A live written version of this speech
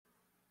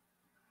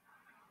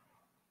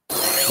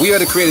We are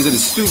the creators of the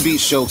Stu Beat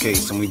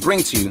Showcase, and we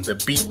bring to you the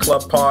Beat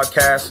Club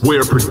Podcast,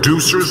 where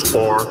producers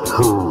are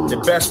heard. The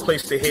best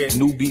place to hear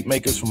new beat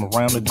makers from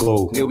around the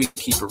globe. Here we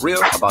keep it real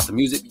about the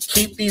music. We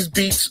keep these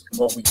beats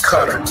or we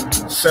cut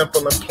them.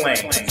 Simple and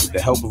plain. With the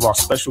help of our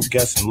special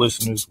guests and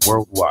listeners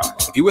worldwide.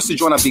 If you wish to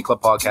join our Beat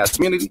Club Podcast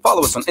community,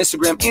 follow us on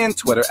Instagram and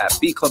Twitter at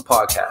Beat Club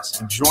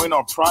Podcast. And join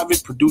our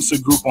private producer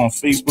group on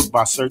Facebook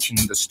by searching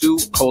the Stu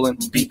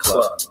Beat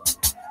Club.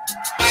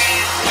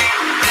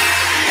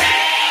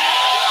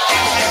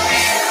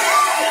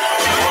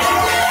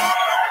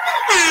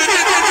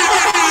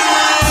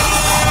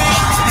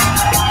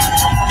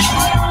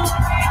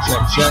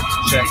 Check.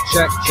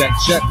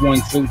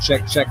 1, 2,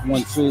 check,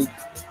 1, 2.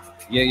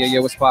 Yeah.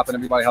 What's poppin',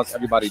 everybody? How's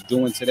everybody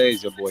doing today?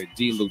 It's your boy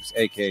D Loops,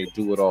 aka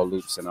Do It All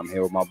Loops, and I'm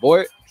here with my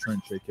boy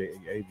Trench, aka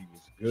AV.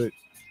 Was good.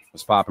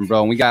 What's poppin',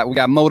 bro? And we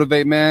got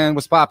Motivate, man.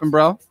 What's poppin',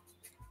 bro?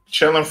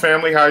 Chilling,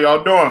 family. How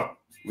y'all doing?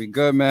 We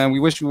good, man.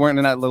 We wish we weren't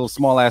in that little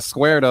small ass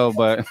square though,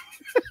 but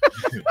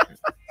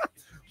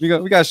we got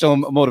to show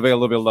Motivate a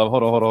little bit of love.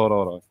 Hold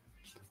on.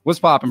 What's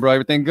poppin', bro?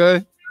 Everything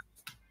good?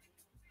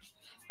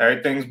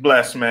 Everything's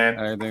blessed, man.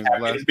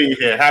 Happy to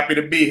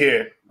be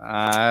here. All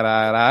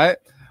right.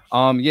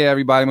 Yeah,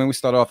 everybody, when we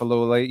start off a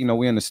little late,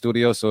 we in the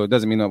studio, so it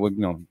doesn't mean that we're,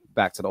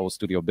 back to the old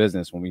studio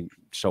business when we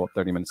show up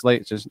 30 minutes late.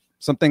 It's just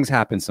some things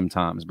happen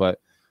sometimes, but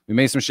we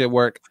made some shit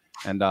work,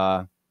 and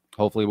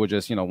hopefully we're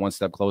just, one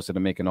step closer to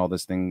making all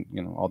this thing,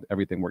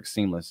 everything work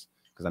seamless.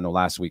 Because I know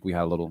last week we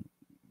had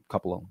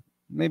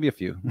maybe a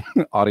few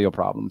audio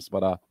problems,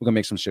 but we're gonna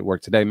make some shit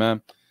work today,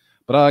 man.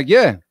 But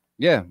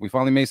yeah, we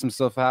finally made some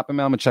stuff happen,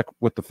 man. I'm gonna check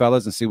with the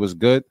fellas and see what's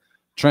good.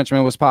 Trench,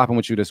 man, what's popping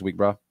with you this week,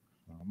 bro?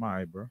 I'm all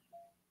right, bro.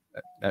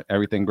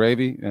 Everything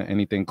gravy?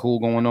 Anything cool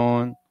going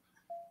on?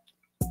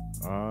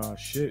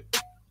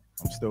 Shit.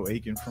 I'm still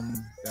aching from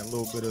that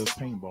little bit of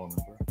paintballing,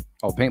 bro.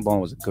 Oh,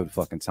 paintballing was a good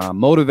fucking time.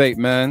 Motivate,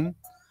 man.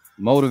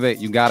 Motivate.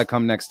 You gotta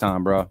come next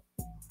time, bro.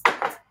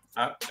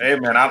 Hey,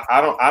 man,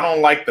 I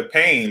don't like the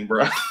pain,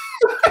 bro.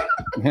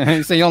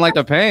 You say you don't like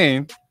the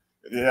pain?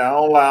 Yeah, I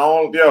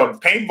don't.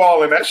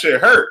 Paintballing, that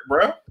shit hurt,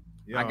 bro.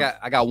 Yo,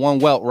 I got one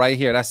welt right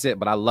here. That's it,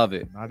 but I love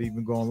it. Not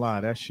even gonna lie,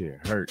 that shit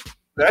hurt.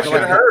 That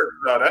shit hurt,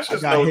 bro. That's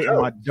just no hit joke.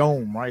 In my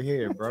dome right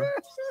here, bro.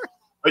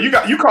 Oh, you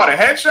caught a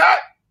headshot?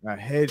 A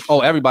headshot. Oh,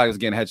 everybody was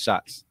getting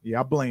headshots.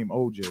 Yeah, I blame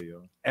OJ,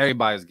 yo.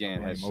 Everybody's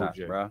getting headshots,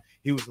 OJ. bro.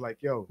 He was like,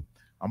 yo,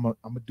 I'm gonna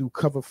do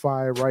cover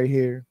fire right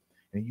here,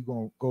 and you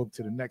gonna go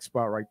to the next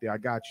spot right there. I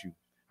got you.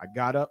 I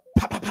got up.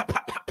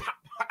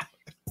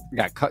 You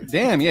got cut.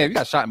 Damn, yeah, you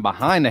got shot in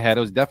behind the head. It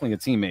was definitely a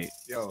teammate.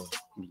 Yo,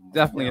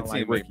 definitely a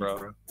like teammate, Ricky, bro.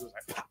 It was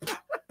like,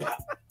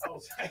 I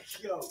was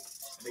like, yo,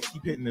 they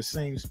keep hitting the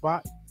same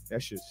spot.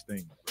 That shit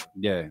stings, bro.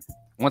 Yeah.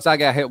 Once I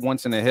got hit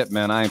once in the hip,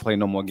 man, I ain't playing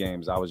no more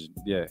games. I was,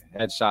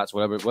 headshots,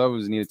 whatever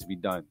was needed to be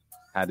done,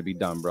 had to be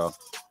done, bro.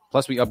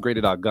 Plus, we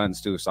upgraded our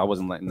guns too, so I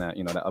wasn't letting that,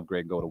 that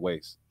upgrade go to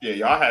waste. Yeah,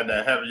 y'all had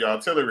that heavy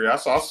artillery. I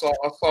saw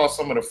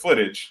some of the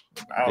footage.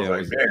 I was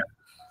like, damn.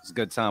 It's a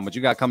good time, but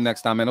you got to come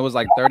next time, man. It was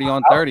like 30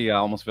 on 30. I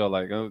almost feel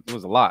like it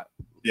was a lot.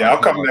 Yeah,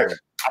 I'll come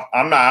next.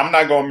 I'm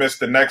not gonna miss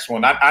the next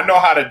one. I know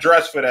how to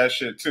dress for that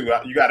shit too.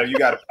 You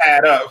gotta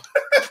pad up.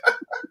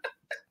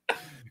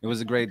 It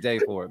was a great day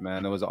for it,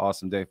 man. It was an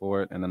awesome day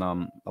for it, and then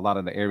a lot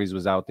of the Aries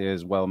was out there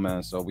as well,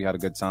 man. So we had a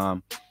good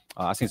time.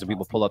 I seen some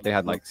people pull up. They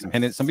had like some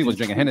people was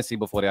drinking Hennessy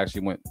before they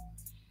actually went.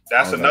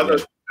 That's another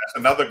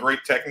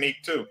great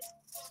technique too.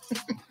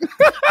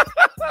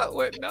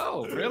 Wait,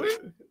 no, really?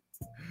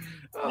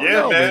 Oh, yeah,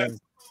 no, man.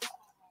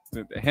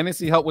 Did the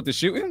Hennessy help with the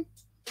shooting?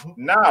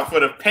 Nah, for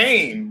the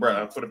pain,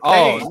 bro. For the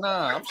pain. Oh,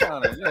 nah. I'm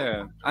trying to.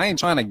 Yeah, I ain't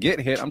trying to get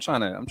hit. I'm trying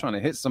to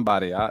hit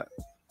somebody. I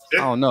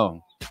don't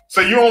know.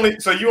 So you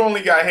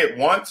only got hit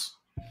once?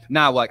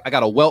 Nah, like I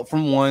got a welt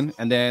from one,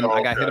 and then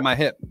I got okay. hit in my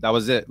hip. That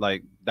was it.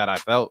 Like that I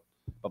felt.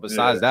 But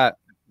besides that,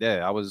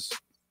 I was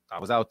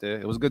out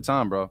there. It was a good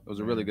time, bro. It was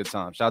a really good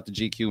time. Shout out to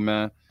GQ,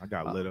 man. I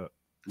got lit up.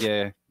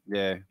 Yeah.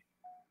 Can't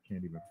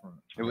even front.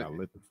 I got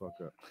lit the fuck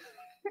up.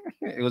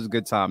 It was a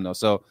good time though.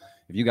 So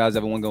if you guys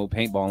ever want to go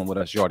paintballing with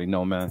us, you already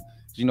know, man.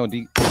 D.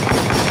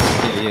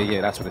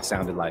 Yeah. That's what it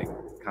sounded like.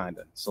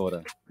 Kinda,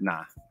 sorta.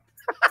 Nah.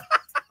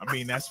 I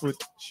mean, that's what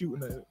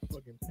shooting a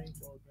fucking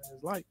paintball gun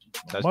is like.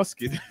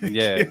 Musket.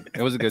 Yeah,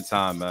 it was a good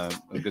time, man. It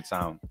was a good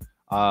time.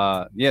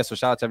 So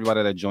shout out to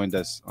everybody that joined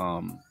us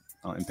in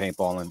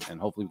paintballing,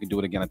 and hopefully we can do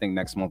it again. I think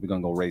next month we're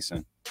gonna go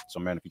racing. So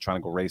man, if you're trying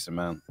to go racing,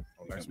 man.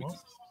 Next month?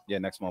 Yeah,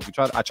 next month.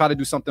 I try to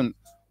do something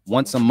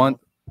once a month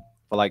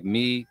for like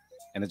me.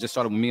 And it just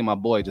started with me and my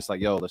boy, just like,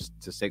 yo, let's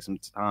just take some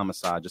time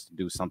aside just to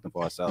do something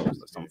for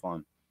ourselves, some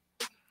fun.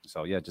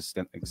 So, yeah, just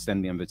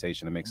extend the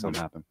invitation and make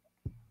something happen.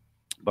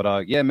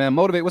 But, man,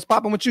 Motivate, what's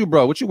popping with you,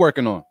 bro? What you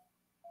working on?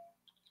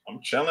 I'm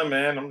chilling,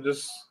 man.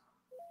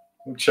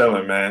 I'm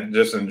chilling, man.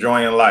 Just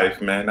enjoying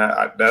life, man.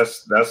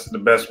 That's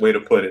the best way to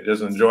put it.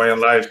 Just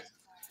enjoying life,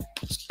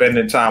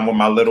 spending time with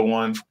my little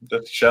one,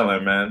 just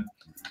chilling, man.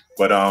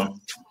 But,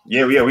 we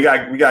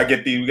gotta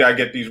get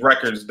these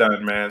records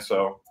done, man.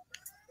 So.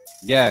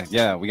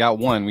 Yeah, we got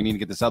one. We need to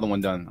get this other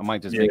one done. I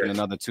might just make it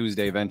another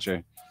Tuesday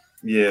venture.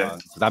 Yeah.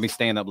 Cause I be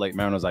staying up late.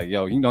 Marin was like,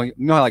 "Yo, you know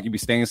how like you be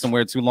staying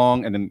somewhere too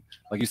long, and then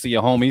like you see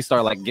your homie, he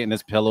start like getting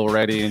his pillow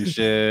ready and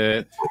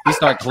shit. He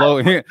start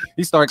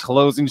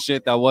closing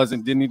shit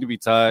that didn't need to be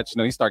touched. You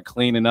know, he start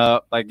cleaning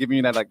up, like giving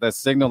you that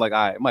signal, like,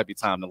 all right, it might be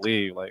time to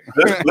leave. Like,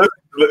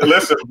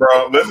 listen,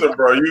 bro.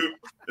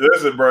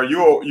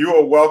 You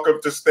are welcome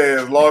to stay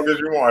as long as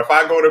you want. If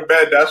I go to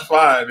bed, that's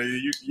fine.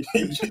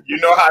 You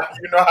know how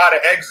to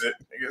exit.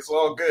 It's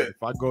all good.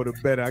 If I go to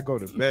bed, I go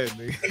to bed,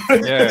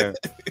 nigga. Yeah,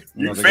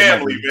 you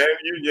family, man.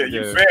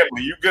 You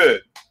family. You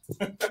good.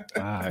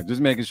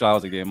 Just making sure I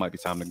was like, yeah, it might be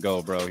time to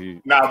go, bro.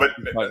 Nah.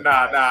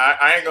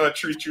 I ain't gonna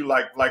treat you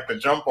like the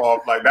jump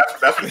off. Like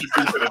that's what you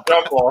do for the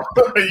jump off.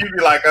 You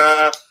be like,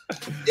 yeah,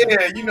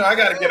 I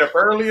gotta get up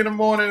early in the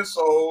morning,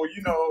 so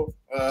she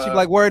be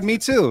like, word, me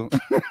too.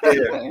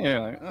 Yeah.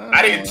 Like,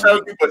 I didn't tell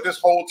you, but this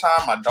whole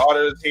time my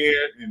daughter is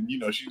here, and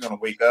she's gonna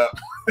wake up.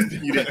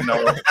 You didn't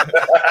know.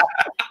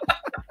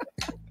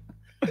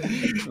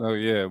 Oh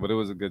yeah, but it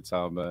was a good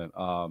time, man.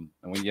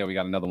 And we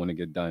got another one to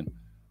get done.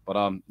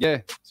 But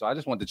yeah, so I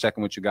just wanted to check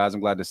in with you guys.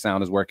 I'm glad the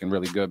sound is working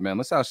really good, man.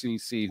 Let's actually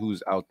see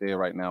who's out there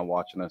right now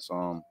watching us.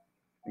 And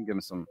give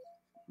me some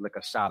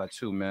a shot or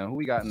two, man. Who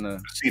we got in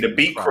the see the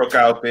beat crook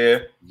out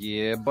there?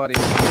 Yeah, buddy.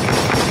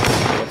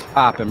 What's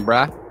popping,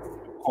 bruh?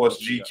 Of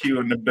course, GQ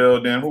in the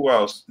building. Who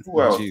else?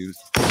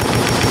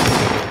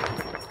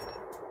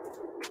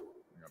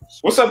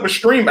 What's up with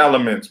Stream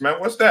Elements, man?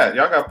 What's that?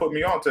 Y'all gotta put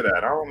me on to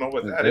that. I don't know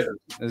what that is.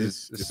 It's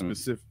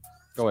specific.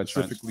 Go ahead,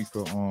 specifically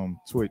for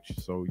Twitch,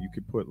 so you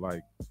could put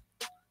like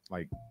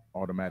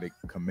automatic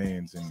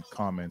commands and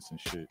comments and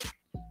shit.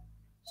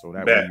 So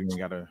that way you ain't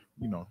gotta,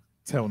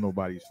 tell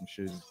nobody some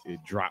shit. It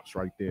drops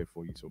right there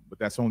for you. So, but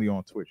that's only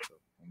on Twitch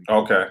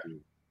though. Okay.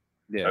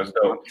 Yeah, that's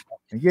dope.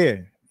 And yeah,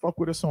 fuck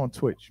with us on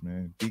Twitch,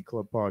 man. Beat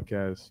Club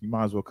Podcast. You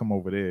might as well come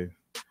over there.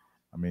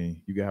 I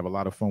mean, you can have a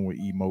lot of fun with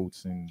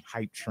emotes and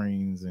hype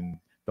trains and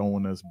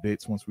throwing us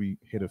bits once we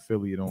hit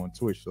affiliate on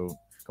Twitch. So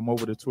come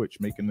over to Twitch,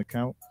 make an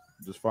account,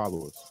 just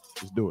follow us.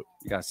 Just do it.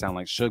 You gotta sound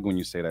like Suge when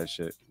you say that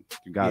shit.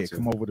 You got to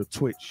come over to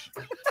Twitch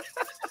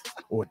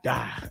or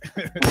die.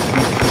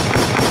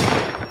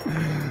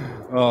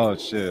 Oh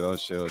shit.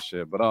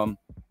 But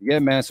yeah,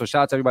 man. So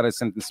shout out to everybody that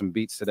sent in some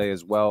beats today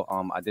as well.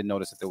 I did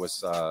notice that there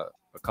was a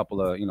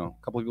couple of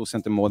people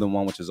sent in more than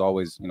one, which is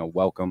always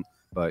welcome.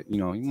 But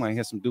you might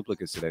hear some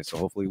duplicates today. So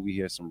hopefully we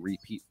hear some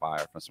repeat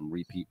fire from some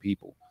repeat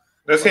people.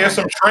 Let's hear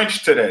some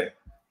Trench today.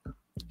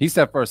 He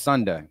said first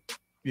Sunday.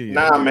 Yeah.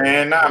 Nah,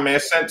 man.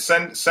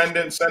 Send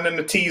in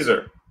the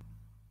teaser.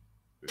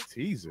 The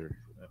teaser.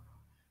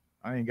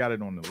 I ain't got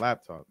it on the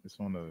laptop. It's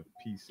on the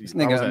PC. This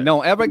nigga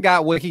don't ever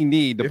got what he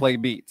need to play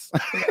beats.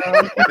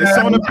 It's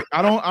on the.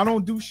 I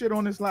don't do shit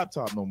on this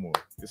laptop no more.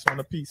 It's on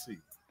the PC. If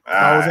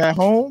I was at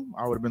home,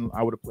 I would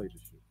have played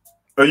this shit.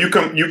 So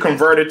you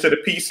converted to the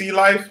PC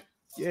life?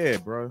 Yeah,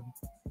 bro.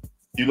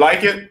 You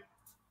like it?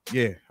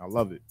 Yeah, I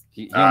love it.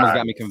 He almost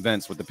got me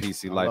convinced with the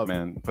PC life,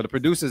 man. For the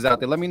producers out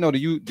there, let me know. Do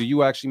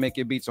you actually make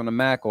your beats on the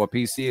Mac or a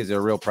PC? Is there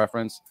a real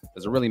preference?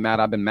 Does it really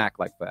matter? I've been Mac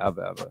like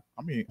forever.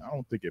 I mean, I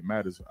don't think it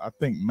matters. I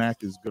think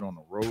Mac is good on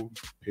the road.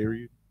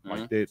 Period.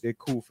 Like they're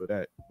cool for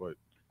that. But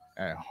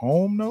at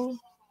home though,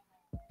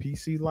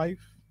 PC life,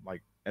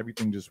 like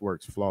everything just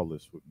works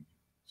flawless with me.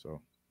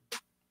 So,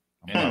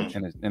 and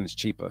it's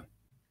cheaper.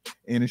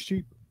 And it's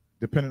cheaper.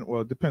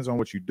 It depends on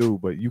what you do,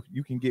 but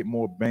you can get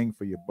more bang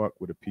for your buck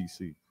with a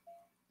PC.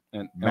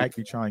 And Mac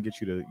be trying to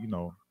get you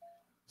to,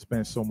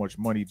 spend so much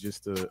money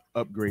just to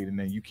upgrade, and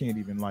then you can't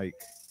even like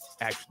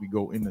actually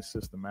go in the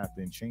system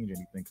after and change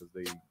anything because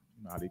they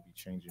be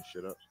changing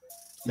shit up.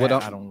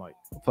 I don't like.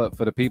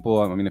 For the people,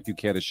 I mean, if you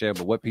care to share,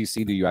 but what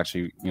PC do you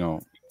actually,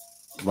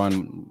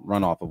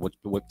 run off of?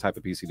 What type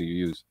of PC do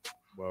you use?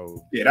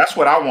 Well, yeah, that's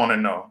what I want to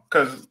know.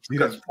 Because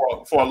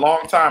for a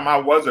long time I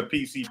was a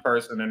PC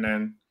person, and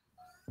then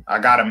I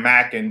got a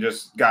Mac and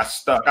just got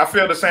stuck. I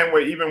feel the same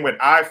way even with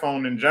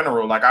iPhone in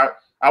general. Like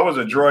I was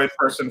a Droid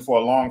person for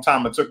a long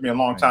time. It took me a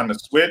long time to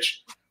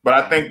switch. But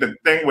I think the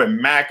thing with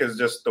Mac is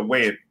just the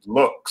way it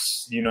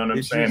looks. You know what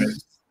I'm saying?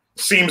 It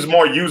seems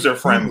more user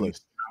friendly.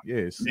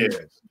 Yes.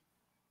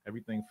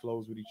 Everything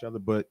flows with each other.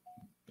 But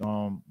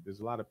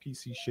there's a lot of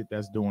PC shit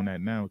that's doing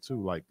that now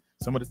too. Like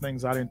some of the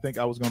things I didn't think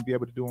I was gonna be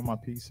able to do on my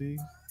PC.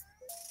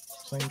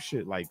 Same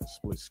shit, like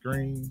split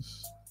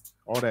screens,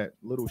 all that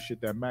little shit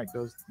that Mac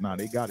does. Nah,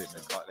 they got it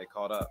now. They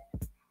caught up.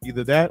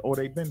 Either that or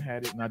they been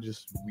had it, and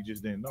we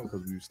just didn't know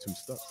because we was too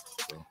stuck.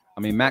 So. I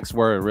mean, Macs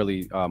were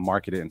really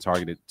marketed and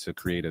targeted to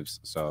creatives.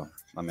 So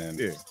I mean,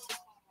 yeah,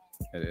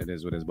 it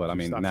is what it is. But I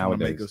mean, stop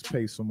nowadays make us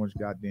pay so much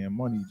goddamn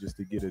money just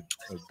to get a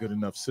good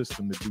enough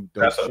system to do.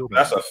 That's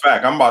a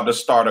fact. I'm about to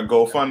start a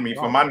GoFundMe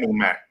for my new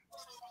Mac.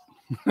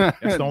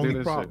 That's the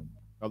only problem. Shit.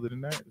 Other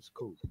than that, it's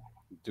cool.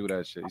 Do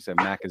that shit. You said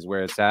Mac is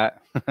where it's at.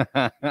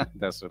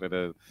 That's what it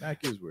is.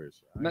 Mac is where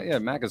it's at. No, yeah,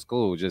 Mac is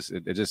cool. It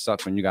just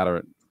sucks when you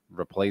gotta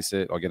replace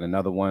it or get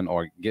another one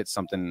or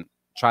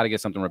try to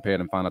get something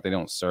repaired and find out they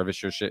don't service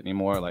your shit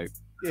anymore. Like,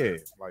 yeah,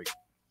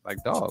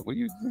 like dog, what are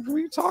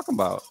you talking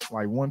about?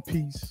 Like one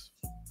piece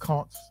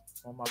conks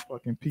on my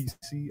fucking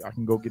PC, I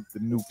can go get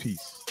the new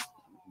piece.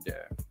 Yeah.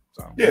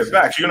 So yeah,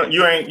 facts.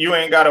 You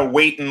ain't gotta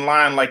wait in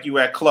line like you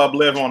at Club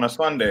Live on a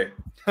Sunday.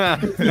 You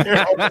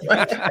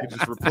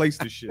just replace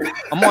the shit.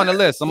 I'm on the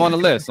list. I'm on the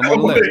list.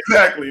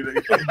 Exactly.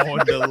 I'm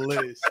on the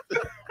list.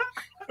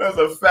 That's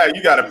a fact.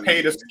 You gotta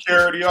pay the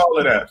security, all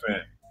of that,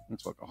 man.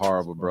 It's fucking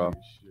horrible, bro.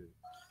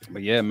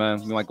 But yeah, man,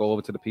 we might go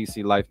over to the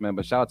PC life, man.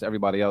 But shout out to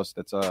everybody else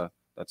that's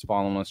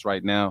following us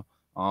right now.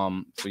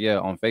 So yeah,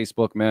 on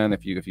Facebook, man,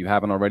 if you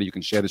haven't already, you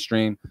can share the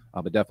stream.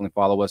 But definitely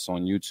follow us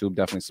on YouTube.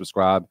 Definitely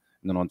subscribe.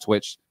 And then on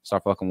Twitch,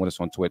 start fucking with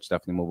us on Twitch.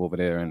 Definitely move over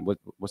there. And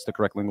what's the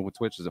correct link with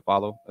Twitch? Is it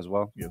follow as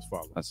well? Yes,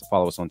 follow. That's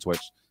follow us on Twitch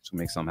to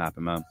make something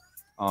happen, man.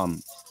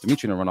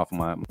 Dimitri didn't run off of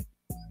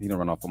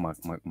my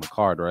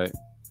card, right?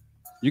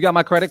 You got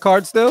my credit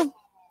card still?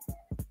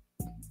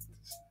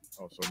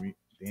 Oh, so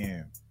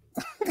damn.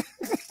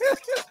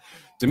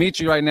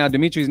 Dimitri right now,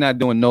 Dimitri's not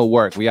doing no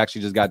work. We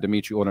actually just got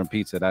Dimitri ordering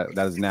pizza. That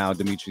is now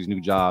Dimitri's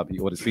new job. He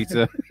orders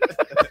pizza.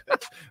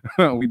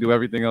 We do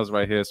everything else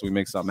right here, so we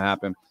make something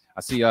happen.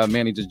 I see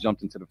Manny just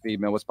jumped into the feed,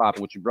 man. What's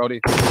popping with you, Brody?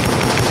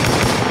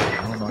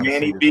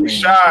 Manny B.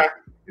 Shy.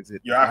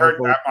 I heard.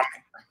 I'm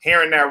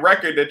hearing that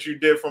record that you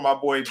did for my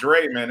boy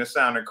Dre, man. It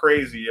sounded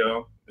crazy,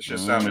 yo. It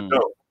just sounded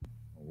dope.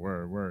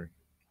 Word.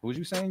 Who was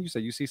you saying? You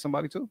said you see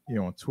somebody too? Yeah,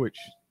 on Twitch.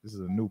 This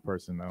is a new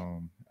person.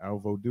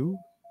 Alvo Dude.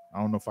 I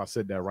don't know if I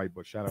said that right,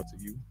 but shout out to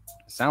you.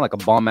 Sound like a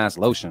bomb ass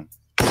lotion.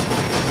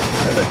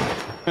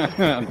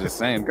 I'm just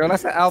saying, girl.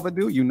 That's an Alva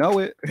Dude. You know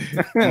it.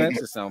 That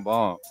just sound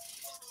bomb.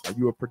 Are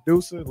you a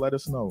producer? Let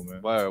us know,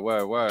 man.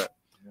 Word.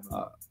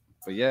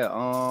 But yeah,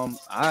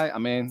 I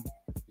mean,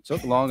 it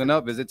took long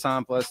enough. Is it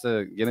time for us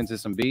to get into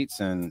some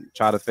beats and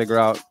try to figure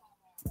out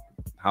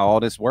how all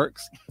this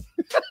works?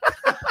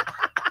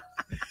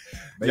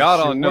 Y'all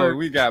don't know.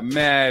 We got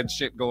mad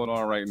shit going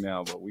on right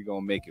now, but we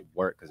gonna make it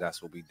work because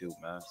that's what we do,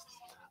 man.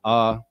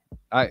 All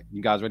right,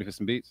 you guys ready for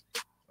some beats?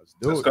 Let's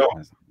go.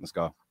 Let's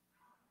go.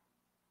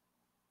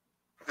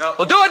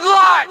 We'll do it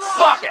live.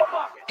 Fuck it.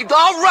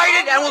 I'll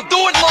write it and we'll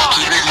do it live.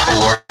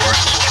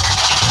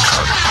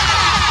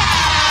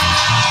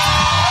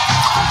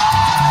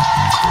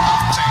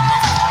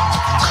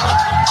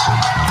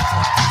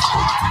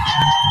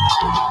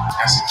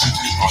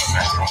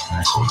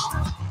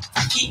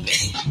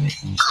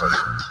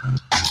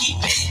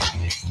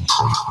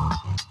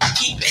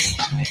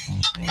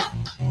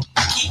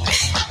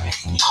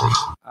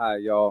 All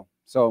right, y'all.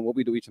 So what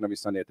we do each and every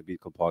Sunday at the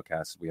Beat Club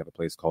Podcast, we have a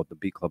place called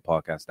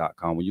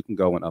thebeatclubpodcast.com where you can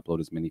go and upload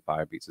as many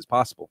fire beats as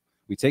possible.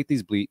 We take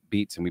these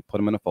beats and we put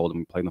them in a folder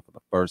and we play them for the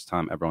first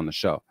time ever on the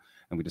show.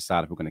 And we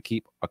decide if we're going to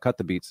keep or cut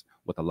the beats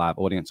with a live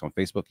audience on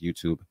Facebook,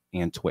 YouTube,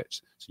 and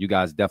Twitch. So you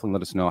guys definitely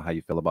let us know how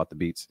you feel about the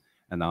beats.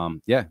 And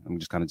yeah, and we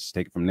just kind of just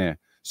take it from there.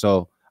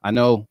 So I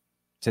know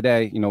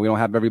today, we don't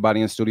have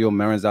everybody in studio.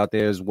 Marin's out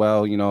there as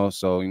well,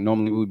 so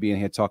normally we would be in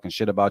here talking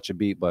shit about your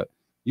beat, but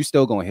you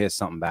still gonna hear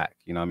something back.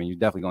 You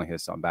definitely gonna hear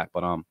something back.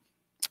 But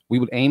we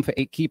would aim for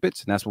 8 keep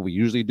it's, and that's what we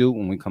usually do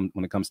when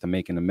it comes to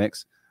making a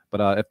mix.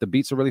 But if the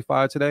beats are really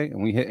fire today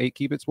and we hit 8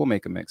 keep it's, we'll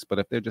make a mix. But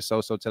if they're just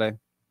so today,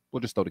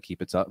 we'll just throw the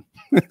keep it's up.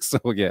 So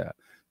yeah,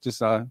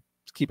 just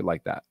keep it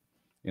like that.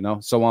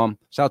 So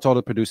shout out to all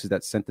the producers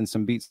that sent in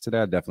some beats today.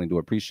 I definitely do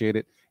appreciate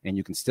it. And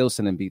you can still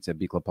send in beats at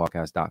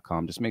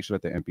beatclubpodcast.com. Just make sure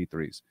that they're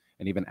MP3s.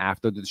 And even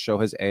after the show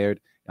has aired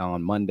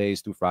on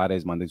Mondays through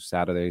Fridays, Mondays through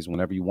Saturdays,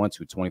 whenever you want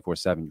to,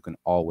 24/7, you can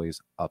always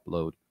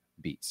upload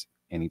beats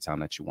anytime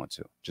that you want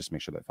to. Just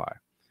make sure they're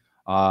fire.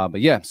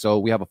 But yeah, so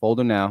we have a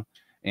folder now,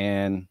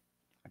 and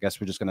I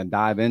guess we're just gonna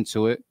dive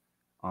into it.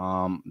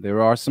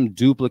 There are some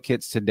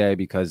duplicates today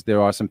because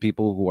there are some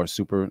people who are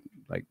super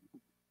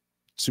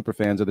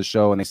fans of the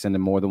show and they send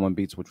in more than one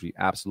beats, which we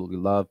absolutely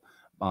love.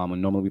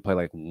 And normally we play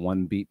like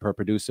 1 beat per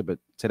producer, but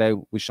today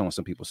we're showing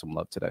some people some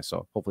love today.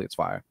 So hopefully it's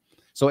fire.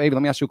 So Avi,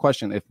 let me ask you a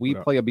question. If we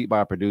play a beat by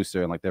a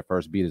producer and like their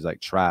first beat is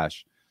like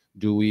trash,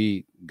 do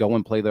we go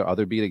and play their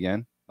other beat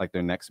again? Like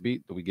their next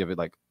beat? Do we give it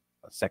like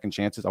a second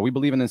chances? Are we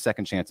believing in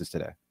second chances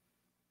today?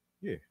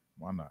 Yeah,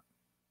 why not?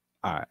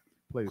 All right.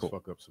 Players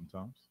fuck up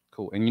sometimes.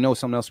 Cool. And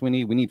something else we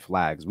need? We need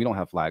flags. We don't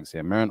have flags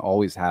here. Marin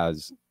always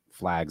has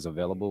flags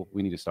available.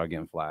 We need to start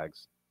getting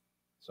flags.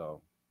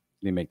 So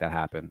let me make that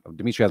happen.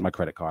 Dimitri has my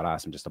credit card. I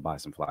asked him just to buy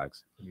some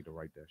flags. You need to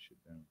write that shit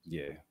down.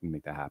 Yeah, we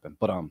make that happen.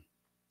 But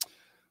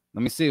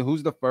let me see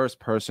who's the first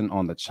person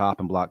on the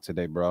chopping block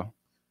today, bro. All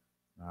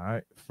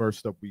right.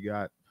 First up, we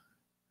got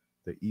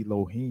the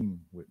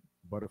Elohim with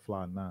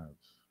Butterfly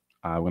Knives.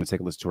 We're gonna take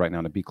a listen to right now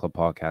on the Beat Club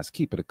Podcast.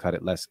 Keep it or cut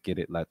it. Let's get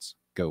it. Let's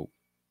go.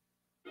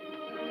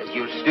 Is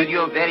your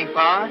studio very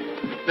far?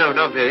 No,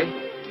 not very.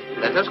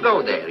 Let us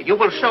go there. You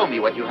will show me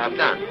what you have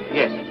done.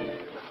 Yes.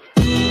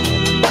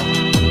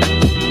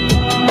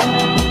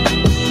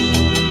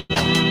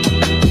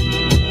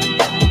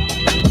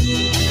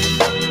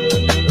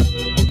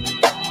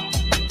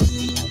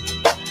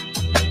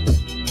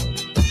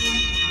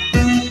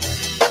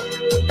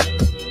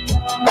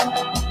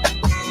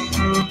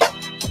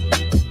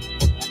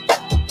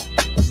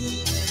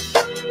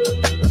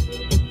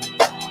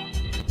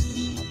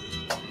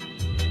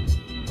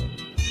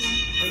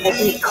 The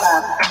Beat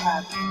Club.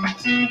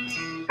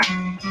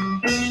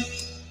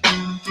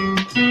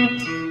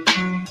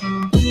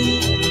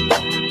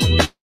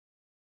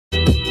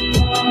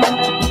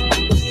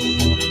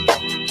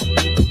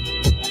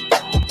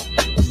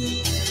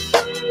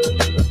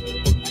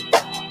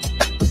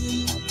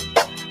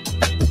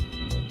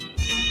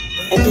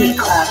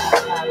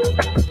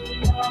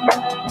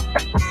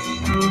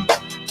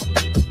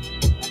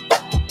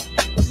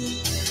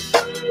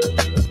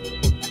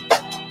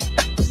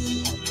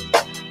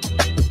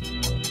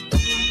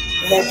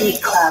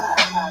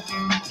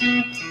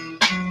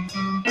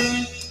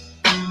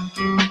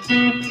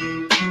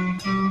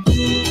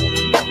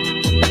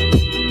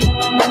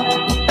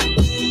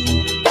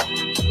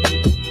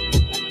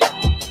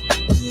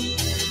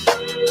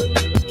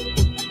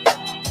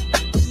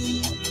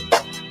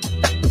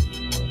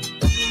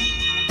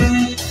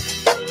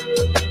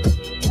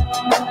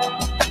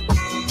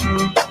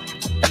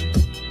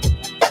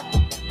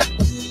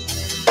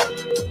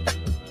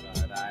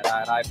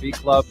 B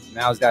Club,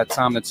 now's that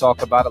time to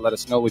talk about it. Let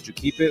us know, would you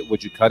keep it?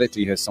 Would you cut it? Do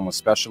you hear someone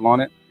special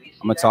on it?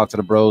 I'm going to talk to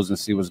the bros and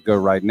see what's good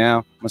right now.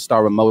 I'm going to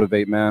start with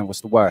Motivate, man.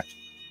 What's the word?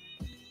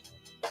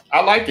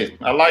 I like it.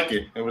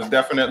 It was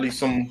definitely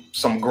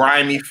some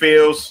grimy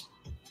feels.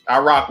 I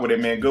rock with it,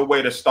 man. Good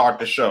way to start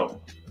the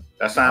show.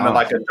 That sounded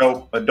like a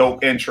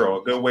dope intro.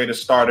 A good way to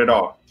start it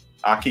off.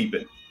 I'll keep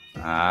it.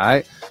 All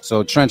right.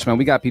 So, Trench, man,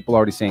 we got people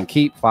already saying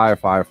keep, fire,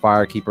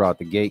 keep her out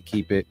the gate,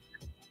 keep it.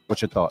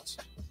 What's your thoughts?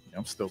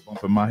 I'm still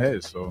bumping my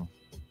head, so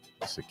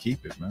I said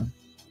keep it, man.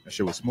 That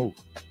shit was smooth.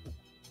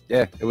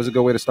 Yeah, it was a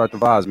good way to start the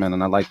vibes, man,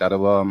 and I like that.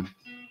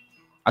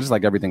 I just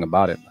like everything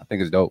about it. I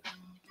think it's dope.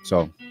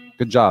 So,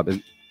 good job.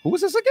 Who was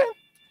this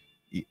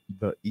again?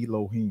 The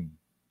Elohim.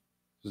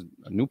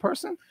 A new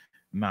person?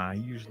 Nah,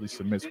 he usually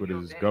submits with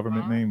his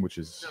government name, which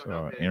is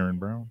Aaron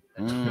Brown.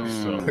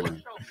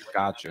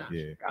 Got you.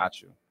 Yeah,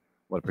 got you.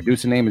 Well, the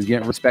producer name is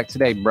getting respect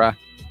today, bruh.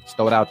 Just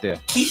throw it out there.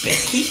 Keep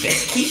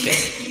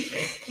it.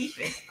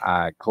 All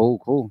right,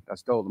 cool.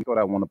 That's dope. Let me throw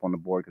that one up on the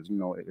board because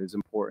it is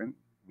important.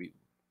 We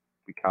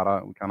count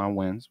our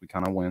wins.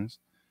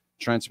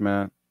 Trench,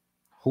 man,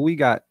 who we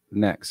got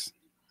next?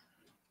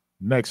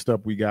 Next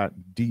up, we got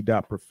D.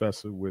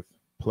 Professor with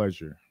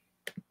Pleasure.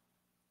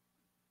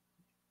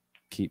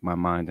 Keep my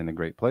mind in a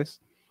great place.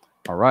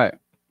 All right.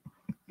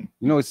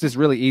 It's just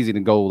really easy to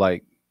go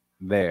like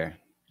there,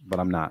 but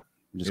I'm not.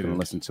 I'm just going to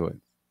listen to it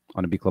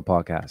on the B Club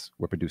podcast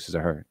where producers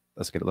are heard.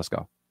 Let's get it. Let's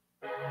go.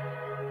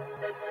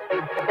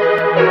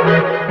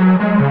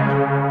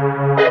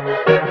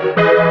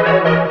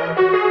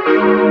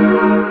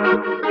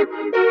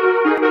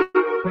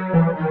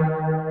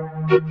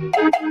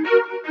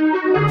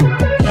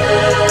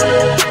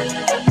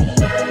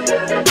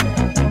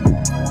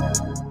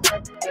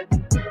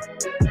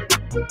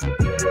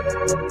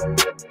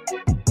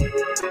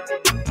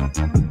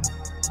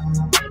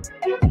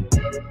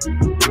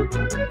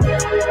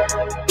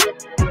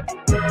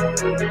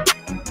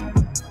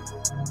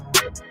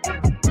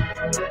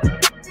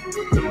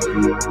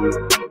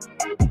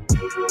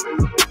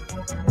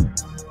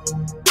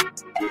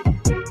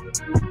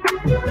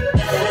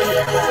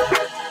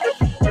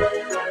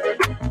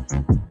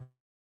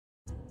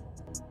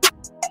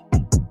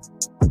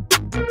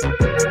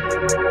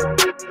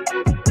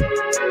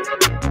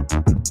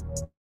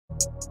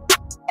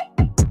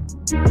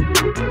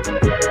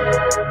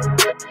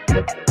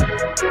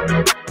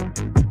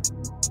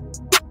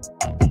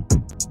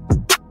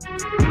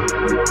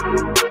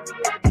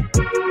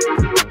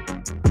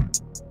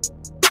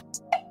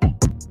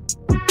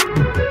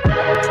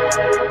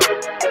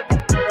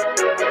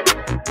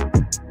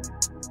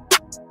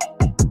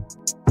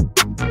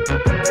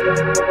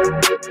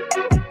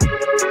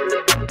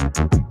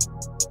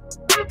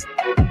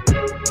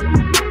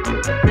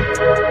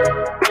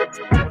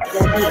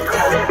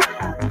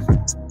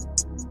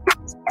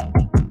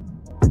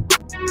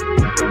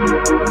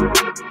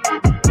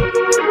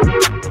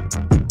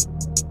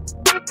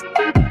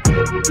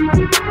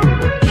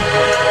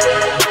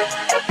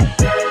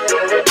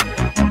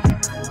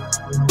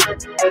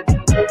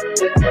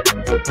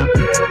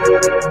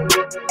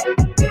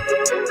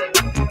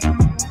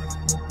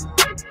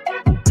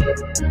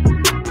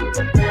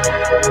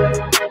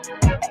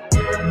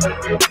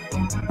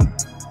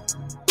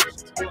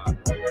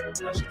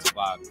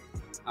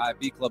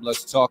 Club,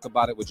 let's talk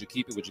about it. Would you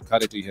keep it? Would you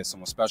cut it? Do you hear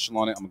someone special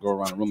on it? I'm gonna go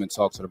around the room and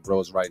talk to the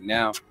bros right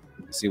now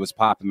and see what's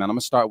popping, man. I'm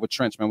gonna start with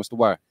Trench, man. What's the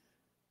word?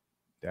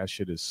 That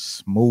shit is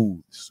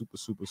smooth, super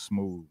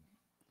smooth.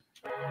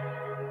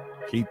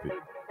 Keep it.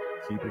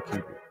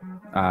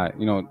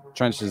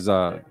 Trench is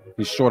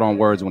he's short on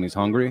words when he's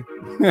hungry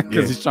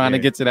because he's trying to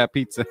get to that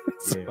pizza.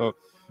 So.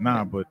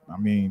 Nah, but I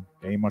mean,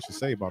 there ain't much to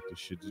say about this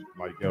shit.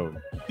 Like,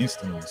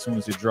 instantly, as soon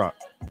as it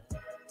dropped.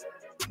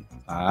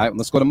 All right,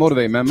 let's go to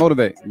Motivate, man.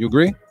 Motivate. You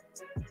agree?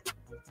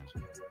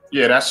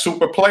 Yeah, that's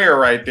super player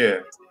right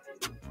there.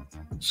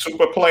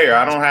 Super player.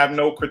 I don't have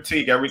no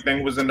critique.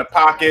 Everything was in the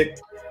pocket.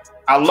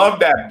 I love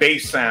that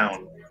bass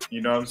sound.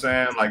 You know what I'm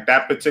saying? Like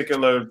that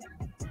particular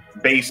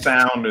bass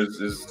sound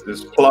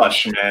is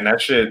plush, man.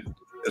 That shit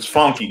is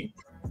funky.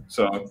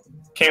 So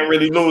can't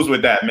really lose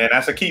with that, man.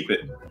 That's a keep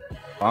it.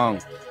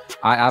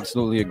 I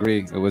absolutely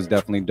agree. It was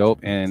definitely dope,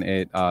 and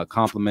it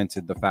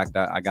complemented the fact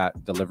that I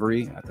got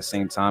delivery at the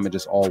same time. It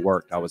just all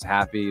worked. I was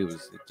happy.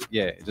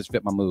 It just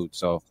fit my mood.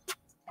 So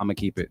I'm gonna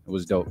keep it. It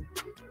was dope.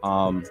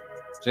 So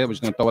yeah, we're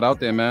just gonna throw it out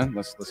there, man.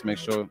 Let's make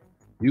sure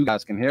you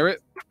guys can hear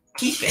it.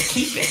 Keep it.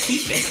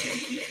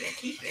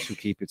 2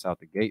 keep it's out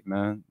the gate,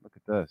 man. Look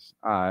at this.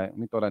 All right, let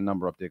me throw that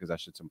number up there because that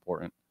shit's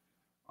important.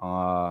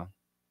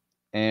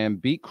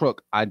 And Beat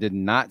Crook, I did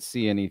not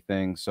see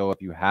anything. So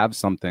if you have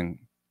something,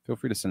 feel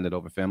free to send it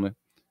over, family.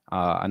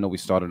 I know we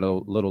started a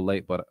little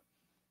late, but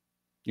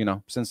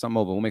send something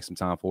over. We'll make some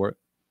time for it.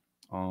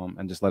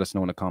 And just let us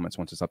know in the comments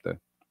once it's up there.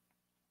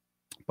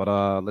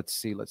 But let's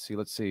see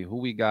who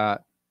we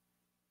got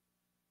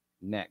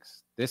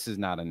next. This is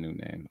not a new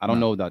name. I don't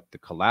know that the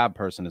collab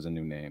person is a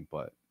new name,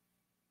 but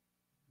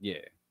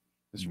yeah,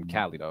 this is from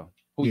Cali though.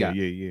 Who got?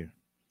 Yeah.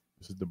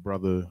 This is the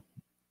brother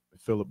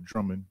Philip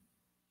Drummond,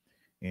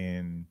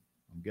 and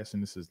I'm guessing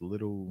this is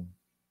Little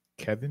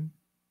Kevin.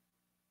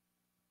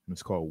 And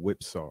it's called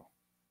Whipsaw.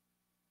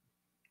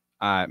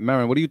 All right,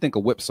 Marin, what do you think a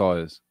whipsaw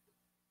is?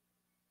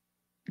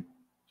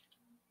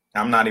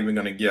 I'm not even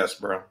gonna guess,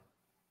 bro.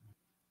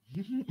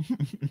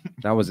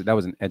 That was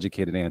an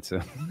educated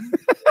answer.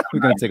 We're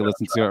gonna take a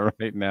listen to it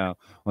right now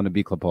on the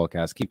B Club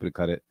podcast. Keep it,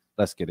 cut it.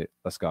 Let's get it.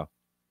 Let's go.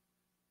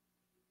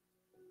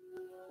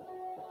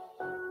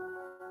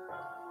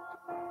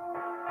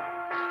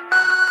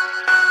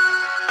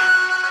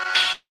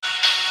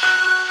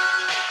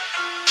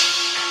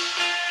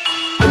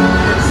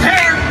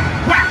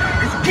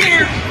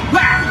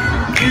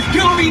 His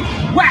jewelry,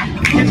 whack.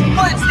 His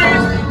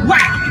footsteps,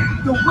 whack.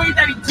 The way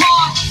that he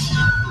talks,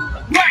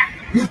 whack.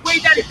 The way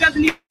that he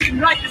doesn't even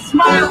like to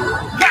smile,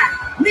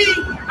 whack. Me,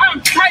 I'm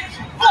tight.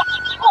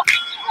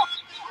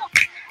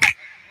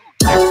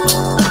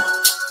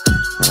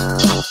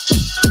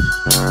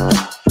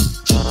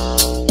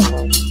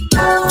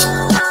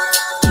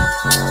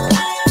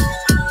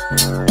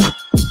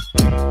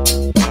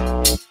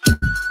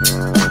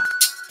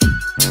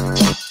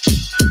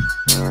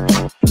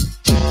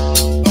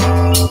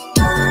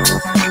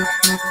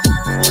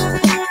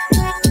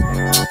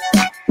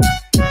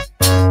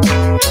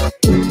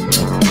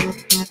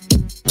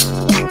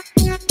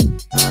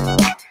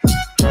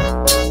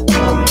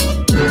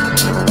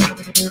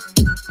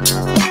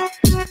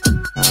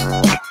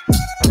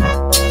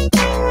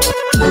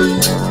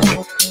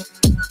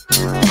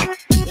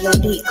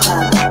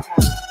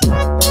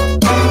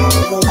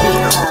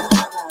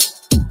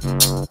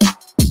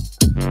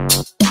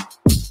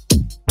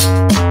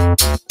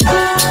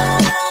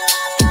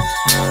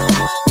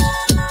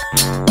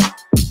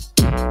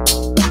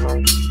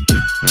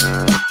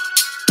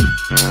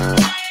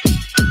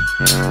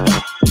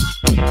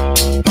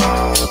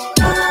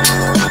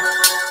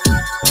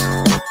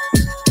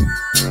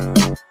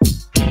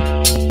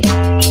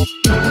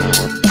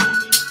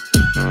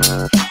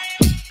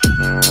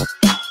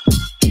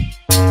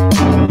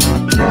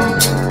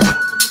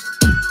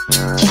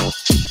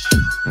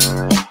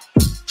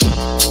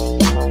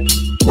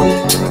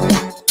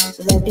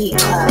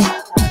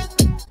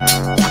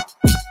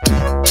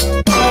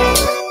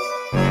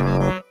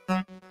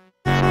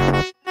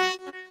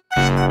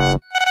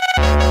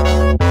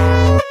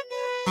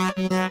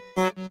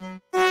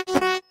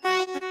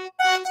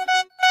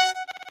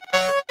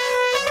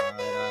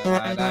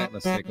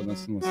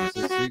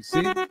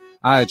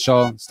 All right,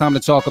 y'all. It's time to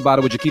talk about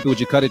it. Would you keep it? Would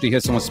you cut it? Do you hear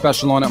someone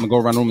special on it? I'm going to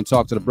go around the room and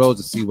talk to the bros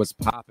and see what's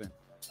popping.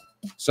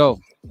 So,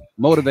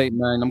 Motivate,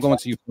 man. I'm going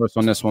to you first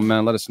on this one,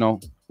 man. Let us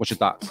know. What's your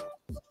thoughts?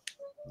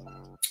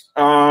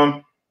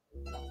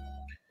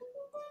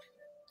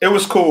 It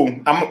was cool.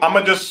 I'm a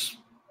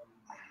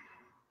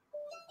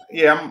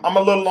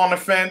little on the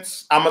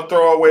fence. I'm going to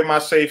throw away my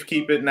safe,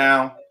 keep it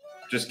now.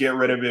 Just get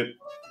rid of it.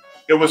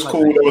 It was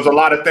cool. There was a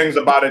lot of things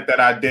about it that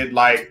I did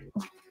like.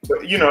 But,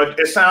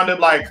 it sounded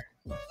like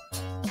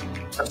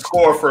a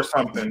score for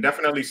something.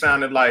 Definitely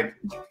sounded like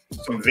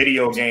some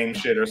video game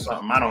shit or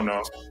something. I don't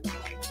know.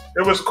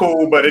 It was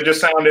cool, but it just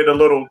sounded a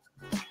little,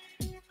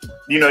 it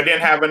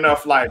didn't have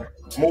enough like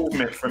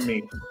movement for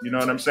me. You know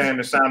what I'm saying?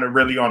 It sounded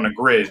really on the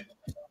grid.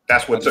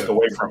 That's what took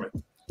away from it.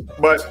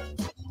 But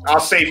I'll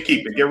safe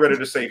keep it. Get rid of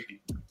the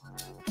safety.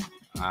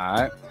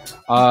 All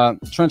right.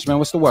 Trench, man,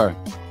 what's the word?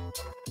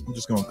 I'm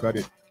just going to cut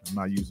it. I'm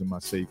not using my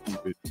safe keep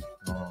it.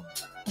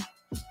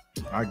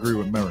 I agree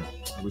with Merrin.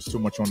 It was too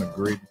much on the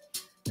grid.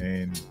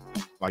 And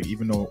like,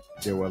 even though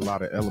there were a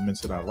lot of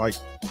elements that I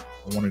liked,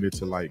 I wanted it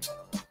to like,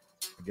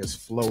 I guess,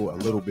 flow a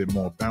little bit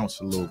more, bounce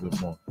a little bit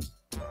more.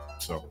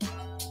 So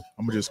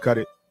I'm gonna just cut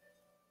it.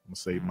 I'm gonna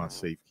save my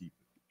safe keep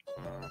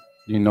it.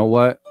 You know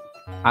what?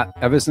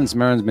 Ever since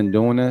Merrin's been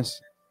doing this,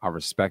 I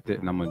respect it,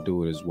 and I'm gonna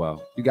do it as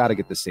well. You got to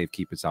get the safe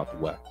keepers out the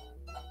way.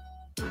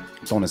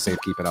 I'm throwing a safe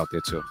keep it out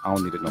there too. I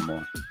don't need it no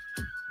more.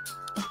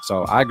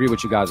 So I agree with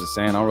what you guys are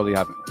saying. I don't really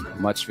have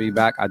much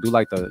feedback. I do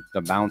like the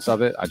bounce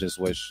of it. I just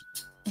wish,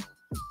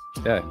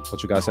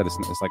 what you guys said, it's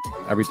like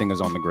everything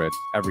is on the grid.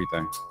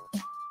 Everything.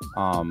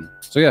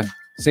 So yeah,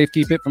 safe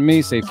keep it from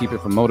me. Safe keep it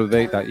from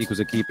Motivate. That equals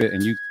a keep it.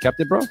 And you kept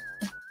it, bro?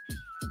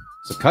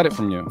 So cut it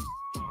from you.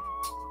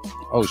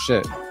 Oh,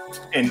 shit.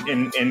 And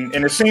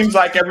it seems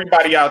like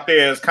everybody out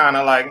there is kind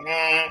of like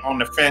on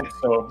the fence.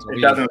 So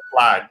it doesn't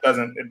slide.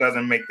 It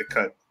doesn't make the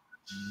cut.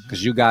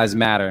 Because you guys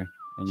matter.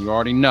 And you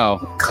already know.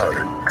 Cut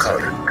it.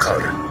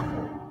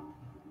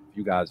 If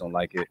you guys don't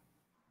like it,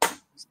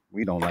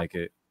 we don't like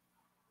it,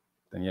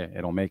 then yeah,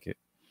 it don't make it.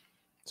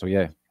 So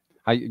yeah.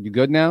 You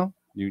good now?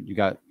 You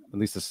got at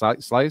least a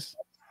slice?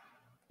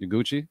 You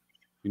Gucci?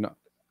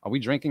 Are we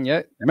drinking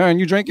yet? Marin,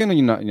 you drinking or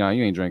you not? No,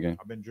 you ain't drinking.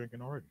 I've been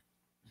drinking already.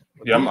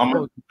 Yeah, I'm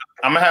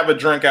gonna have a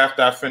drink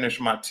after I finish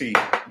my tea.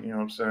 You know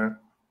what I'm saying?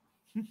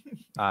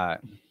 All right.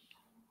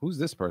 Who's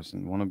this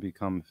person? Want to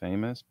become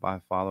famous? Buy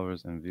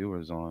followers and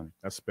viewers on.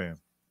 That's spam.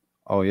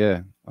 Oh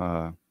yeah.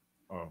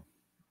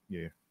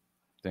 Yeah.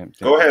 Damn.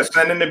 Go ahead,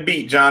 send in the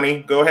beat,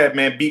 Johnny. Go ahead,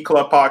 man.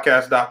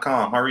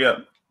 beatclubpodcast.com. Hurry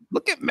up.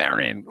 Look at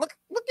Marin. Look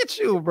at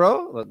you,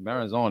 bro. Look,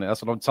 Marin's on it.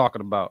 That's what I'm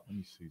talking about. Let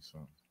me see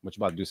something. What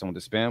you about to do something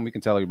with the spam? We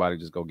can tell everybody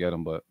just go get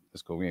them, but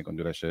let's go. We ain't gonna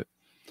do that shit.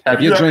 Have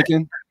if you're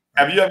drinking,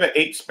 have you ever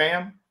ate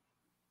spam?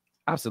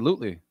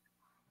 Absolutely.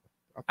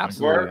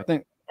 Absolutely. I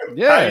think.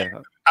 Yeah.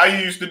 How you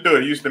used to do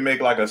it? You used to make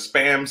like a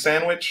spam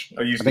sandwich,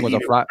 or you used I think to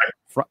it was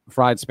a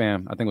fried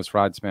spam. I think it was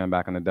fried spam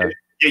back in the day.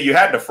 Yeah, you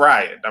had to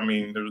fry it. I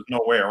mean, there was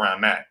no way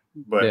around that.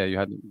 But yeah, you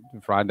had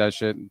to fry that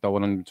shit, throw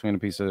it in between two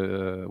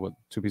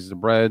pieces of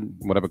bread,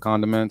 whatever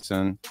condiments,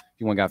 and if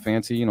you want got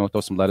fancy,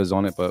 throw some lettuce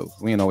on it. But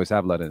we didn't always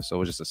have lettuce, so it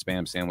was just a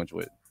spam sandwich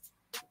with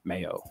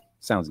mayo.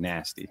 Sounds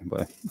nasty,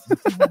 but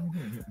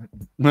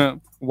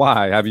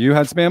why? Have you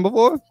had spam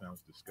before?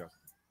 Sounds disgusting.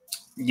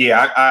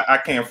 Yeah, I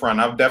can't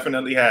front. I've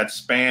definitely had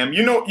spam.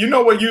 You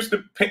know what used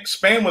to pick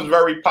spam was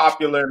very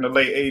popular in the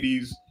late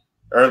 80s,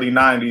 early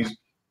 90s.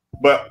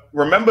 But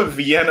remember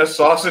Vienna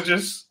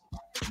sausages?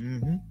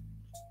 Mm-hmm.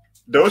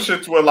 Those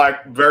shits were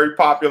like very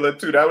popular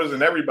too. That was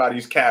in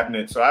everybody's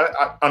cabinet. So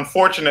I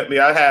unfortunately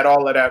I had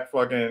all of that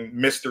fucking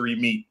mystery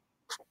meat.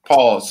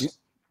 Pause.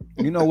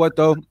 You know what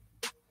though?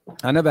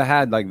 I never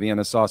had like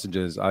Vienna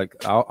sausages. I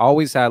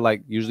always had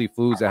like usually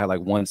foods that had like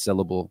one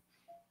syllable.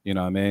 You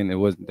know what I mean? It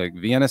was like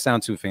Vienna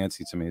sound too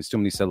fancy to me. It's too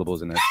many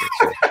syllables in that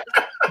shit.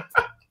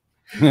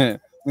 So.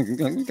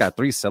 You got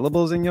 3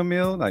 syllables in your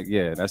meal? Like,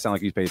 yeah, that sounds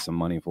like you paid some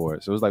money for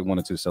it. So it was like 1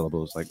 or 2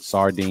 syllables, like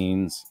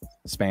sardines,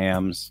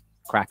 spams,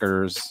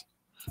 crackers.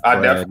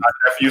 I definitely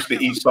used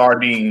to eat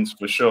sardines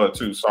for sure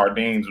too.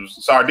 Sardines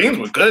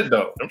were good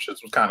though. Them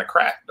shits was kind of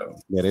crack though.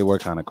 Yeah, they were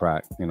kind of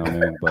crack. You know what I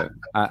mean? But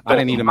I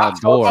didn't eat them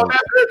outdoors.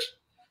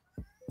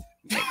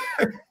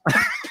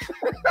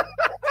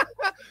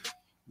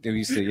 They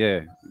used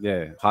to,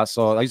 yeah, hot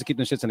sauce. I used to keep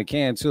them shits in the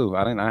can too.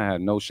 I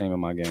had no shame in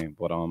my game,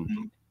 but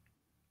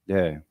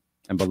yeah,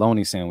 and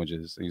bologna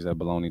sandwiches. I used to have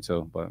bologna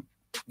too, but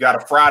you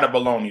gotta fry the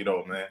bologna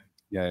though, man.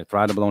 Yeah,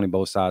 fry the bologna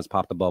both sides,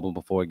 pop the bubble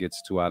before it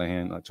gets too out of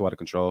hand, too out of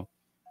control.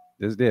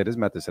 There's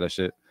methods to that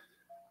shit.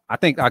 I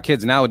think our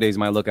kids nowadays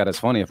might look at us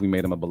funny if we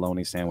made them a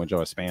bologna sandwich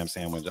or a spam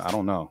sandwich. I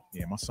don't know.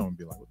 Yeah, my son would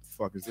be like, "What the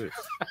fuck is this?"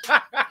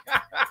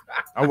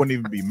 I wouldn't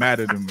even be mad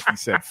at him if he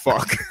said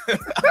 "fuck."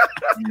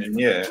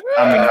 Yeah,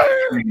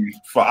 I mean,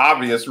 for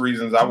obvious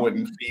reasons, I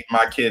wouldn't feed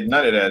my kid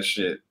none of that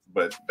shit.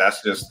 But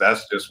that's just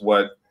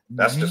what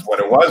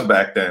it was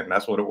back then.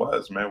 That's what it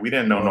was, man. We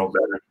didn't know no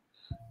better.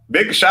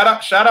 Big shout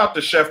out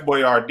to Chef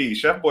Boyardee.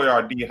 Chef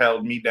Boyardee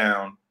held me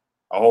down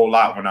a whole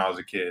lot when I was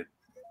a kid.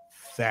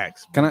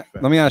 Facts. Let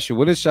me ask you,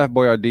 what is Chef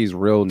Boyardee's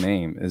real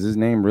name? Is his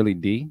name really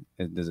D?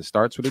 Does it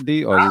start with a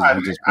D? Or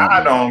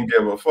I don't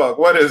give a fuck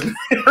what his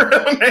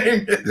real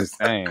name is. The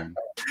same.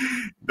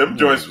 Them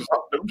joints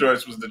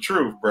was the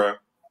truth, bro.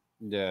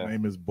 Yeah. His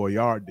name is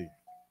Boyardee.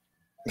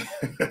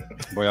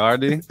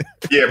 Boyardee?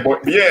 Yeah,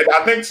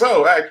 I think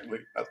so,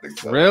 actually. I think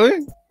so.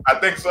 Really? I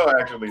think so,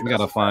 actually. I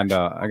gotta find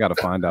out.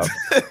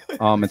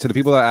 And to the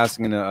people that are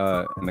asking in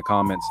the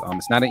comments,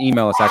 it's not an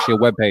email, it's actually a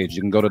webpage.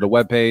 You can go to the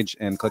webpage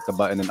and click the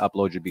button and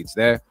upload your beats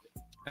there.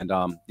 And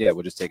yeah,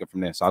 we'll just take it from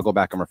there. So I'll go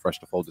back and refresh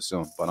the folder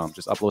soon. But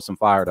just upload some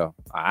fire though.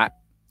 All right,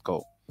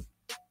 cool.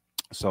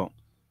 So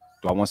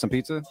do I want some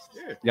pizza?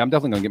 Yeah, I'm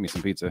definitely gonna get me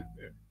some pizza.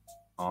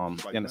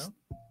 Like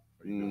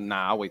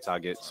Nah, I'll wait till I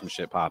get some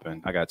shit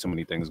popping. I got too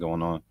many things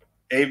going on.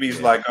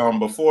 AB's like,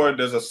 before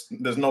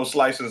there's no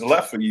slices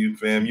left for you,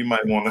 fam. You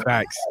might want to.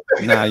 Facts.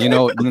 Nah,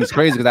 it's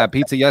crazy because I had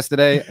pizza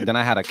yesterday, and then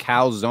I had a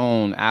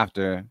calzone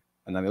after,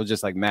 and then it was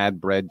just like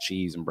mad bread,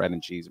 cheese, and bread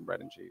and cheese and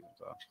bread and cheese.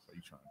 So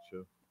you trying to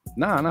chill?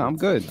 Nah, I'm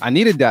good. I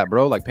needed that,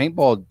 bro. Like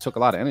paintball took a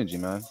lot of energy,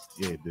 man.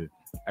 Yeah, it did.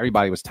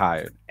 Everybody was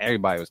tired.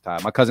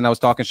 My cousin that was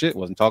talking shit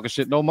wasn't talking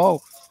shit no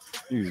more.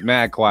 He was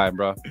mad quiet,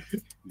 bro.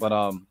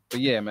 But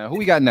yeah, man. Who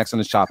we got next on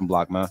this chopping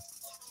block, man?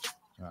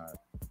 All right.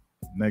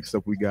 Next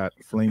up, we got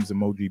Flames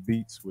Emoji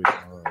Beats with.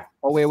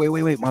 Oh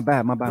wait! My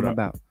bad.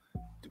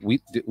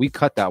 We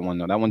cut that one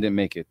though. That one didn't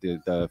make it.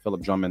 The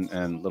Philip Drummond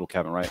and Little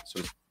Kevin, right?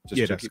 So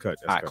just that's cut.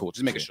 All right, cool.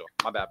 Just making sure.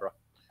 My bad, bro.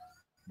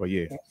 But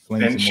yeah,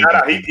 Flames and shout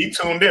out, he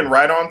tuned in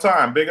right on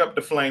time. Big up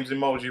the Flames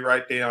Emoji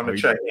right there on the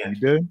check-in.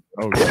 You did?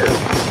 Oh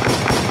yeah.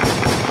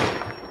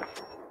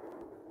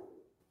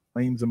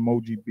 Flames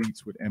Emoji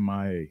Beats with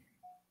MIA.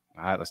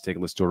 All right, let's take a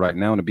listen to it right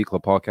now on the Beat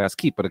Club podcast.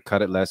 Keep it or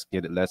cut it. Let's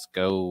get it. Let's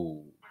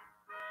go.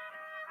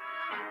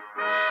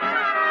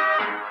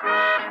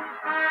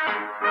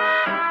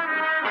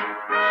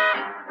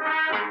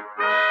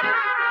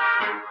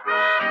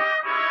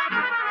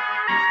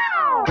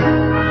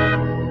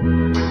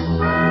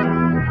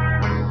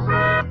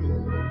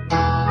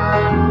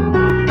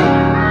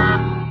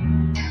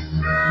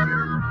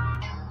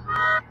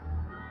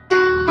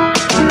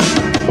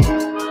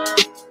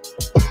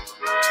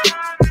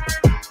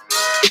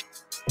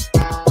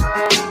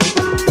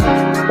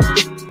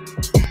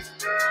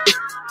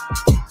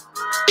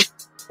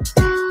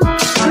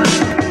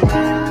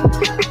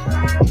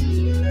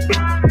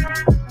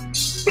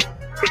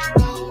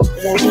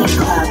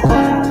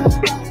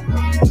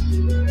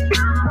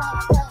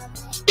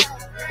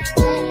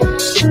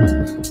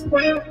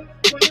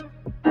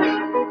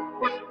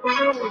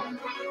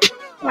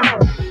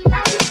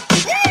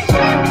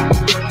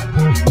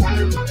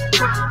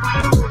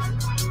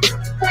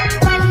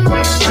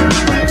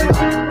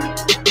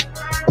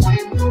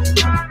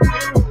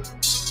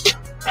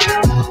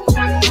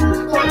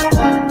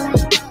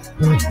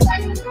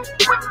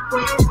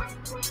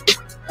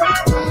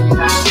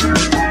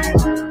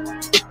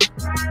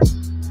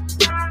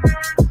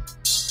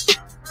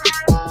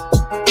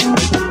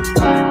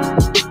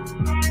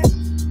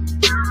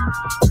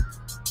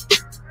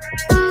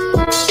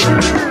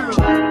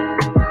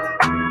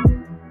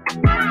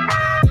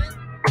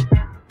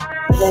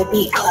 The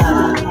Beat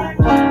Club.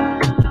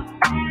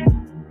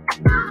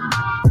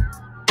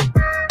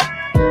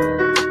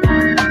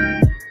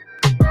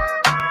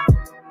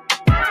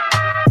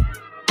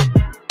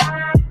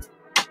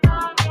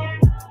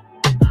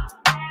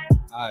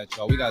 All right,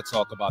 y'all. We gotta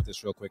talk about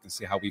this real quick and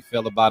see how we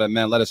feel about it,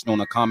 man. Let us know in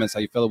the comments how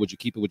you feel. Would you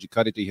keep it? Would you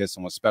cut it? Do you hear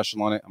someone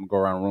special on it? I'm gonna go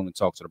around the room and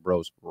talk to the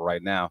bros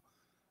right now.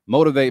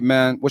 Motivate,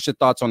 man. What's your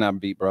thoughts on that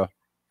beat, bro?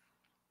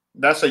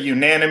 That's a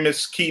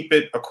unanimous keep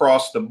it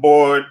across the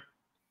board.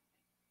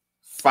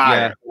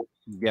 Fire.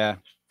 Yeah.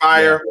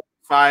 Fire,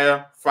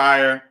 fire,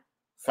 fire,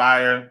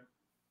 fire.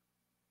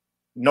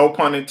 No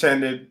pun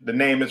intended. The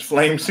name is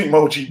Flames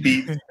Emoji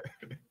Beat.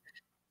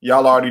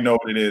 Y'all already know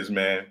what it is,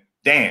 man.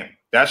 Damn,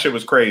 that shit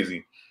was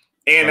crazy.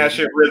 And that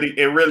shit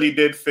really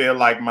did feel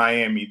like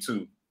Miami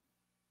too.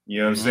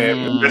 You know what I'm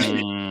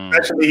saying?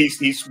 Especially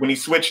he's when he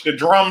switched the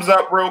drums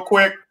up real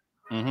quick.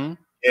 Mm-hmm.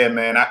 Yeah,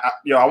 man. I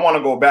want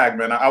to go back,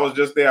 man. I was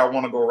just there. I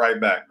want to go right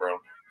back, bro.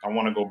 I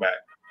want to go back.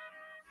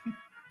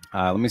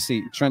 Let me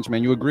see. Trench,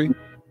 man, you agree?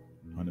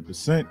 100%.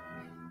 It's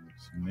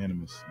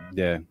unanimous. Man.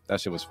 Yeah,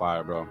 that shit was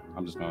fire, bro.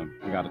 We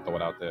got to throw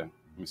it out there.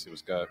 Let me see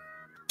what's good.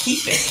 Keep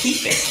it.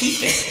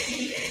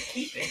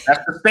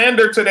 That's the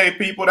standard today,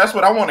 people. That's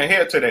what I want to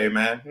hear today,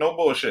 man. No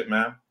bullshit,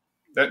 man.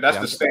 That's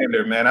the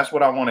standard, man. That's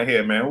what I want to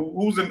hear, man.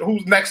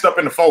 Who's next up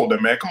in the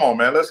folder, man? Come on,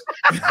 man. Let's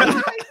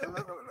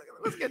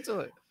get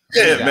to it.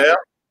 Yeah, man.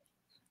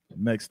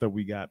 Next up,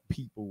 we got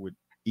People with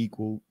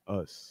Equal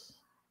Us.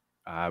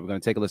 We're going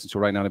to take a listen to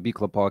right now the Beat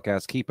Club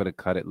podcast. Keep it or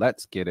cut it.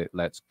 Let's get it.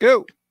 Let's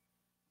go.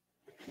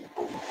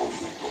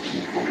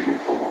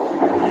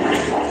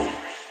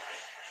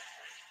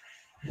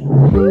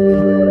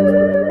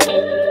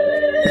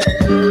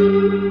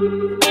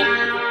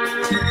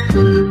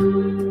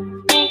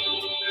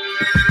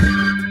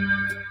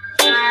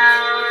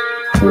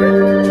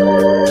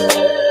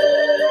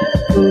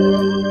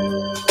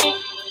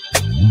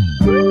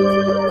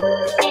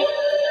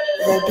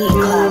 The Beat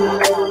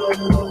Club.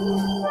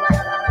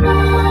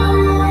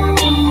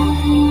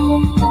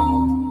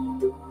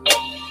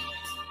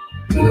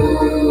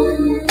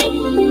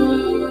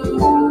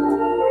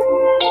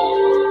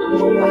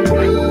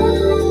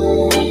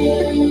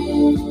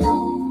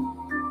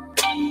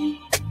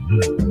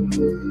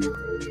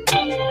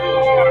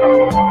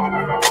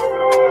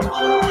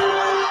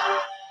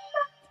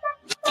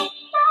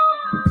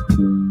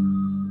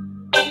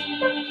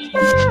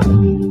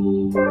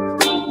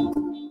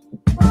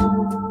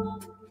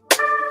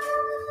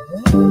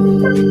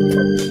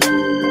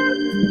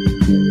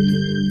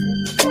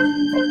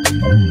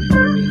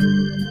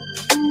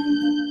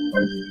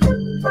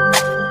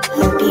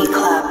 The Beat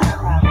Club.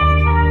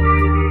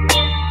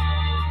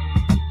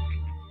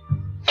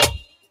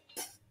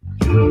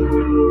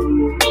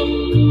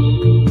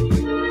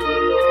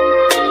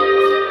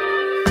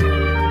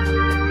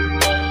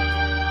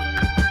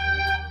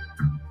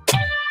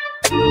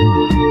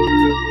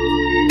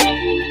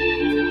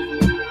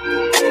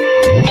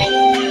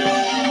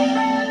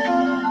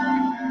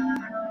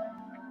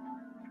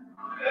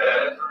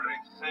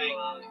 Everything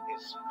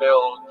is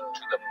filled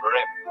to the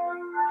brim,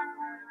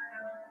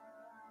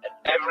 and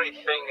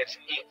everything is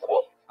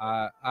equal.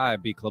 All right,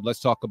 B Club. Let's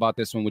talk about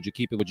this one. Would you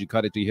keep it? Would you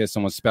cut it? Do you hear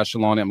someone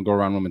special on it? I'm gonna go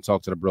around the room and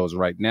talk to the bros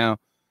right now.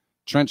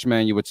 Trench,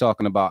 man, you were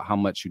talking about how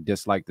much you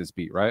dislike this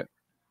beat, right?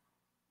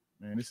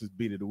 Man, this is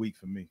beat of the week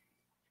for me.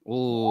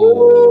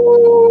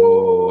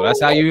 Ooh,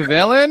 that's how you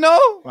feeling,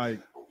 though? Like,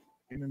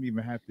 it didn't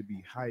even have to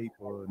be hype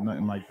or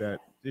nothing like that.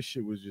 This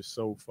shit was just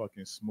so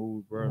fucking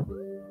smooth, bro.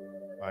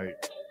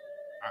 Like,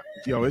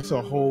 it's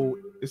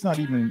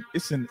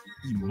an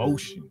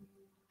emotion.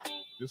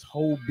 This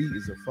whole beat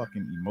is a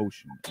fucking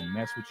emotion, and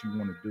that's what you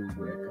want to do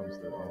when it comes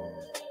to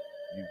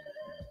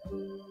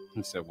music.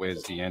 He said,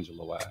 "Where's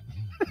D'Angelo at?"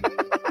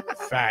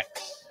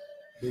 Facts,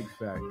 big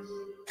facts.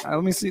 All right,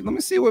 let me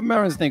see what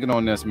Marin's thinking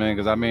on this, man.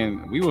 Because I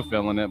mean, we were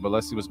feeling it, but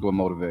let's see what's going to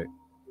motivate.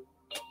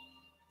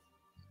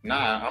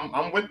 Nah,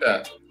 I'm with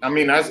that. I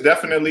mean, that's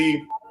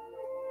definitely,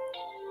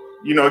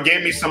 it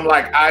gave me some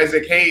like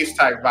Isaac Hayes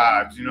type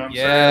vibes. You know what I'm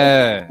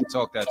saying? Yeah,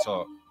 talk that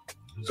talk.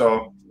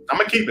 So I'm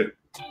gonna keep it.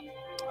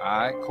 All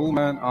right, cool,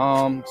 man.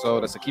 So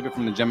that's a keep it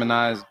from the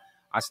Geminis.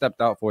 I stepped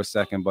out for a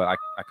second, but I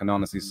can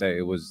honestly say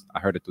I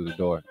heard it through the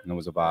door, and it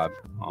was a vibe.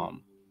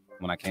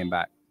 When I came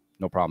back,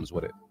 no problems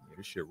with it. Yeah,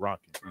 this shit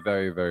rocking.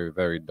 Very, very,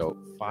 very dope.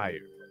 Fire.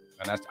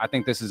 And I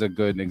think this is a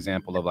good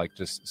example of like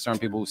just certain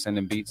people who send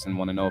in beats and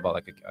want to know about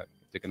like if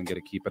they're gonna get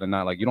a keep it or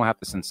not. Like you don't have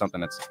to send something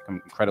that's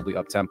incredibly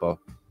up tempo.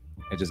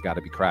 It just got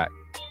to be crack.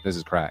 This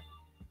is crack.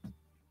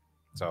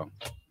 So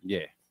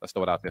yeah, let's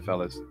throw it out there,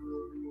 fellas.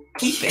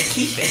 Keep it.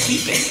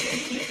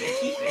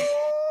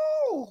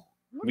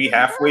 We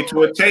halfway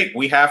to a tape.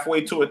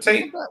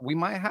 We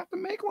might have to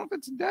make one for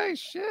today.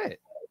 Shit. Let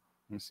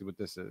me see what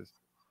this is.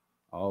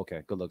 Oh,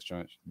 okay. Good looks,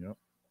 Trench. Yep.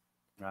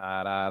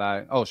 All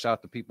right. Oh, shout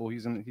out to people.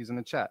 He's in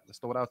the chat. Let's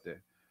throw it out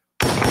there.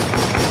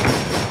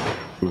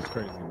 It was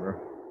crazy, bro.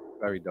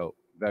 Very dope.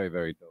 Very,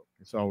 very dope.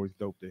 It's always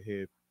dope to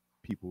hear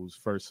people's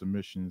first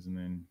submissions, and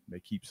then they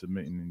keep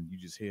submitting, and you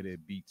just hear their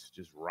beats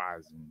just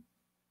rising.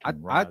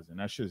 Rising.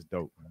 That shit's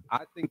dope, man.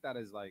 I think that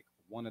is like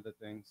one of the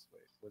things.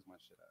 Wait, where's my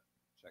shit at?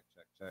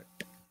 Check.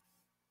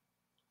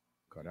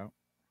 Cut out.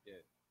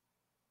 Yeah.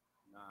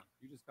 Nah,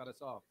 you just cut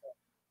us off.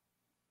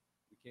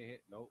 We can't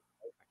hit. Nope.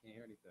 I can't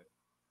hear anything.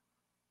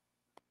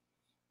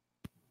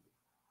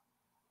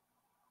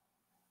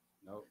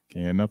 Nope.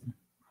 Can't hear nothing.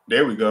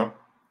 There we go.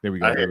 There we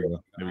go.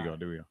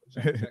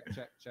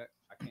 Check.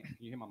 I can't. Can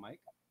you hear my mic?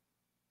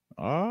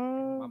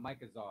 My mic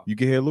is off. You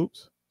can hear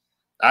loops?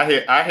 I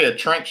hear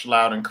Trench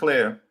loud and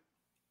clear.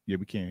 Yeah,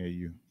 we can't hear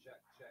you.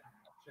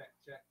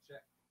 Check.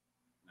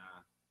 Nah.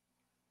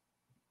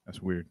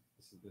 That's weird.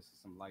 This is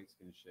some light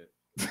skin shit.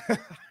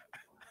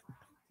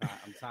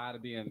 I'm tired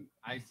of being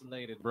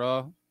isolated,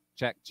 bro.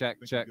 Check.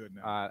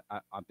 I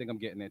think I'm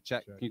getting it.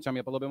 Check. Can you turn me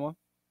up a little bit more?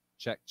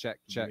 Check.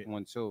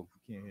 1 2.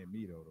 You can't hear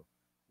me though.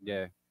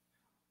 Yeah.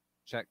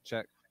 Check.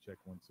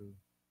 1 2.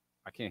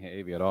 I can't hear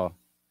Avi at all.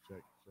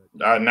 Check.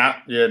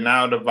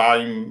 Now the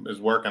volume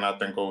is working, I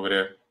think, over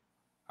there.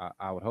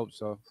 I would hope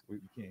so. You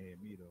can't hear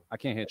me though. I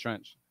can't hear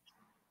Trench.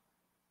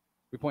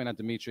 We pointing at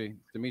Dimitri.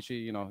 Dimitri,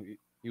 you know,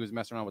 he was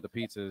messing around with the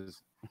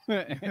pizzas,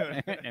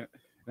 and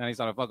then he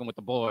started fucking with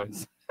the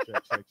boards.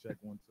 Check 1 2. Check.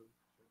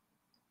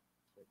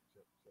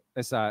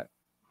 It's I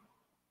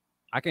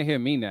can hear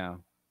me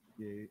now.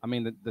 Yeah. I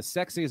mean, the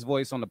sexiest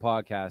voice on the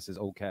podcast is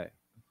okay.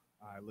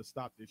 All right, let's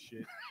stop this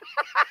shit.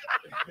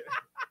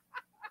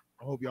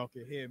 I hope y'all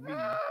can hear me.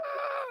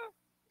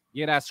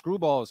 Yeah, that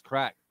screwball is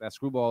crack. That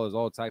screwball is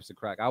all types of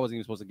crack. I wasn't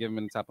even supposed to give him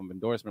any type of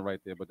endorsement right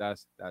there, but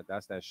that's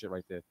that shit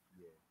right there.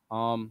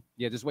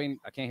 Yeah. Just waiting.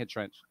 I can't hit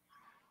Trench.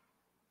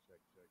 Check.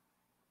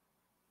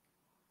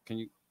 Can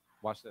you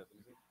watch this?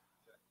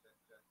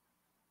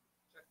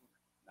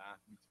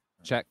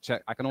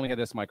 Check. I can only hear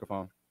this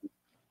microphone.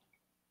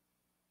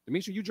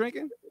 Dimitri, you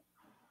drinking?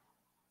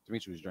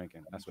 Dimitri was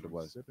drinking. That's what it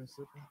was. Sipping.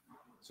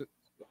 So,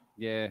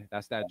 yeah,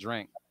 that's that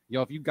drink.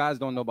 Yo, if you guys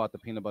don't know about the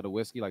peanut butter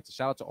whiskey, like, to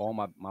shout out to all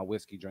my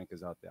whiskey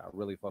drinkers out there. I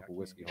really fuck with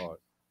whiskey hard.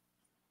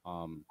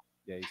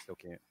 Yeah, you still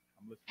can't.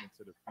 I'm listening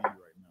to the feed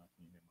right now. I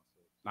can't hear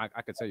myself.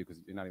 I could tell you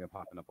because you're not even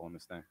popping up on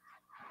this thing.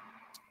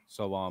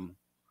 So,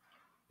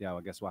 yeah,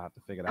 I guess we'll have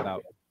to figure that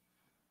out.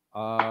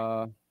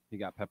 He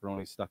got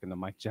pepperoni stuck in the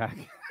mic jack.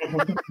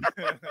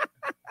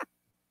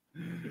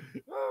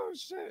 Oh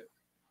shit.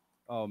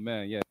 Oh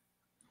man, yeah.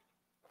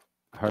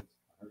 I heard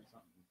something.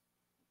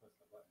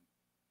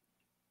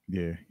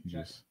 Yeah,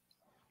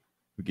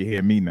 we can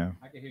hear me now.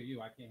 I can hear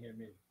you. I can't hear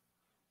me.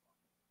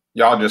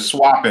 Y'all just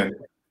swapping.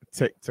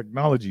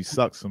 Technology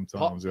sucks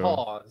sometimes.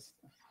 Pause.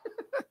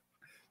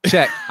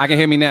 Check. I can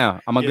hear me now.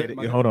 I'm a good.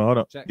 Hold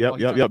on. Check.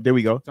 Yep. There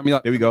we go. Turn me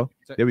up. There we go.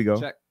 Check. There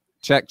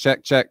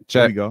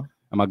we go.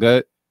 Am I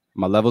good?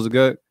 My levels are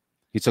good.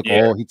 He took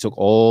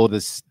all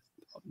this.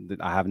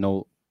 I have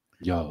no.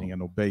 Yo, ain't got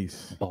no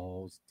bass.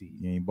 Balls deep.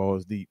 You ain't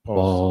balls deep. Pause.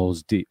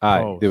 Balls deep.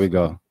 All right, there we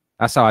go.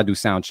 That's how I do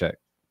sound check.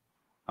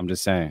 I'm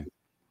just saying.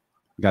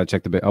 You gotta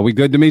check the bit. Are we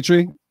good,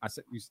 Dimitri? I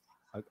said.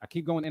 I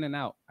keep going in and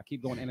out.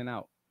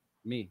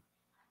 Me,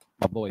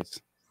 my boys.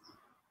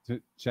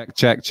 Check.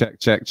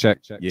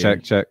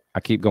 Yeah. I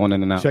keep going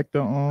in and out. Check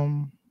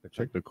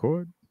the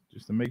cord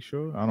just to make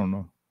sure. I don't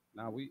know.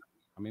 Nah, we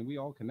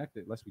all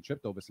connected. Unless we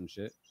tripped over some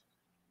shit.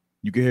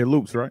 You can hear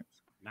loops, right?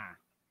 Nah,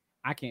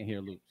 I can't hear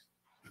loops.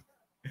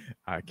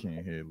 I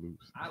can't hear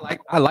loops.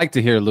 I like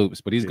to hear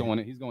loops, but he's going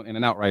in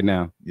and out right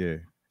now. Yeah.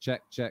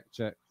 Check.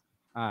 All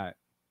right.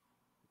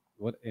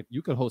 What if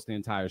you could host the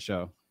entire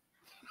show?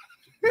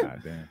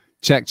 God damn.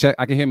 Check.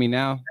 I can hear me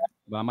now,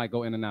 but I might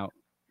go in and out.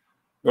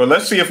 Well,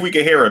 let's see if we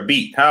can hear a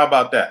beat. How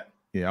about that?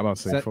 Yeah, I'm about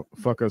to say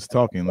fuck us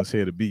talking. Let's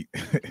hear the beat.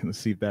 Let's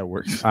see if that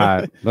works. All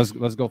right, let's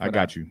go. I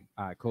got you.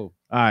 All right, cool.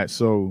 All right,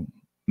 so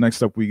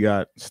next up we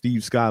got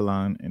Steve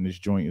Skyline, and this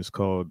joint is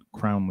called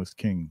Crownless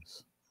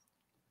Kings.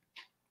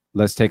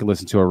 Let's take a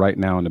listen to it right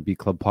now on the Beat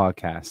Club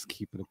podcast.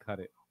 Keep it or cut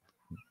it.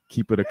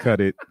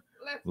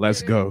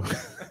 Let's go.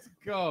 Let's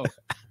go.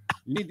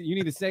 You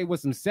need to say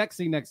what's some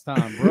sexy next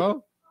time,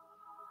 bro.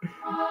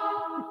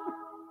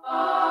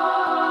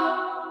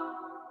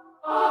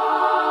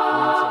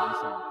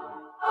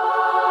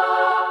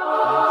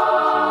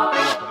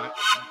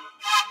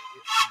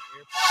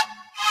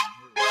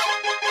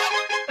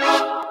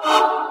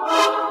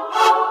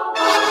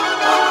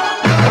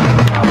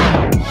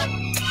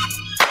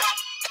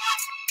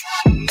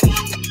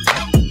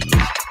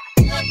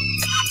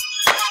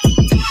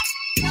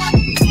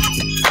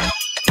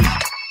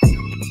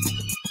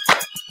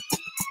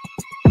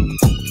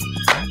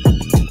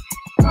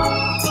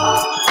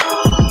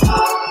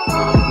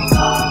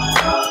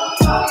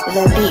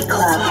 The Beat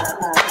Club.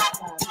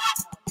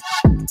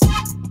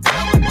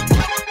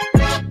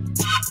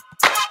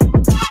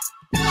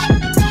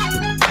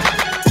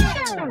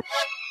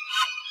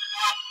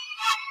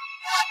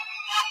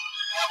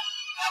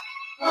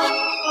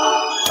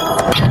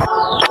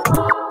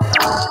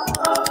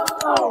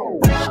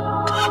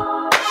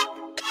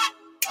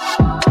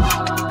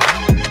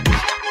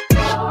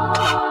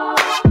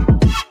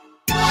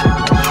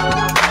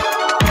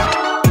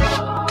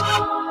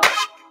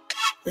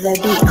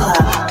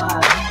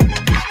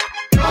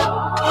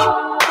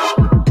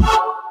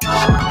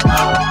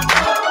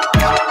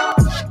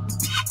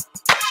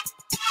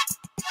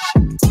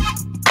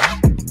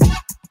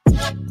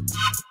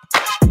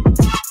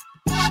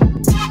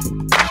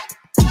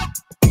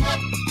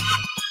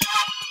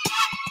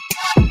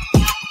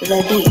 The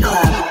Beat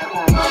Club.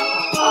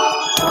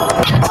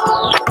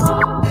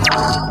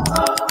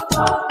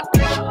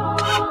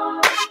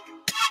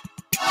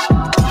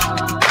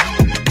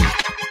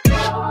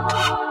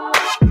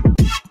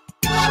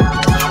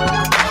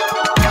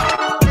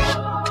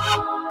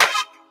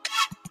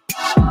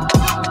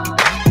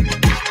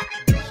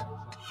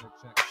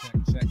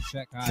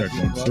 Check. Check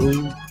 1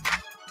 2.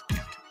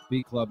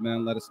 Beat Club,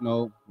 man. Let us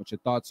know what your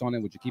thoughts on it.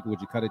 Would you keep it?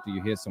 Would you cut it? Do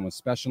you hear someone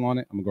special on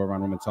it? I'm gonna go around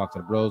the room and talk to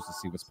the bros to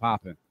see what's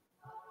popping.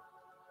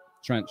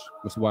 Trench,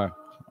 what's the word?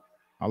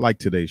 I like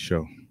today's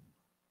show.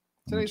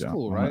 Today's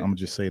cool, right? I'm gonna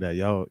just say that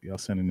y'all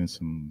sending in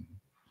some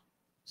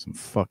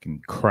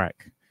fucking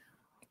crack.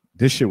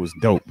 This shit was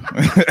dope.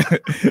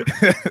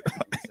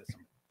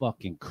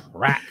 Fucking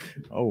crack.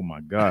 Oh my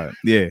god.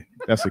 Yeah,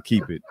 that's a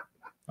keep it.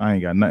 I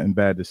ain't got nothing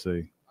bad to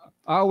say.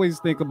 I always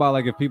think about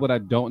like if people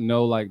that don't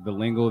know like the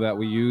lingo that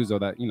we use or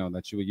that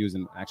that you would use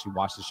and actually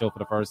watch the show for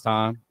the first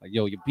time. Like,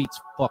 yo, your beat's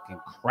fucking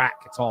crack.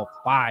 It's all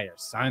fire,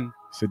 son.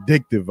 It's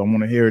addictive. I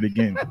want to hear it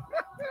again.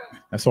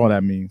 That's all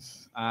that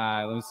means. All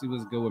right, let's see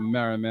what's good with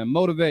Mary, man.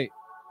 Motivate.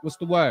 What's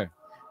the word?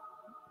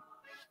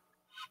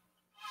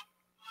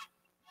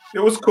 It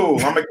was cool.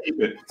 I'm gonna keep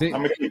it.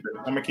 I'm gonna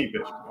keep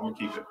it.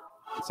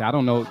 See, I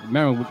don't know,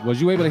 Mary. Was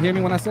you able to hear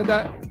me when I said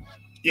that?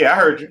 Yeah, I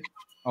heard you.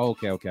 Oh,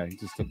 okay. You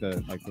just took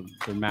the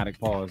dramatic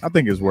pause. I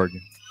think it's working.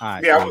 All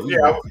right, I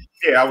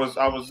was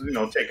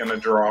taking a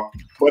draw,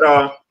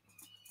 but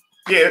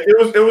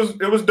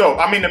it was dope.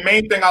 I mean, the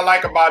main thing I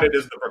like about it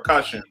is the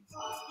percussion.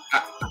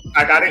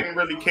 I didn't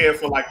really care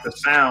for like the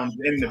sound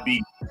in the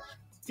beat,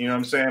 you know what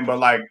I'm saying? But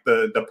like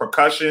the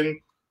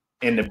percussion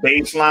and the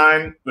bass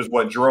line was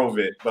what drove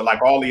it. But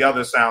like all the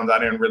other sounds I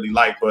didn't really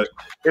like, but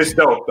it's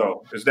dope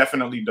though. It's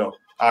definitely dope.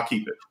 I'll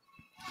keep it.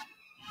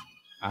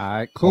 All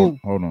right, cool.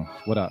 Hold on.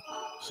 What up?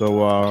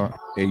 So,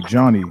 hey,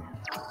 Johnny,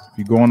 if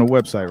you go on the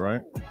website, right?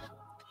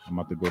 I'm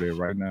about to go there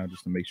right now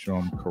just to make sure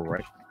I'm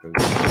correct.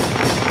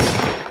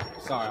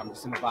 Sorry, I'm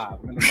just in the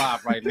vibe. I'm in the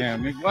vibe right now.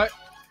 What?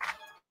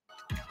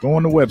 Go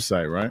on the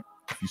website, right?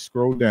 If you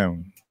scroll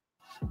down,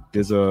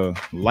 there's a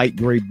light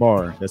gray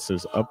bar that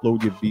says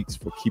upload your beats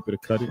for Keep It or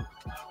Cut It,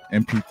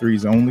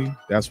 MP3s only.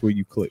 That's where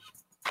you click.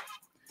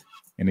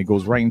 And it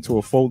goes right into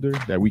a folder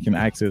that we can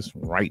access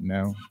right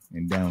now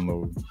and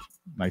download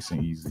nice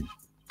and easy.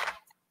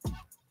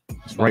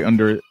 It's right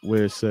under it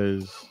where it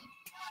says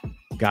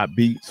got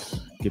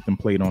beats, get them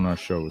played on our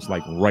show. It's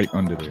like right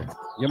under there.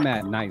 You're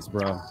mad nice,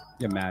 bro.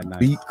 You're mad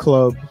nice.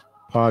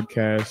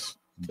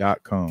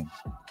 Beatclubpodcast.com.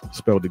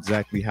 Spelled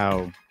exactly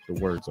how the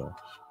words are.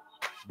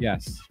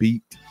 Yes.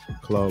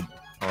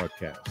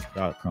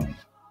 Beatclubpodcast.com.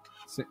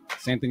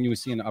 Same thing you would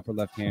see in the upper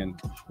left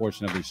hand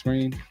portion of your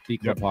screen.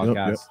 Beat Club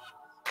Podcast.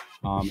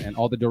 Yep. And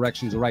all the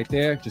directions are right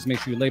there. Just make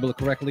sure you label it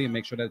correctly and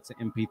make sure that it's an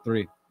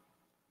MP3.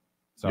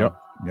 So,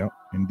 yep,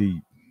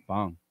 indeed.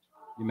 Bong.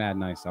 You're mad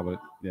nice. I'm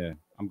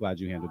glad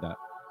you handled that.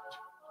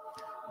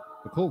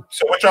 But cool.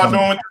 So what y'all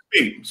doing with the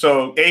beat?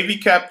 So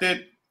AV kept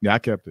it. Yeah, I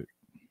kept it.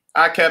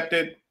 I kept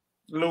it.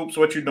 Loops,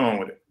 what you doing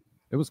with it?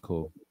 It was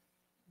cool.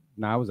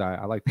 Nah, it was all right.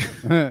 I liked it.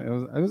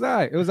 it was all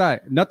right. It was all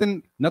right.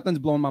 Nothing's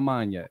blown my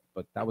mind yet,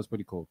 but that was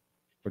pretty cool.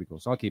 Pretty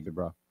cool. So I'll keep it,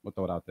 bro. We'll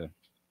throw it out there.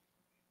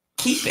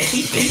 Keep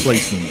it.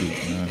 Placement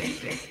beat, man.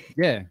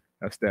 Yeah.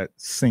 That's that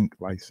sync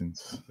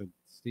license.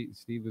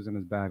 Steve was in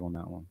his bag on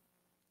that one.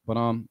 But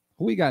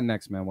who we got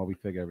next, man, while we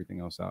figure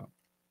everything else out?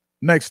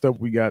 Next up,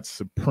 we got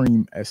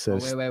Supreme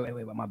SS.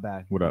 Wait. My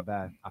bad. What up?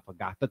 Bad. I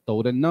forgot to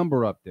throw the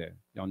number up there.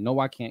 Y'all know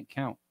I can't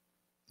count.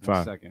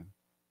 5 second.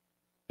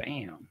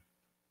 Bam.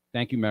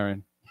 Thank you,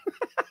 Marin.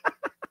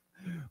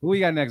 Who we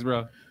got next,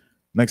 bro?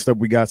 Next up,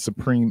 we got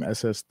Supreme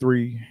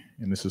SS3,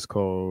 and this is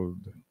called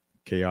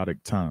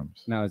Chaotic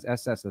Times. Now, is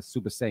SS a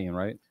Super Saiyan,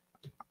 right?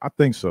 I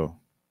think so.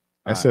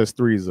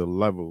 SS3 is a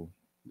level.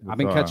 I've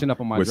been catching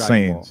up on my with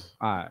Dragon Ball. Saiyans.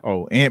 All right.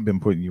 Oh, Ant been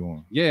putting you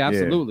on. Yeah,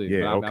 absolutely.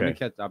 Yeah, okay.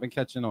 I've been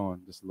catching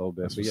on just a little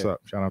bit. That's what's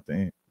up. Shout out to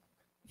Ant.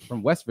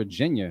 From West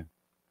Virginia.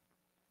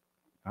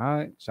 All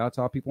right. Shout out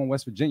to our people in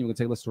West Virginia. We're going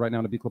to take a listen right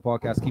now to Beat Club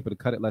Podcast. Keep it or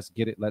cut it. Let's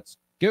get it. Let's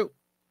go.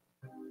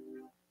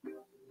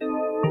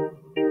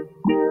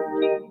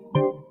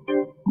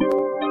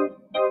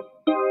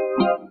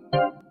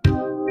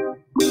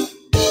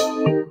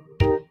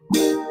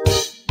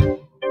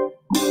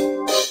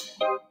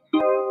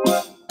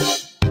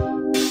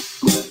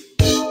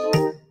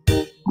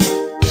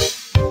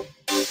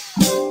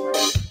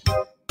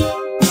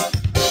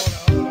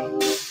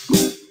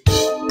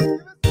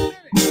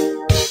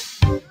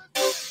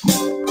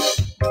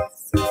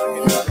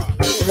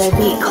 The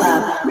Beat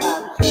Club.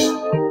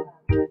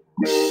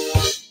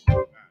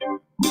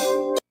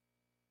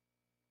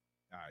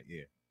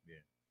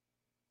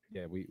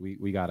 Yeah,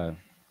 we gotta.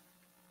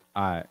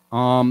 All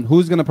right.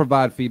 Who's gonna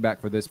provide feedback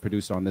for this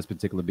producer on this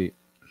particular beat?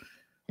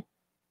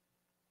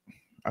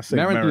 I said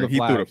Marin threw the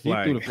flag. He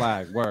threw the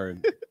flag.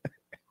 Word.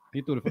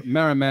 He threw the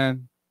Marin,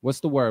 man.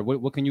 What's the word?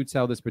 What can you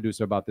tell this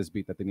producer about this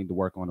beat that they need to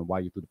work on and why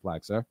you threw the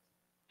flag, sir?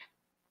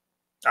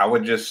 I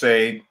would just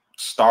say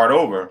start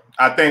over.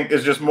 I think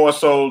it's just more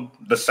so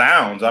the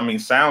sounds. I mean,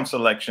 sound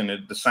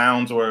selection. The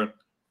sounds were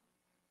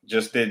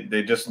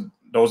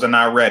those are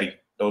not ready.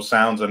 Those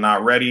sounds are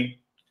not ready.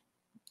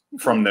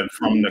 From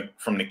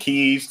the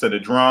keys to the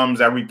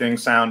drums, everything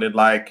sounded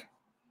like,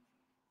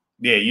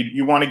 yeah,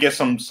 you want to get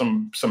some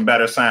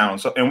better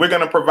sounds. So, and we're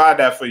gonna provide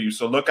that for you.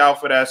 So look out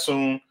for that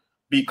soon.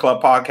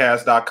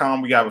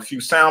 BeatClubPodcast.com. We have a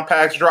few sound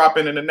packs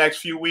dropping in the next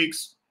few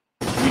weeks.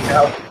 We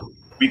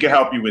can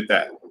help you with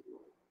that.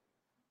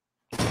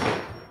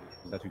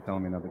 Is that you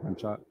telling me another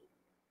gunshot?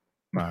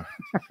 Nah,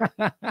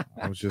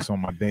 I was just on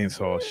my dance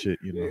hall shit,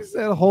 you know. He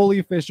said,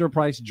 "Holy Fisher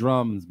Price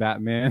drums,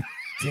 Batman."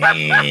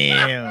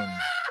 Damn.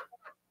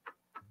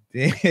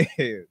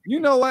 Damn. You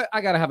know what?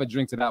 I gotta have a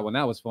drink to that one.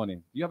 That was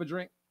funny. You have a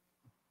drink?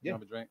 Yeah. You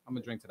have a drink? I'm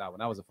gonna drink to that one.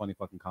 That was a funny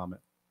fucking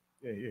comment.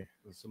 Yeah.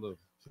 Salute.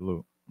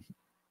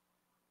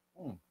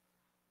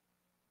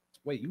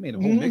 Wait, you made a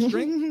whole mixed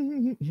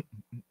drink?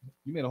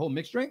 You made a whole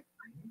mixed drink?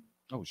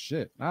 Oh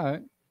shit. All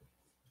right.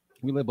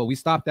 We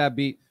stopped that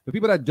beat. For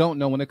people that don't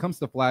know, when it comes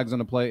to flags on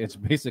the play, it's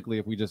basically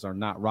if we just are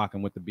not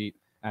rocking with the beat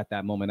at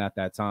that moment, at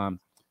that time,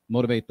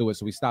 motivate through it.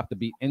 So we stop the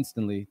beat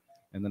instantly,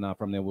 and then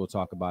from there we'll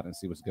talk about it and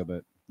see what's good.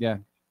 But yeah,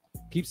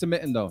 keep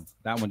submitting though.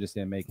 That one just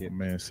didn't make it.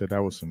 Man said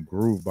that was some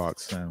groove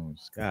box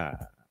sounds. God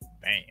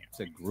damn.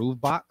 Said groove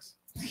box?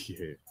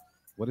 Yeah.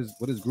 What is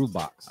groove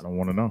box? I don't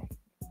want to know.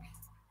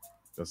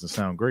 Doesn't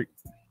sound great.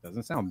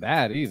 Doesn't sound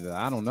bad either.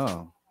 I don't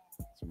know.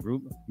 Some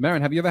groove.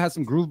 Marin, have you ever had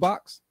some groove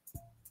box?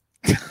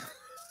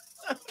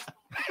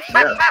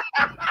 Yeah.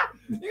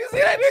 You see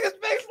that nigga's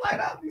face light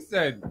up? He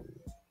said,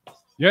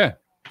 yeah.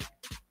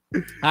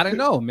 I don't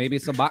know. Maybe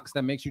it's a box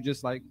that makes you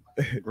just like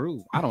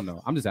groove. I don't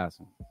know. I'm just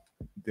asking.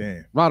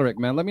 Damn. Roderick,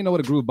 man, let me know what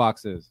a groove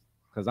box is,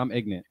 because I'm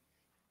ignorant.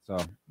 So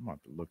I'm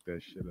about to look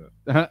that shit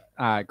up.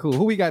 All right, cool.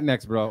 Who we got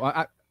next,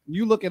 bro?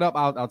 You look it up.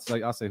 I'll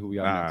say who we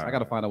got next. I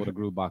gotta find out what a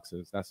groove box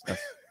is.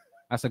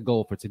 That's a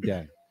goal for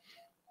today.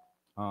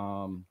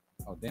 Oh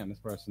damn, this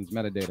person's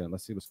metadata.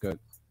 Let's see what's good.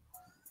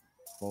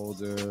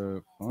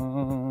 Folder.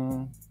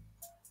 And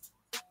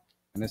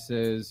this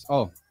is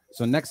so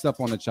next up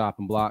on the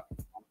chopping block.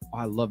 Oh,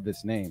 I love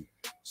this name.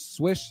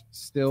 Swish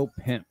Still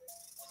Pimp.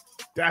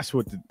 That's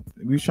what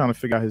we was trying to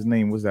figure out his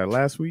name. Was that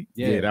last week?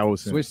 Yeah, that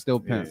was Swish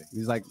Still Pimp. Yeah.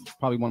 He's like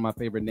probably one of my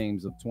favorite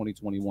names of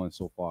 2021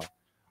 so far.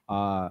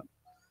 I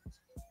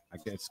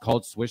guess it's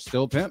called Swish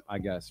Still Pimp, I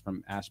guess,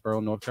 from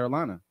Asheboro, North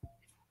Carolina.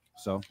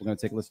 So we're gonna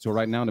take a listen to it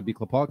right now in the Beat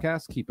Club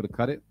Podcast. Keep it or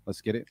cut it.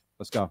 Let's get it.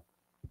 Let's go.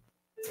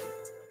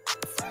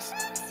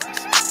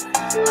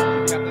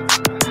 I'm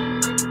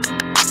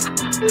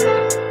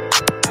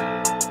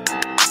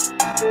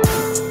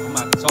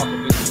about to talk a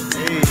bit.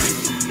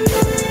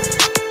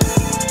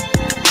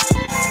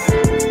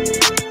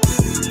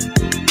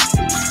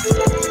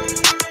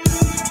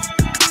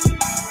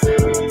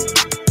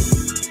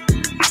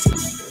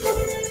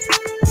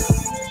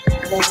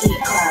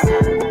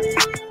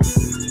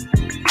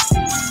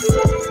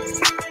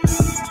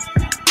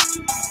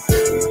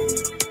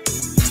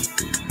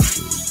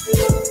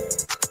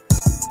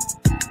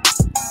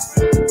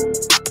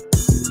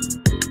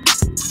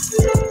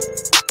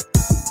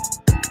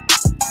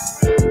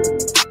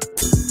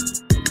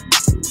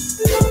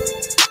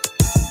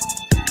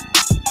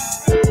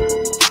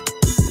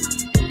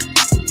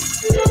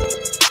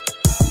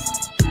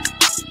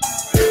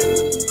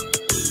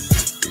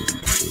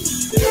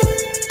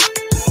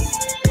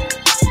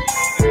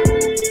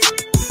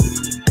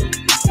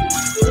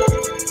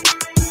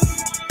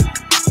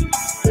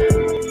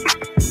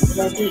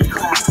 The Beat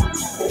Club.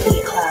 The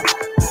Beat Club. The Beat Club.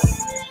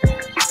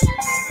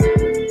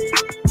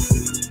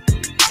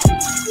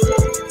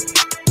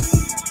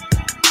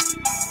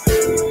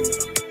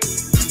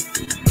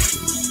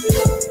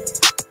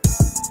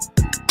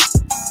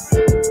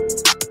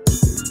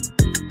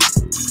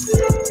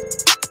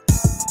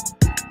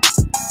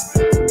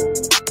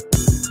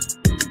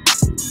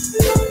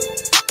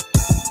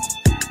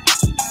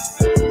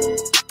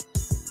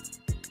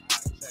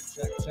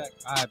 Check.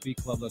 All right, Beat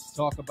Club, let's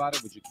talk about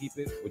it. Would you keep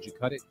it? Would you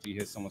cut it? Do you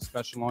hear someone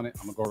special on it?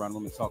 I'm gonna go around the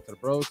room and talk to the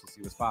bros to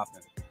see what's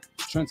popping.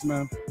 Trent,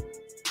 man,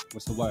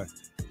 what's the word?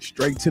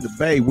 Straight to the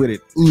bay with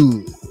it.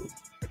 Ooh,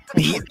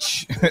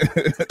 bitch.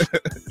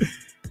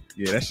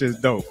 Yeah, that shit's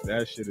dope.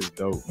 That shit is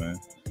dope, man.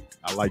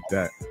 I like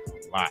that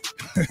a lot.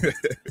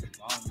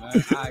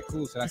 Man. All right,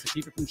 cool. So that's a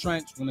keep it from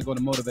Trent. We're gonna go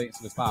to motivate and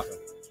see what's popping.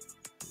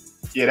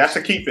 Yeah, that's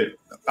a keep it.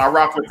 I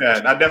rock with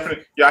that. I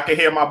definitely, I can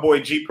hear my boy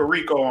G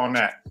Perico on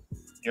that.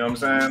 You know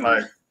what I'm saying?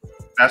 Like,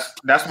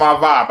 that's my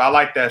vibe. I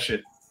like that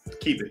shit.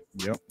 Keep it.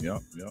 Yep.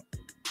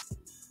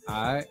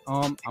 All right.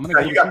 I'm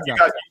gonna.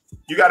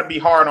 You got to be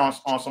hard on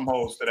some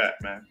hoes to that,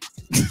 man.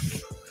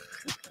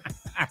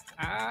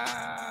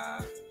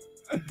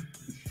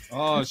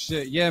 Oh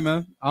shit, yeah,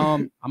 man.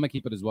 I'm gonna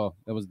keep it as well.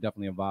 That was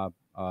definitely a vibe.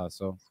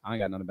 So I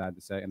ain't got nothing bad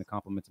to say, and a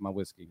compliment to my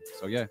whiskey.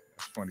 So yeah,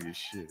 that's funny as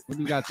shit. What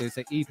do you got there?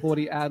 Say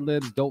E40 ad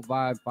libs, dope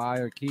vibe,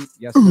 fire, keep.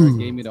 Yes, sir.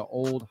 Gave me the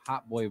old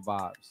Hot Boy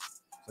vibes.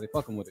 So they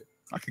fucking with it.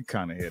 I can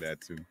kind of hear that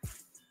too.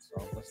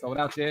 So let's throw it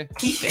out there.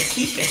 Keep it.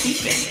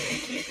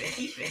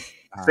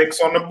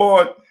 6 on the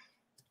board.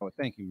 Oh,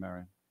 thank you,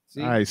 Marin.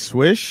 See? All right,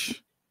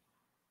 Swish.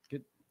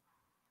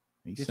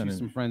 He's Get you sending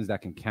some friends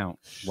that can count.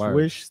 Word.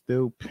 Swish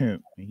still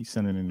pimp, and he's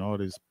sending in all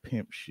this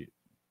pimp shit.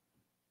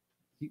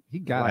 He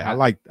got I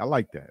like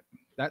that.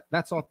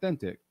 That's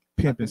authentic.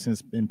 Pimping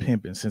since been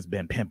pimping.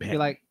 Be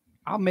like,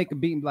 I'll make a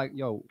beat and be like,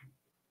 yo,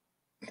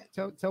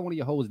 tell one of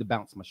your hoes to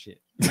bounce my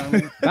shit. You know what I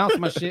mean? Bounce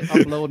my shit,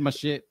 upload my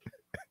shit.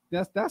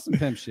 That's some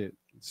pimp shit.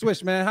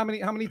 Swish, man. How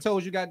many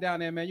toes you got down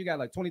there, man? You got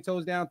like 20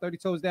 toes down, 30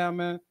 toes down,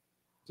 man.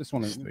 Just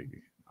want to.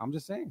 I'm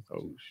just saying.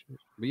 Oh shit.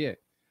 But yeah.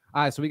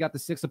 All right, so we got the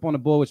 6 up on the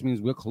board, which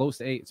means we're close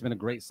to 8. It's been a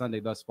great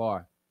Sunday thus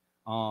far.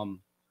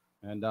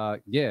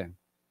 Yeah.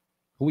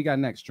 Who we got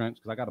next, Trench?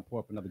 Because I got to pour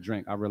up another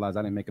drink. I realized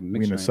I didn't make a mix.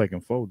 We in the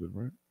second folder,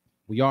 right?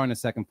 We are in the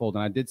second folder.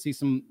 And I did see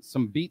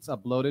some beats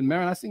uploaded.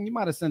 Marin, I seen you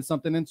might have sent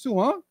something in too,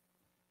 huh?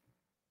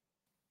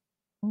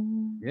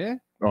 Yeah.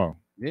 Oh.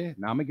 Yeah.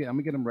 Now I'm gonna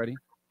get them ready.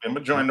 I'm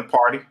gonna join the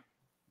party.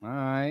 All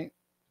right.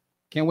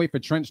 Can't wait for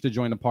Trench to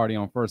join the party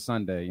on first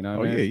Sunday. You know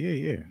what I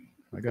mean? Yeah.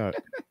 I got.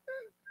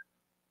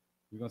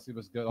 We're gonna see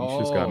what's good. You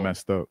just got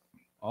messed up.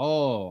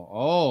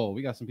 Oh,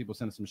 we got some people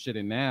sending some shit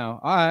in now.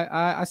 All right,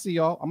 I see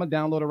y'all. I'm gonna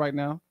download it right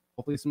now.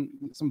 Hopefully some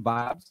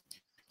vibes.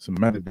 Some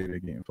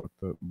metadata getting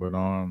fucked up. But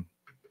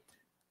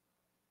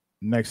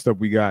next up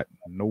we got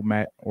No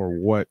Mat or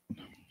What.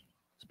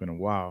 It's been a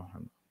while.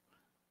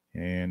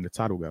 And the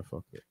title got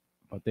fucked up.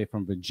 But they're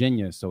from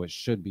Virginia, so it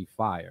should be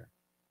fire.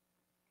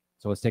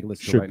 So let's take a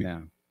listen to it right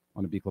now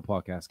on the Beat Club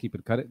podcast. Keep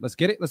it cut it. Let's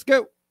get it. Let's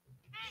go.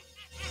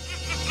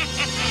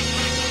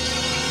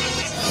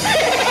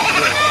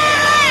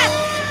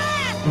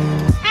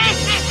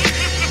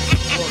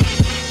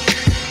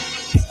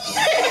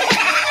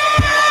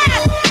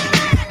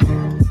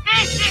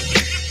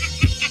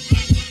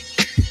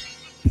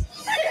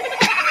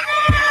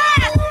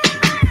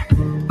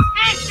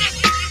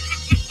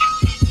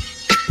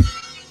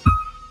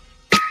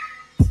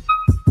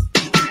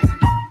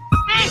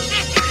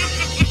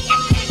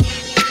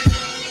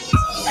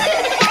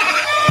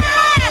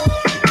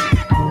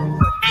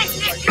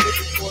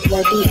 The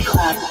Beat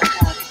Club.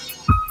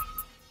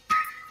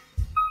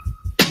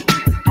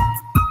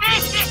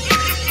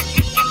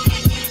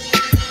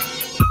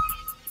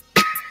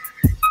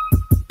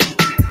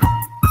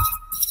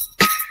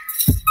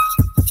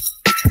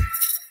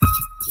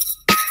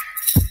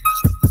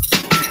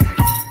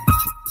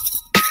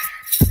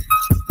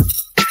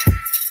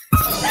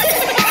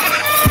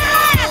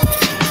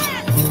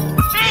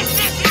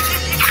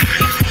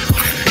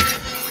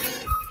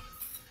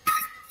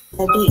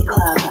 The Beat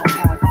Club.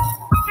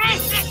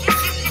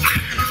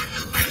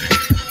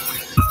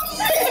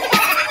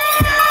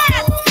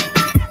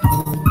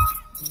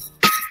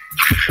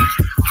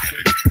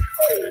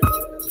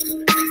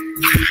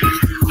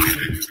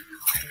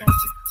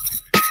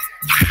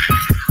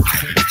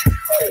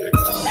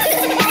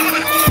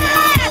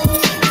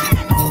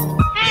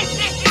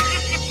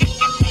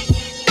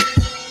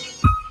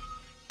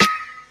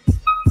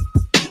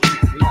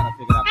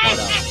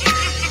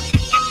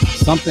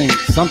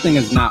 Something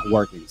is not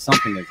working.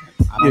 Something isn't.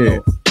 I don't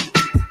know.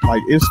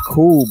 Like it's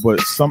cool,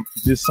 but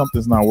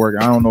something's not working.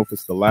 I don't know if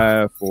it's the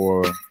laugh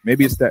or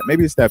maybe it's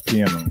that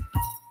piano.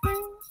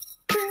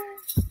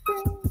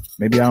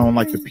 Maybe I don't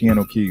like the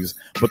piano keys,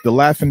 but the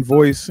laughing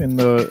voice and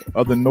the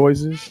other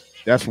noises,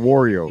 that's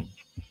Wario.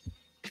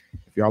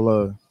 If y'all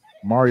are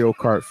Mario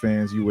Kart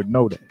fans, you would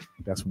know that.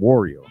 That's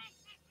Wario.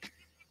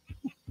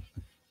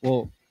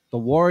 Well, the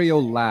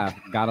Wario laugh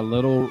got a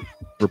little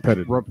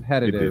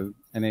repetitive,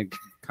 and it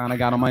kind of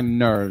got on my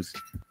nerves.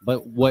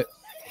 But what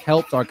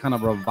helped or kind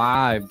of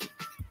revived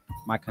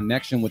my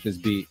connection with this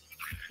beat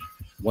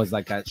was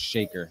like that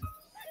shaker.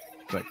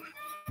 Like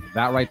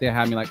that right there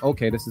had me like,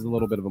 okay, this is a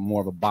little bit of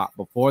more of a bop.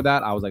 Before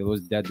that, I was like,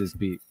 let's dead this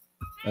beat.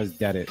 Let's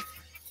dead it.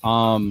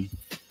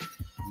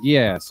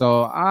 Yeah,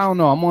 so I don't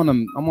know. I'm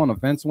on the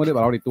fence with it, but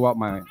I already threw out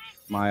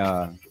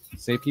my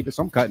safekeeper,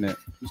 so I'm cutting it.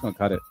 I'm just gonna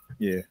cut it.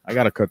 Yeah, I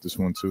gotta cut this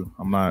one too.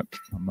 I'm not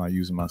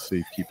using my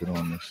safekeeper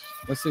on this.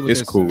 Let's see what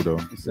it's cool says. though.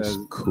 It says,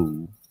 it's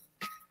cool.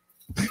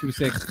 People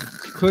say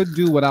could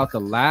do without the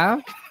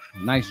laugh.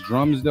 Nice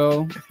drums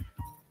though.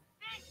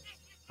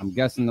 I'm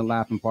guessing the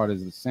laughing part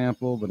is the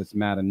sample, but it's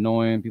mad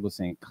annoying. People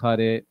saying cut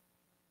it.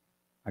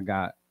 I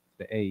got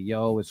the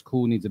Ayo. It's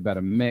cool. Needs a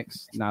better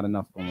mix. Not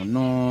enough going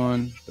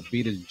on. The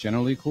beat is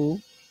generally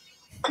cool.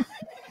 I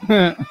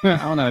don't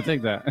know how to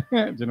take that.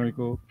 Generally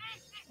cool.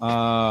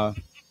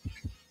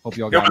 Hope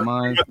y'all got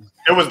mine.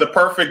 It was the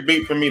perfect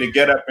beat for me to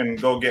get up and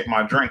go get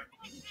my drink.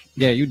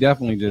 Yeah, you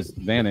definitely just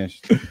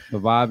vanished. The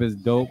vibe is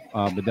dope,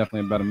 but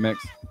definitely a better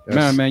mix.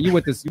 Man, you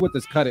with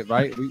this cut it,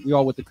 right? We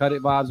all with the cut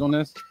it vibes on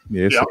this?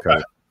 Yeah, it's a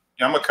cut.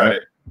 Yeah, I'm gonna cut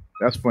it.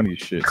 That's funny as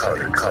shit. Cut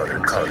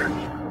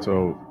it.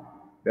 So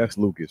that's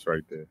Lucas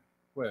right there.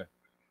 Where?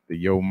 The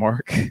Yo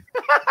Mark.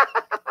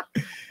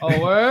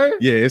 Oh, word?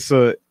 Yeah,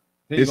 There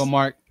you go,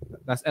 Mark.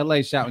 That's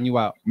LA shouting you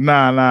out.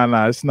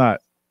 Nah. It's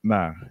not.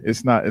 Nah,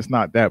 it's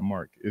not that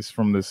Mark. It's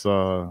from this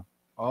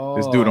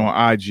this dude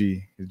on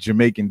IG, a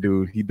Jamaican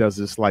dude. He does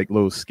this like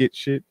little skit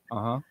shit.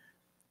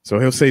 So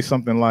he'll say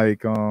something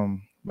like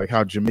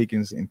how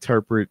Jamaicans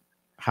interpret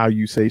how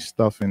you say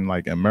stuff in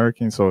like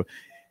American. So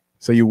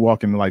say you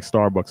walk into like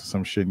Starbucks or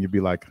some shit and you'd be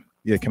like,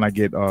 Yeah, can I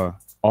get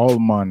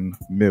almond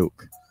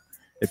milk?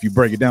 If you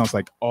break it down, it's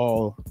like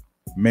all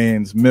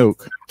man's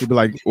milk. He'd be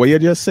like, well, you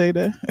just say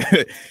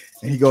that?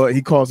 And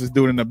he calls this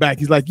dude in the back.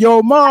 He's like,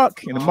 yo,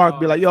 Mark. And the Mark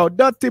be like, yo,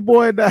 dirty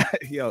boy.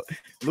 Yo,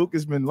 Luke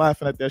has been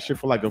laughing at that shit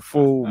for like a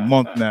full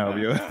month now,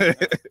 yo.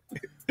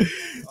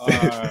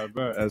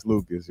 That's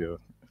Lucas, yo.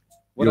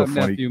 What you're up, a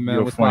funny, nephew, man?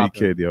 You're What's a funny poppin'?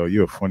 kid, yo.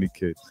 You're a funny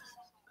kid.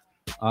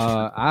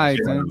 All right,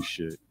 then.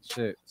 Shit.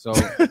 So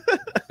that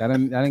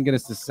didn't get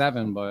us to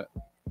 7, but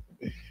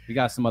we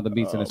got some other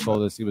beats in this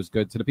folder. See what's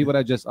good. To the people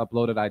that just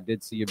uploaded, I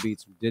did see your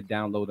beats. We did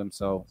download them,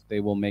 so they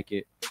will make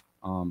it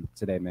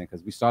today, man.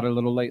 Because we started a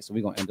little late, so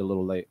we're gonna end a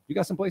little late. You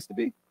got some place to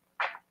be?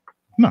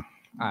 No.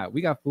 All right,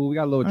 we got food. We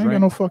got a little I ain't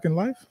drink. got no fucking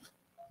life.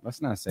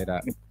 Let's not say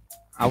that.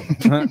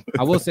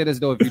 I will say this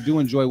though: if you do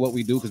enjoy what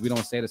we do, because we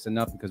don't say this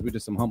enough, because we're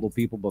just some humble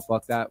people. But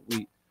fuck that,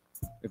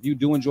 if you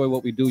do enjoy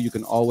what we do, you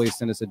can always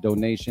send us a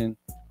donation.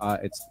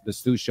 It's the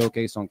Stew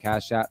Showcase on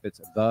Cash App. It's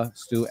the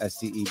Stew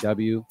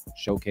SCEW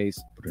Showcase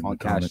on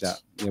Cash App.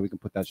 Yeah, we can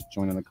put that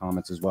joint in the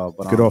comments as well.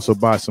 But you could also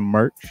buy some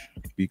merch.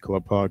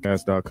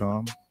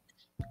 BeatClubPodcast.com.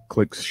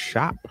 Click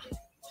shop.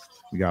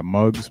 We got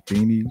mugs,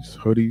 beanies,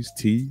 hoodies,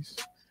 tees,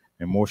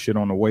 and more shit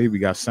on the way. We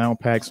got sound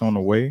packs on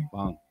the way.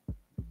 Wow.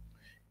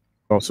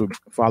 Also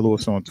follow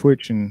us on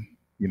Twitch and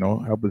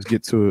help us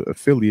get to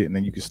affiliate, and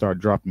then you can start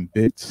dropping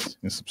bits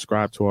and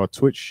subscribe to our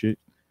Twitch shit.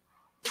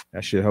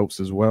 That shit helps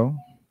as well.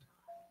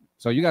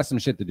 So you got some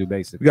shit to do,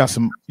 basically.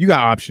 You got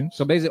options.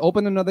 So basically,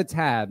 open another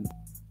tab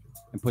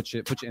and put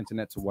your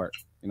internet to work.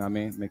 You know what I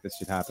mean? Make this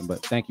shit happen.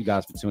 But thank you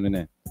guys for tuning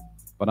in.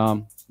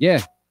 But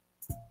yeah,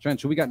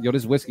 Trent, we got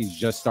this whiskey's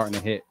just starting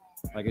to hit.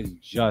 Like it's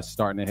just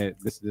starting to hit.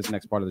 This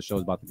next part of the show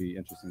is about to be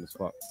interesting as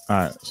fuck. All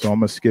right, so I'm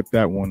gonna skip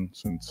that one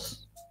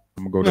since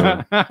I'm gonna go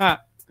to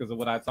because of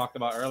what I talked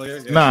about earlier.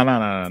 Yeah.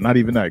 Nah, not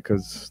even that.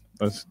 Because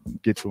let's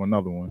get to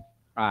another one.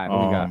 All right,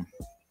 what we got?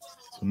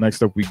 So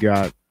next up we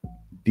got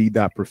D.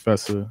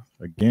 Professor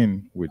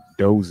again with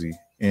Dozy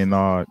and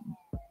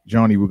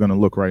Johnny. We're gonna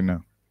look right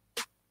now.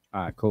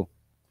 All right, cool.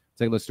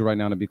 Take a listen to right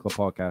now on the Beat Club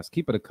Podcast.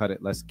 Keep it or cut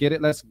it. Let's get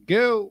it. Let's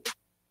go.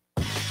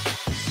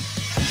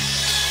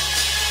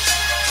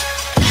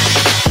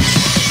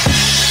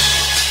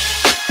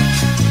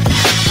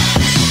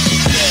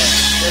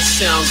 That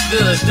sounds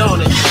good,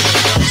 don't it?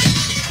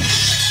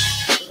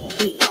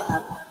 Beat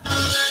Club.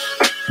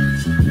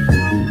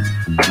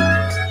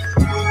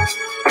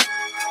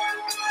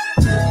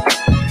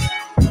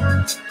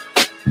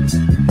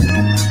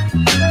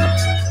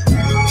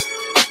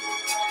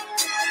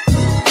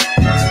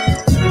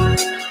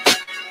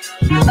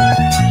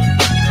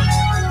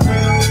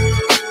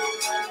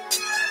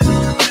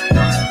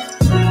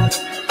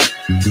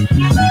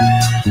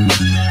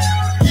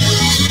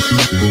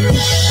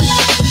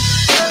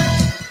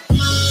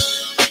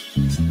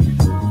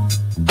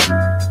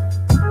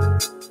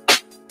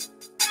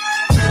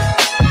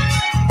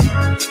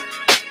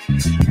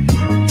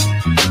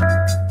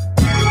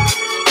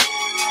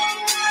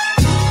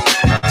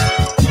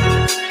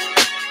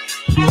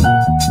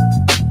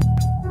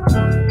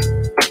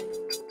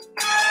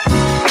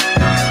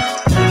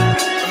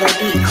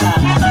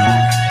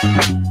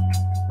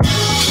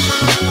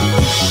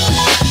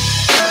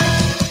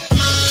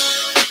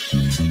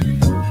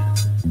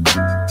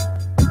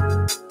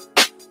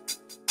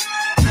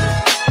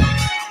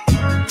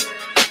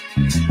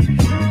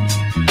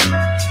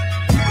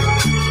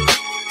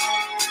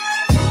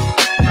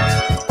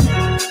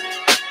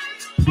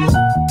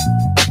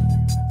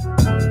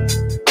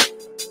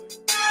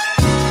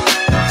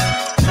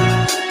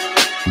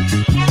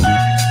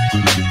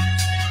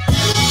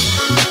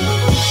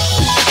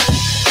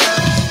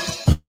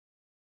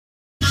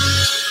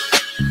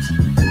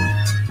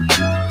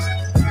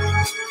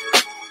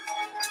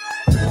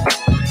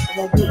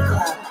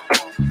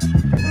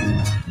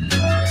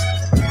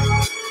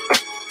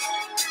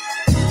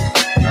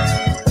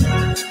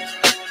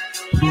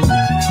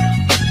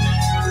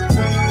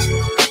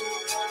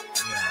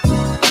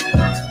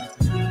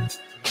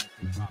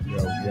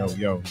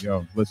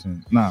 Yo,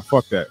 listen,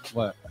 fuck that.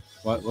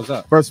 What's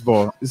up? First of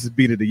all, this is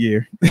Beat of the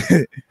Year.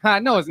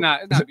 No, it's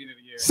not. It's not Beat of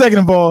the Year. Second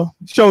of all,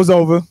 show's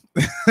over.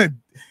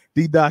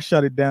 D.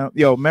 shut it down.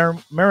 Yo,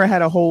 Mara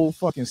had a whole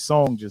fucking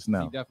song just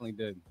now. He definitely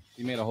did.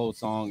 He made a whole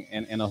song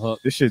and a hook.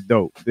 This shit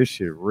dope. This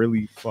shit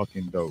really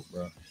fucking dope,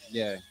 bro.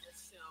 Yeah.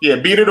 Yeah,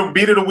 Beat of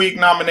the Week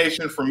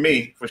nomination for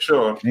me, for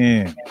sure.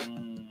 Man,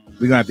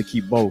 we're gonna have to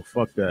keep both.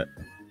 Fuck that.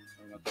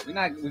 We're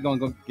gonna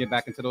go get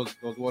back into those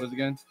waters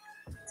again.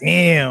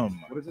 Damn.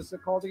 What is this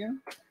called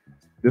again?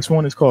 This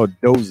one is called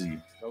Dozy.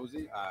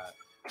 Dozy?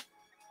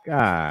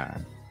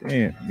 God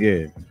damn,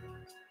 yeah.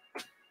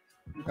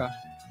 Okay.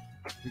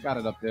 We got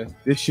it up there.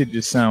 This shit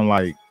just sound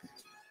like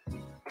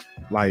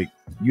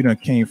you done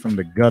came from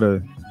the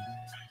gutter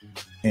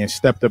and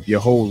stepped up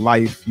your whole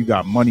life. You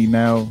got money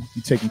now.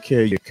 You taking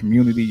care of your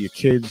community, your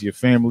kids, your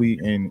family,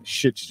 and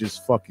shit's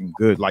just fucking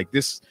good. Like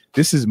this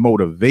is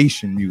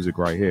motivation music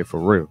right here, for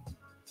real.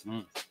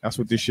 That's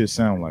what this shit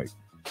sound like.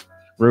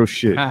 Real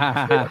shit.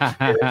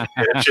 It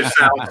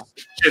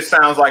just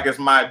sounds like it's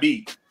my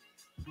beat.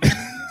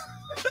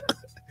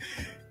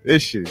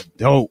 This shit is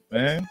dope,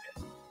 man.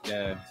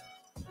 Yeah.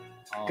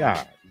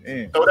 God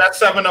damn. Throw that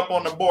 7 up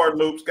on the board,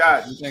 Loops.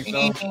 God. You think so?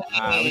 All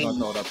right, we're gonna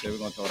throw it up there. We're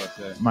gonna throw it up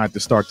there. Might have to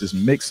start this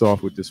mix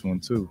off with this one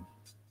too.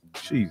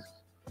 Jeez.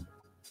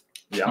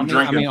 Yeah, I'm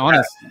drinking. I mean,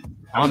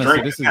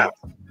 honestly, this is now.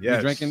 you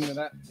drinking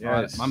that?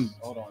 Yes.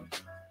 Hold on.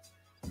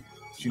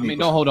 Don't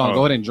hold on.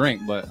 Go ahead and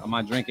drink, but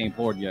my drink ain't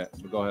poured yet.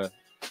 But go ahead.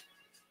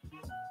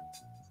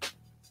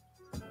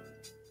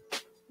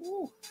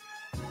 Woo.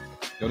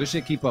 Yo, this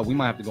shit keep up. We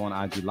might have to go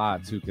on IG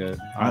Live too, kid.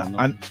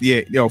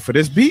 For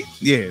this beat,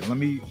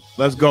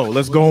 let's go.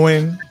 Let's go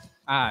in,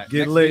 all right,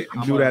 get lit,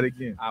 and do that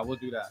again. I will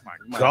do that.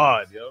 My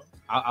God, yo.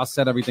 I'll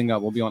set everything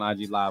up. We'll be on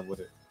IG Live with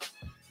it.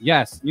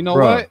 Yes, you know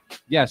Bruh. what?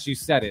 Yes, you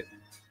said it.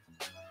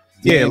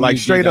 Yeah, Damn like you,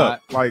 straight D-Dot.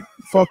 up, like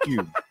fuck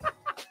you.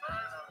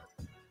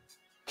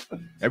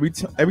 Every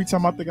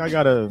time I think I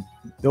got a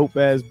dope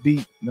ass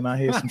beat, then I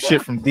hear some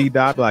shit from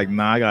D-Dot, like,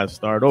 nah, I gotta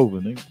start over,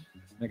 nigga.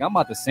 Like, I'm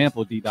about to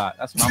sample D-Dot.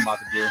 That's what I'm about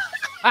to do.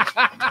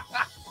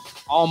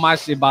 All my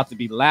shit about to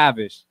be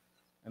lavish.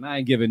 And I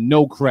ain't giving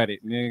no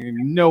credit, nigga.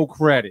 No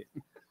credit.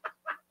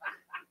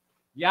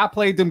 Yeah, I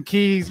played them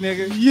keys,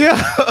 nigga. Yeah.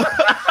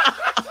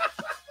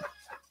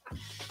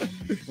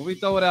 When we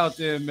throw it out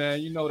there,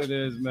 man, you know what it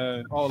is,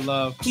 man. All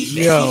love.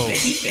 Yo.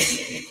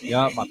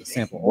 Yeah, I'm about to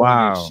sample all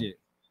Wow. that shit.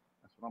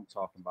 That's what I'm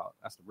talking about.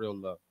 That's the real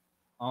love.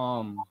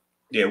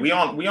 Yeah, we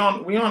on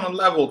a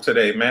level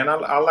today, man.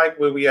 I like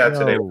where we at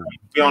today. Yo.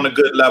 We on a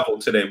good level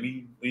today.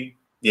 We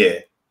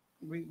good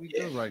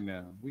right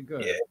now. We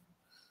good. Yeah.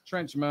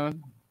 Trench,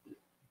 man.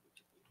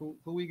 Who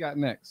we got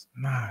next?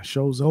 Nah,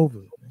 show's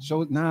over.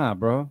 Nah,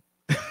 bro.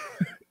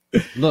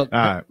 Look,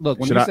 right. look.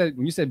 When Should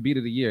you said beat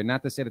of the year,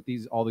 not to say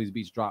that all these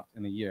beats dropped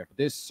in a year, but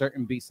there's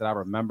certain beats that I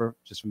remember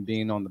just from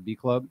being on the Beat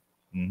Club.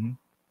 Mm-hmm.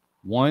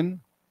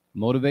 One,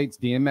 Motivates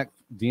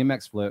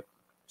DMX flip,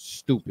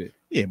 stupid.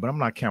 Yeah, but I'm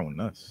not counting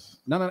us.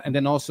 No, and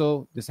then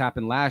also this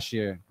happened last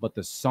year, but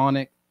the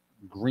Sonic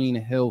Green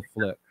Hill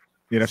flip.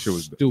 Yeah, that shit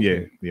was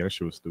stupid. Yeah, that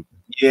shit was stupid.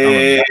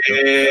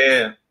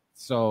 Yeah.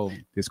 So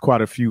there's quite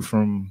a few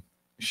from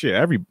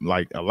a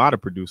lot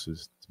of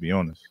producers, to be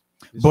honest.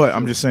 But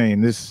I'm just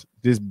saying this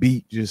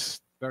beat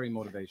just very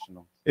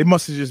motivational. It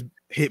must have just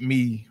hit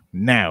me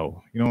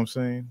now. You know what I'm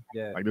saying?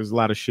 Yeah. Like there's a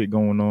lot of shit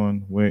going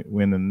on when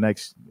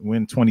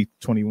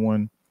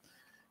 2021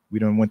 we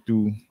done went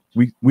through.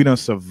 We done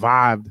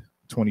survived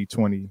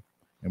 2020,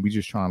 and we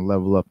just trying to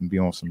level up and be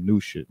on some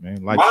new shit,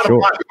 man. Like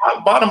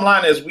bottom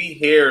line is we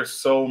hear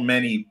so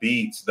many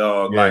beats,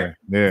 dog.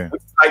 Yeah.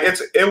 Like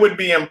it would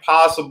be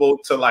impossible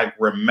to like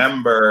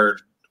remember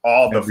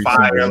all the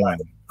fire.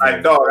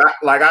 Like dog,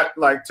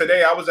 like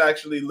today I was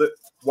actually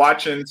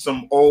watching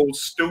some old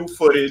Stu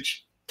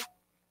footage,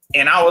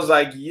 and I was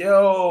like,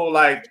 yo,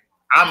 like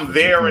I'm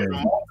there in the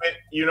moment.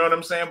 You know what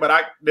I'm saying?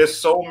 But there's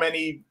so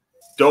many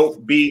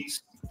dope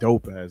beats,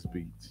 dope ass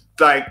beats.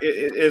 Like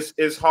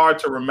it's hard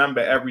to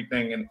remember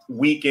everything and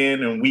week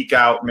in and week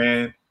out,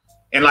 man.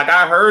 And like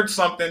I heard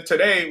something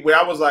today where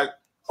I was like,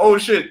 oh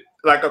shit,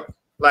 like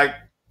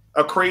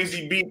a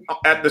crazy beat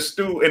at the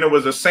Stu, and it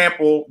was a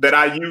sample that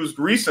I used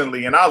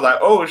recently, and I was like,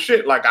 oh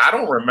shit, like I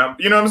don't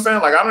remember, you know what I'm saying?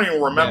 Like I don't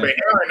even remember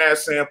hearing that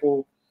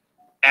sample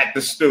at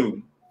the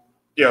Stu.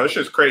 Yo, it's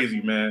just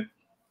crazy, man.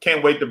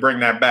 Can't wait to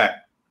bring that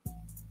back.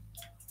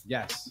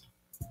 Yes,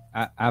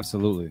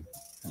 absolutely.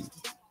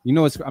 You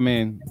know,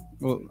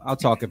 I'll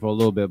talk it for a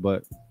little bit,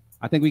 but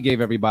I think we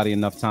gave everybody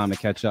enough time to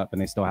catch up,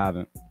 and they still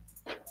haven't.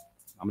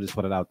 I'm gonna just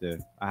put it out there.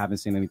 I haven't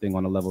seen anything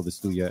on the level of the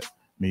Stu yet.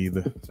 Me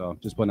either. So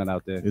just putting it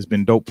out there. It's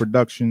been dope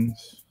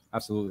productions.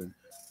 Absolutely.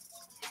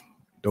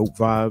 Dope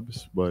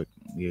vibes, but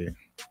yeah.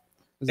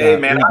 Hey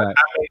man,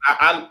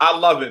 I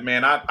love it,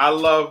 man. I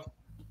love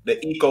the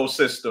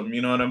ecosystem,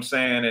 you know what I'm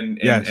saying? And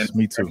yes,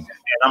 me too. And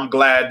I'm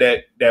glad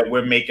that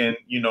we're making,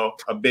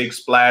 a big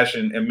splash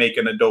and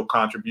making a dope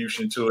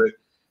contribution to it.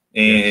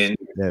 And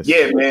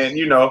yeah, man,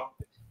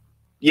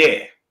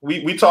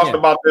 we talked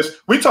about this.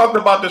 We talked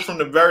about this from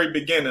the very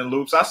beginning,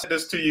 Loops. I said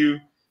this to you.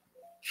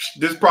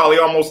 This is probably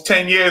almost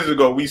 10 years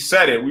ago. We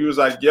said it. We was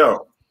like,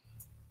 yo,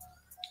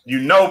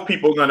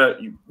 people are gonna,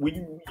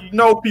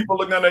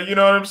 people are gonna, you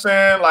know what I'm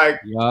saying?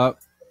 Like,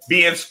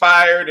 be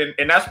inspired,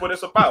 and that's what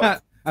it's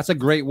about. That's a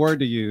great word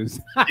to use.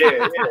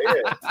 Yeah,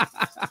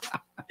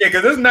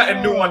 because there's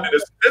nothing new under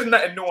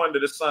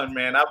the sun,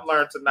 man. I've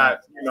learned to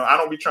not, I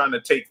don't be trying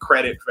to take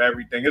credit for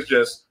everything. It's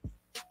just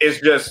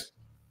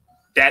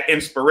that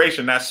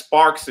inspiration that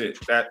sparks it.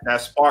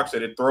 That sparks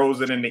it. It throws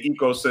it in the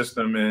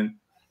ecosystem, and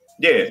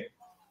yeah.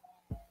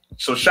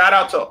 So shout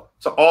out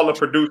to all the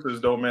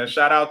producers, though, man.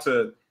 Shout out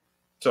to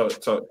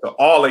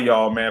all of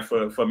y'all, man,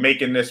 for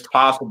making this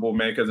possible,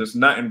 man. Because it's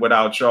nothing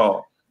without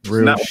y'all.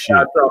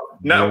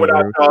 Nothing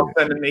without y'all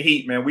sending the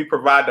heat, man. We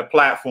provide the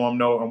platform,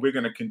 though, and we're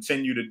gonna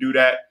continue to do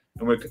that,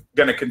 and we're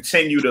gonna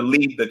continue to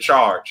lead the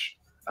charge.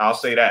 I'll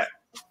say that.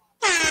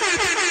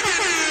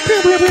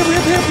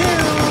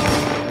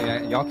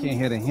 Hey, y'all can't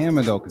hear the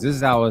hammer though, because this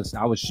is how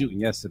I was shooting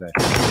yesterday.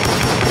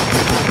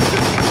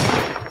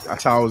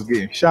 That's how I was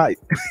getting shot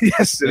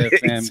yesterday.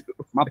 Yeah,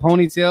 My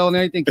ponytail and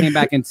everything came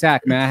back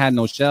intact, man. I had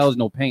no shells,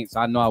 no paint, so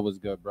I know I was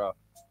good, bro.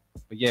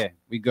 But yeah,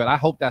 we good. I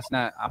hope that's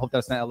not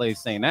LA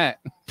saying that.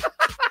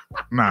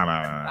 Nah. All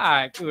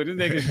right, cool. Just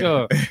making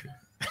sure.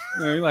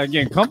 You're like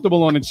getting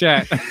comfortable on the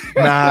chat.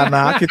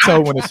 Nah. I can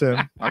tell when it's him.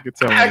 I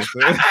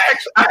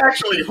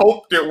actually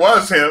hoped it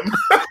was him.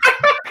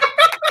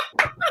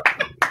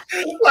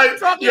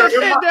 Like, I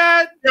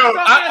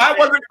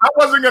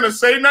wasn't gonna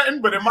say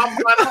nothing, but in my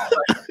mind, I was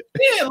like,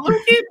 yeah,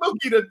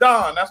 Lukey the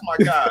Don. That's my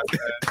guy, man.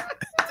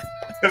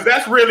 Because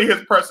that's really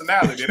his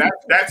personality.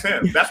 That's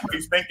him. That's what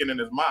he's thinking in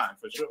his mind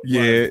for sure.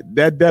 Yeah,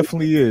 that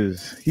definitely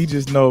is. He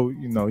just know,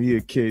 he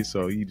a kid,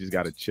 so he just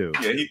gotta chill.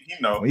 Yeah, he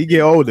know. When he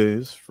get older,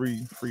 it's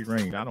free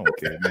reign. I don't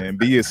care, man.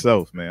 Be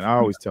yourself, man. I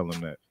always tell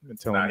him that. I've been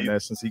telling him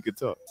that since he could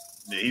talk.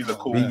 Yeah, he's a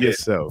cool Be kid.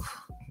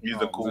 yourself. He's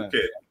a cool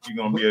kid. He's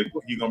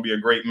gonna be a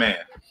great man.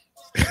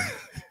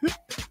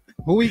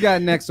 Who we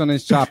got next on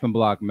this chopping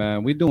block,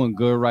 man? We're doing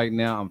good right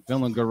now. I'm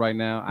feeling good right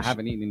now. I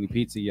haven't eaten any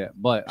pizza yet,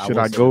 but Should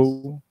I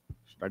go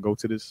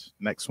to this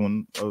next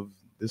one of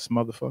this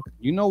motherfucker?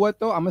 You know what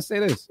though? I'm gonna say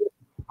this.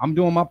 I'm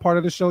doing my part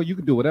of the show. You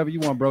can do whatever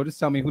you want, bro. Just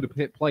tell me who to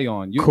hit play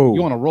on. Cool.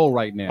 You on a roll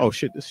right now? Oh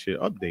shit, this shit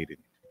updated.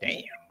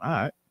 Damn. All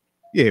right.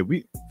 Yeah,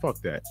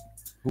 fuck that.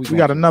 We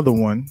got another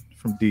one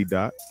from D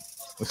Dot.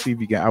 Let's see if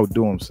he can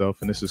outdo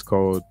himself, and this is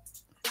called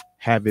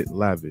Have It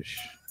Lavish.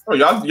 Oh,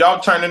 y'all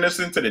turning this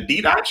into the D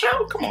Dot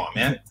show? Come on,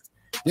 man.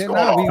 Yeah,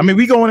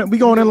 we going in line. We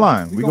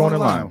going in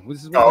line.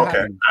 Oh,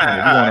 okay.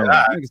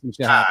 I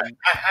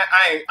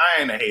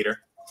ain't a hater.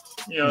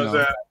 You know what I'm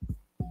saying?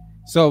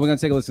 So we're gonna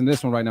take a listen to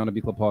this one right now on the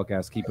B Club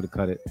Podcast. Keep it or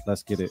cut it.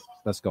 Let's get it.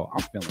 Let's go.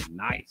 I'm feeling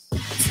nice.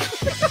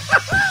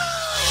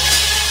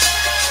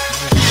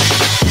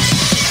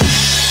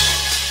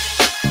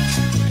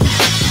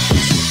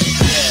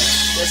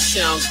 That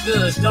sounds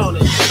good, don't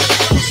it?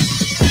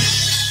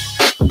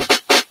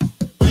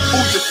 Who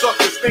the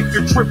suckers think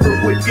you're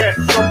tripping with? Yes,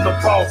 I'm the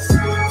boss.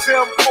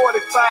 Tim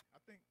 45. I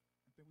think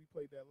we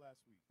played that last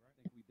week,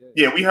 right?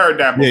 Yeah, we heard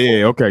that before.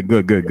 Yeah. Okay.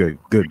 Good.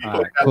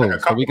 All right, cool.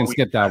 So we can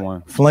skip that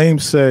one. Flame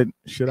said,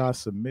 "Should I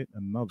submit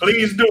another?"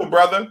 Please do,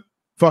 brother.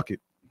 Fuck it.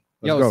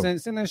 Let's Yo,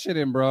 send that shit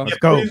in, bro. Let's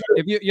go.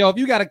 If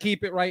you gotta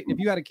keep it right, if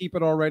you gotta keep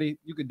it already,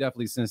 you could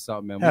definitely send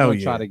something, man. We're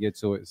gonna try to get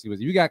to it. See what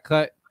you got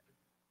cut.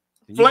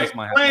 Flames,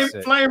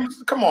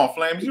 come on,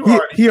 Flames.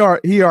 He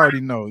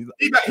already knows.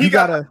 He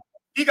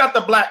got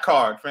the black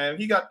card, man.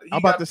 I'm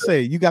about to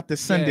say you got the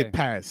send it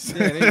pass.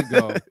 Yeah, there you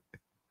go.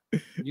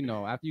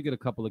 After you get a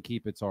couple of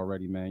keep it's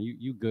already, man.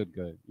 You good.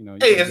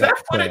 Hey, is that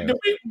footage?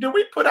 Did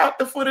we put out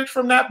the footage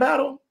from that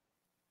battle?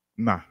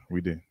 Nah,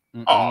 we didn't.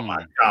 Oh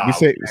my god! We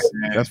say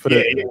that's for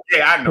the.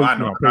 Yeah, I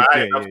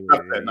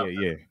know.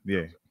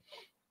 Yeah.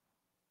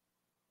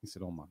 He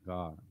said, "Oh my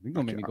god, you're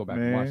gonna make me go back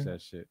and watch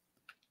that shit."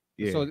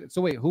 Yeah.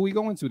 So wait, who we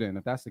going to then?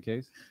 If that's the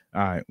case,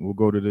 all right, we'll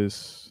go to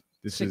this.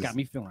 This shit got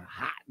me feeling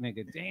hot,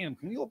 nigga. Damn,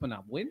 can you open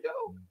that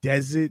window?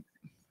 Desert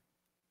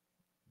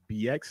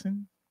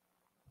BXing?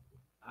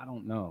 I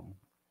don't know.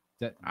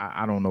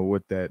 I don't know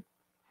what that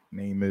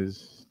name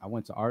is. I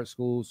went to art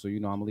school, so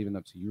I'm leaving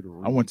up to you to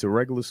read. I went to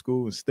regular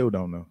school and still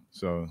don't know.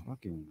 So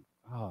fucking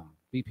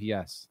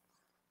BPS.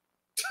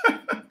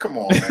 Come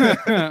on,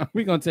 man.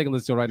 We're gonna take a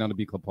listen right now to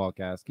B Club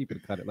Podcast. Keep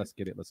it, cut it. Let's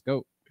get it. Let's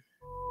go.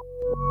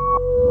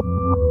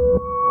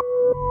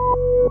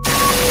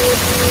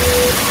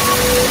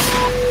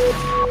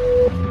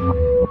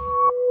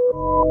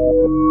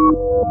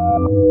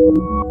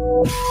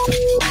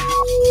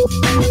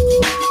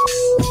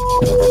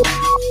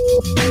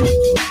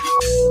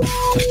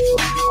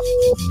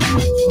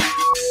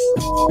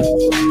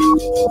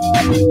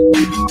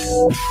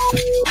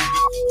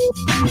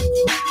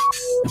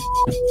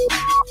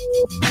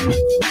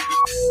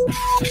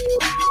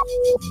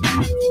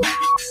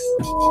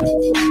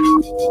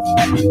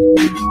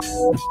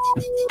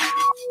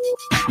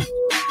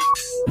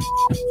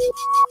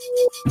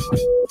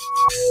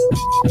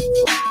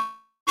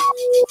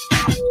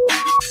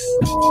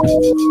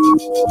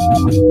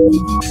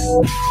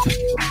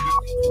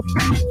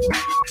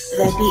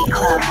 The Beat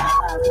Club.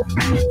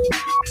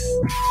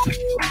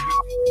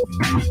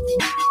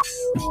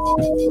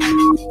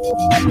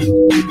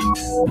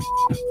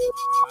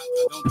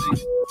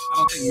 I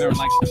don't think Merrin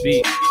likes the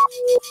beat.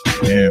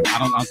 Damn. I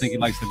don't think he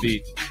likes the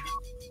beat.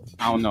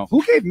 I don't know.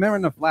 Who gave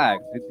Merrin the flag?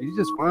 Did he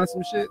just find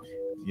some shit?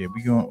 Yeah,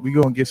 we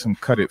gonna get some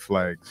cut it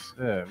flags.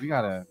 Yeah, we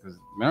gotta, because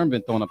Merrin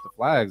been throwing up the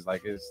flags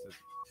like it's the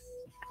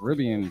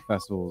Caribbean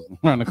festivals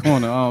around the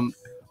corner.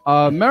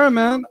 Merrin,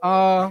 man,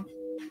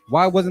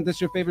 why wasn't this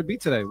your favorite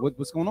beat today?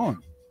 What's going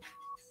on?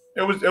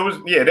 It was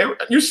yeah.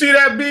 You see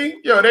that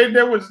beat? Yo, they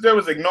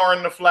was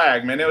ignoring the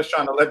flag, man. They was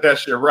trying to let that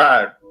shit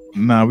ride.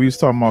 Nah, we was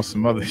talking about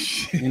some other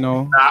shit. I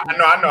know.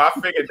 I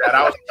figured that.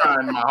 I was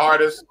trying my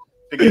hardest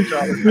to get y'all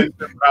attention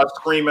without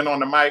screaming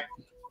on the mic.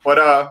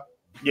 But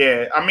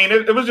yeah, I mean,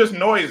 it was just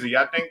noisy.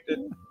 I think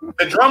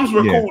the drums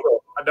were cool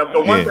though.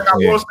 The one thing I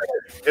will say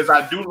is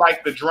I do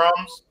like the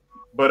drums,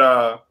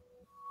 but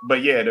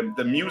yeah,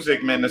 the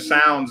music, man, the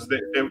sounds,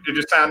 it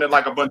just sounded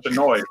like a bunch of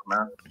noise,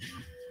 man.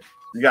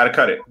 You got to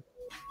cut it.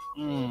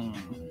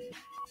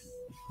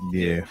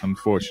 Yeah,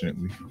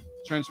 unfortunately.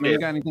 Trenchman, you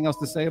got anything else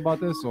to say about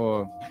this,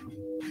 or?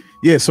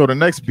 Yeah, so the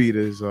next beat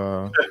is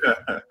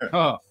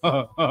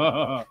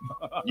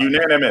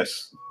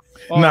unanimous.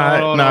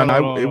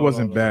 Nah, it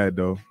wasn't bad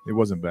though. It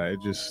wasn't bad.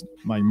 It just,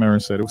 like Marin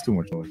said, it was too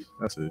much noise.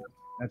 That's it.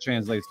 That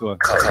translates to a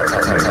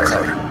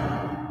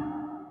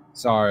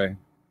sorry,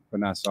 but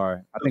not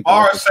sorry. I think the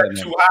bar is set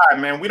too high,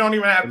 man. We don't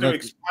even have to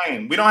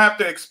explain. We don't have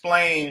to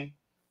explain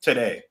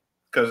today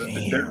because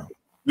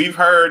we've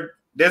heard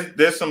there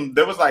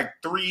was like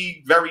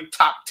 3 very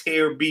top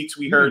tier beats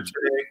we heard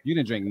today. You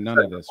didn't drink none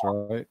of this,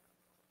 right?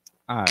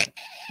 All right.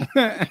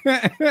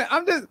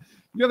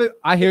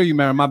 I hear you,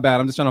 man. My bad.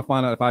 I'm just trying to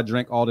find out if I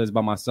drank all this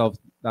by myself.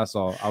 That's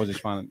all. I was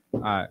just trying.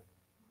 All right.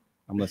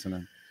 I'm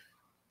listening.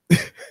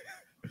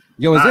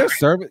 Yo, is there a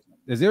service?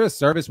 Is there a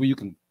service where you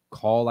can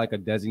call like a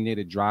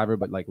designated driver,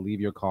 but like leave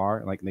your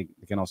car? Like they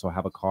can also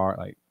have a car.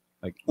 Like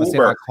let's Uber. say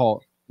if I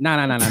call.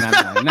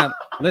 No.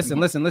 Listen.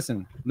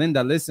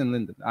 Linda, listen,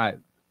 Linda. All right.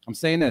 I'm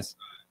saying this.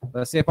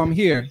 Let's say if I'm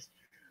here,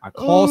 I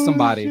call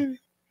somebody. Shit.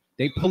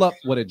 They pull up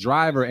with a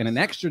driver and an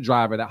extra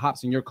driver that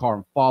hops in your car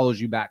and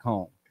follows you back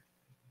home.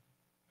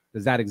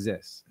 Does that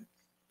exist?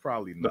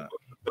 Probably not.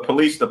 The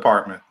police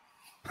department.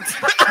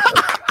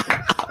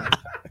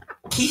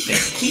 Keep it.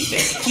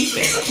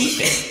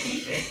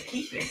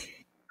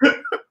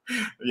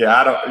 Yeah,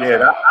 I don't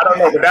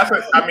know, but that's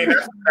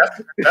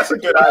a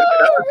good idea.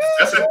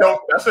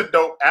 That's a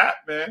dope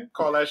app, man.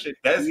 Call that shit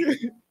Desi. You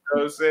know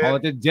what I'm saying? Call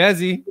it the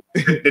Desi.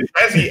 The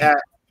Desi app.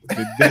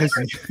 The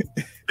Desi.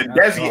 The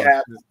Desi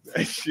app.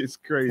 That shit's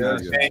crazy.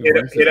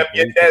 Hit up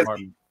your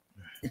Desi.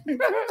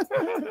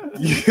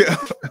 Yeah.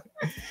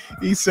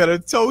 He said a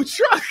tow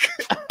truck.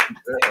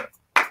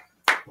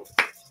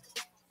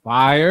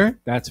 Fire.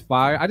 That's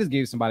fire. I just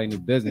gave somebody a new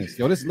business.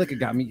 Yo, this liquor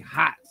got me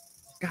hot.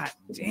 God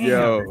damn.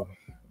 Yo.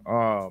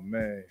 Oh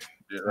man.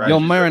 Right. Yo,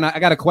 Marin, I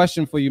got a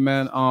question for you,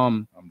 man.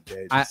 I'm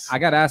dead. I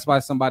got asked by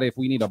somebody if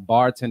we need a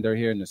bartender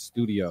here in the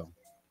studio.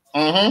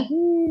 Mm-hmm.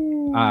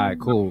 All right,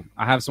 cool.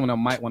 I have someone that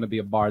might want to be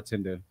a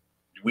bartender.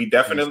 We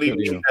definitely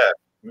need that.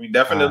 We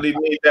definitely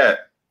need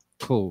that.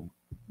 Cool.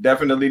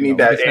 Definitely need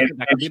that.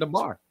 That could be the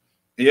bar.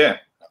 Yeah.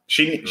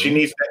 She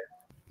needs that.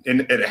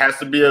 And it has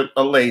to be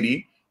a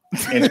lady.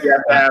 And she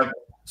has to have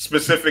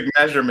specific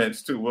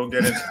measurements too. We'll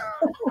get into.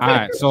 All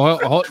right.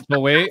 So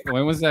wait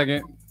 1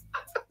 second.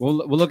 We'll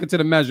look into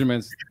the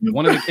measurements.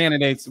 One of the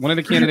candidates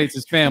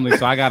is family,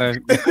 so I gotta.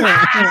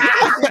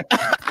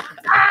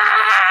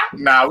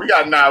 Nah, we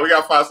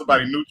gotta find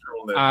somebody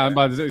neutral. I'm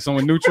about to say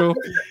someone neutral.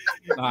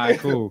 All right,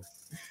 cool.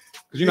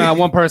 Because you know how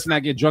one person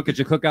that get drunk at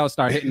your cookout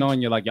start hitting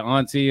on you like your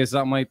auntie or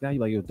something like that.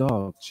 You're like, yo,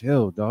 dog,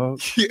 chill, dog.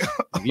 Yeah.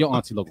 Your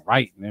auntie look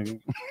right, nigga.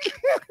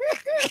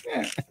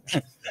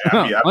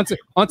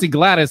 Auntie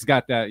Gladys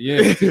got that.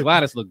 Yeah,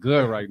 Gladys look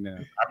good right now.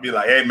 I'd be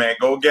like, hey man,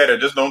 go get her.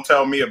 Just don't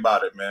tell me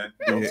about it, man.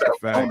 Don't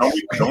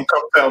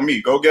come tell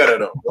me. Go get her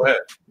though. Go ahead.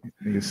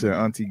 Nigga said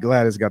Auntie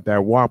Gladys got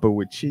that Whopper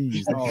with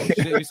cheese. Oh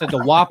shit! You said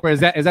the Whopper.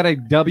 Is that a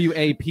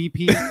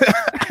WAPPER?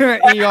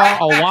 A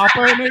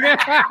Whopper, nigga.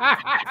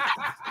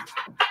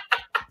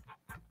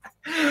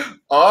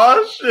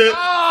 Oh shit!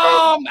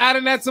 Oh, I'm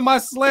adding that to my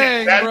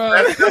slang, bro.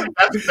 That's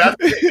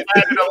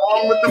added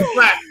along with the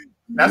flat.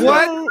 That's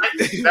what?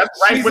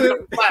 That's right with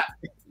the flat.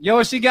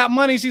 Yo, she got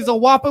money. She's a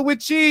Whopper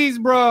with cheese,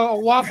 bro. A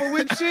Whopper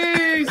with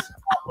cheese.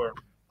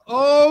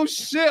 Oh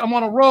shit! I'm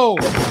on a roll.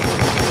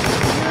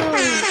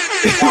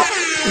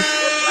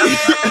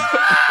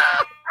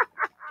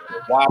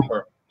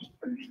 Whopper.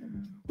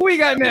 Who we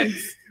got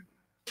next?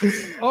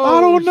 Oh,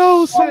 I don't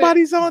know. Shit.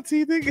 Somebody's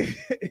auntie, nigga.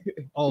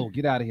 Oh,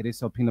 get out of here. They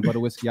sell peanut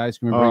butter whiskey ice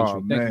cream.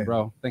 Thank you,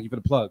 bro. Thank you for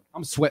the plug.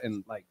 I'm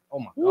sweating like, oh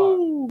my God.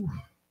 Ooh.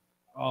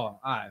 Oh, all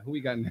right. Who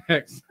we got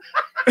next?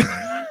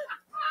 A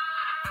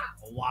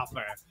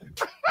Whopper.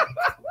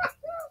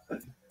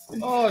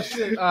 Oh,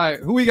 shit. All right.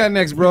 Who we got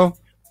next, bro?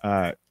 All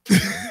right.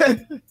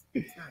 God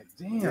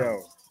damn.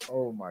 Yo.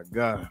 Oh, my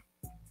God.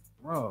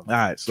 Bro. All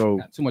right. So,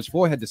 got too much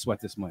forehead to sweat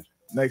this much.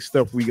 Next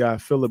up, we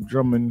got Philip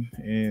Drummond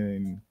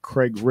and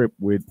Craig Rip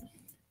with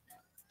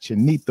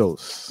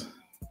Chinitos.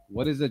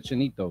 What is a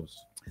Chinitos?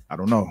 I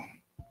don't know.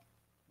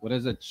 What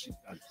is a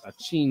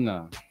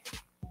China?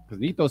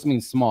 Chinitos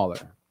means smaller,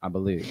 I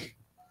believe.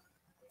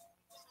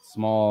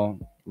 Small.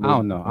 I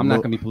don't know. I'm not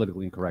going to be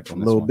politically incorrect on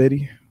this little one.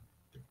 Bitty?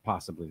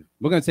 Possibly.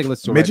 We're going to take a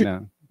listen to Midget? right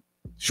now.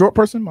 Short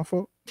person? My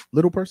fault.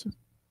 Little person?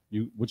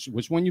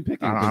 Which one you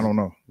picking? I don't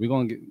know. We're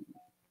going to get...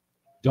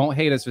 Don't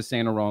hate us for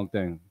saying the wrong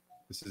thing.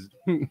 This is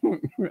all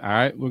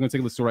right. We're gonna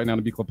take a listen right now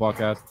to B Club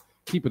Podcast.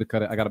 Keep it or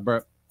cut it. I got a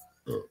burp.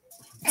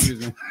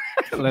 Excuse me.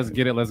 Let's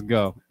get it. Let's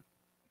go.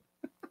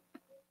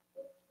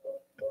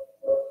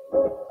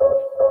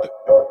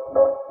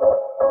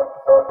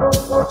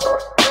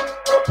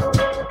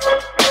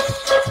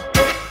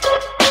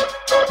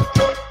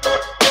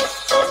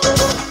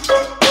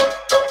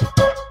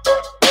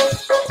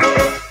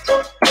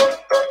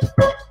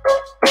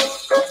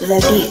 The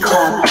Beat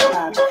Club.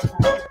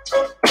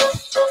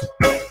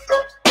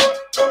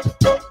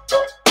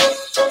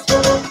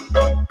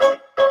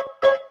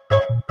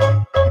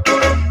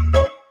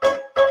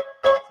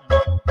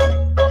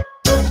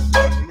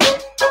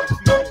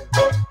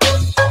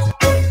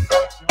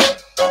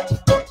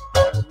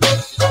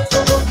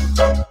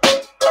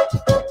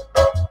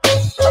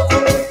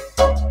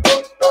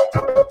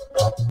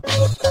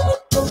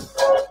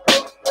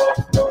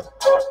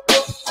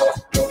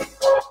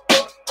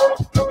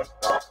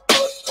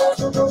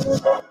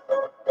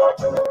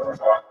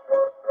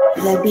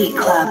 The Beat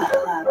Club.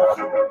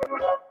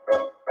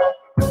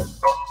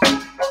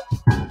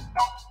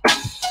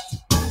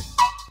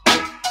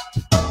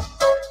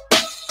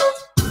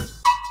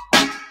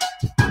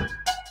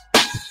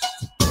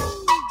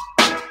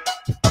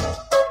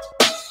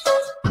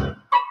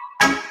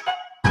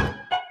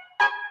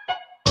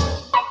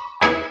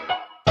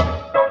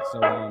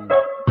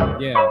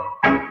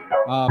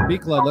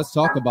 Beat Club, let's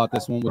talk about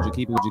this one. Would you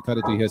keep it? Would you cut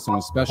it? Do you hear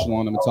someone special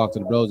on them and talk to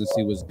the bros and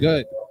see what's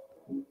good?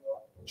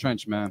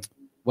 Trench, man,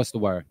 what's the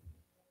word?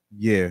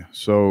 Yeah,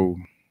 so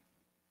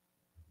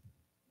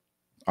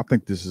I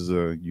think this is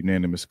a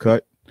unanimous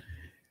cut,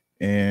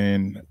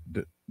 and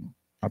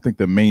I think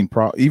the main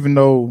problem, even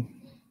though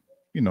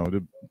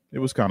it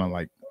was kind of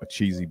like a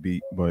cheesy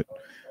beat, but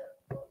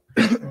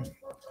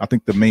I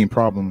think the main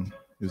problem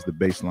is the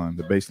bass line.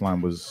 The bass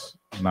line was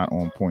not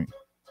on point.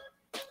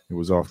 It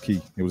was off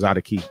key. It was out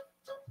of key.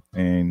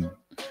 And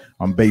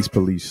I'm bass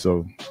police,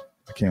 so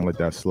I can't let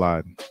that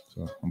slide.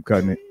 So I'm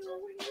cutting it.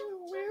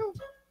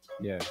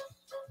 Yeah.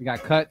 We got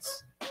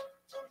cuts.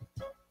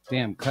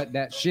 Damn, cut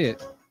that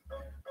shit.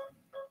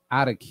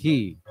 Out of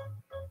key.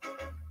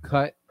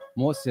 Cut.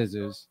 More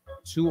scissors.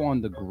 2 on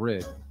the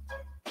grid.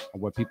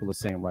 What people are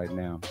saying right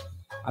now.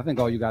 I think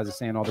all you guys are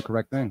saying all the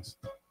correct things.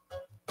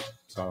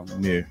 So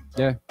yeah.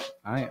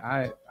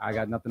 I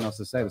got nothing else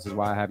to say. This is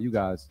why I have you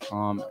guys.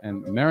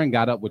 And Marin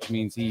got up, which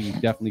means he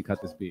definitely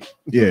cut this beat.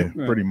 Yeah,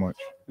 pretty much.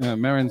 Yeah,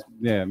 Marin's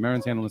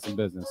handling some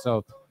business.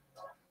 So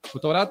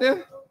we'll throw it out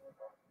there.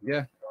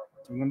 Yeah,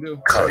 what we're gonna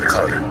do.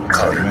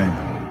 Cut, man.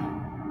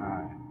 All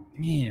right.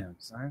 Damn,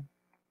 son.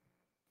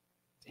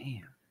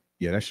 Damn.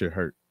 Yeah, that shit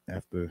hurt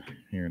after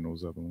hearing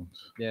those other ones.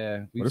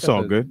 Yeah, but it's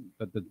all good.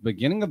 But the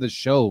beginning of the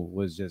show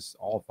was just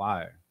all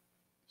fire.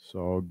 It's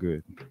all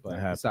good. But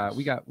aside,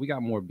 we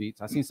got more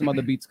beats. I seen some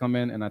other beats come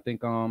in, and I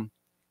think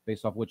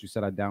based off what you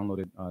said, I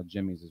downloaded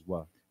Jimmy's as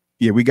well.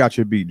 Yeah, we got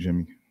your beat,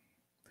 Jimmy.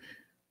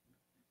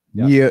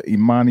 Yep. Nia,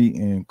 Imani,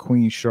 and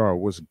Queen Shar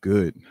was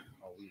good.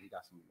 Oh, we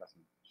got some.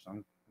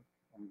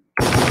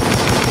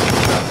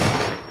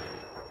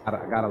 I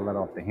gotta let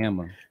off the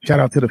hammer. Shout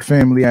out to the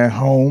family at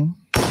home.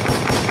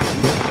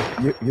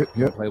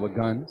 Yep. Play with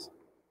guns. Is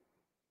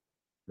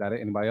that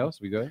it? Anybody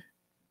else? We good?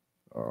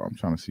 I'm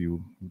trying to see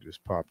who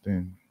just popped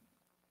in.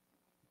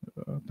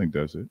 I think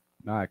that's it.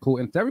 All right, cool.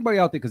 And to everybody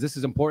out there, because this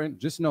is important,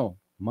 just know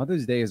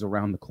Mother's Day is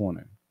around the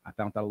corner. I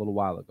found that a little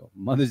while ago.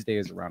 Mother's Day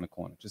is around the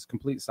corner. Just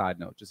complete side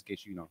note, just in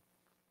case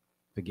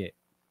forget.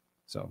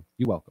 So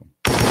you're welcome.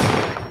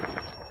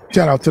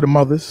 Shout out to the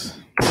mothers.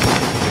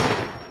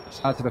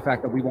 Shout out to the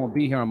fact that we won't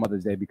be here on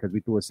Mother's Day because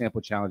we threw a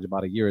sample challenge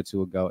about a year or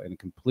two ago and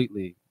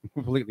completely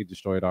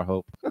destroyed our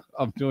hope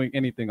of doing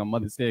anything on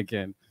Mother's Day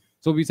again.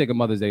 So we take a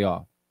Mother's Day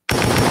off.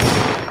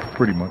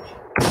 Pretty much.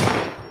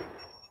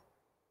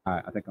 All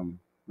right,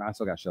 I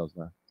still got shells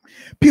left.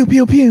 Pew,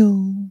 pew,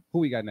 pew. Who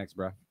we got next,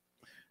 bro?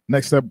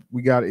 Next up,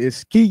 we got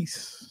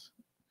Esquisse.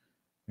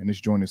 And this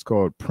joint is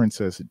called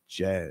Princess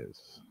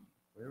Jazz.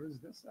 Where is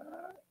this at?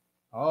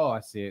 Oh,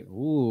 I see it.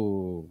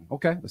 Ooh.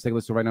 Okay, let's take a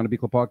listen right now to the Beat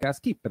Club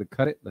Podcast. Keep it,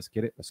 cut it. Let's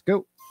get it. Let's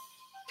go.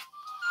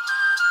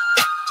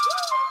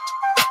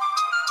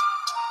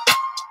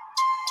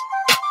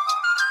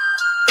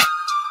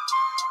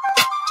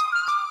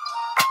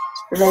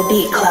 The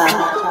Beat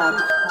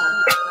Club.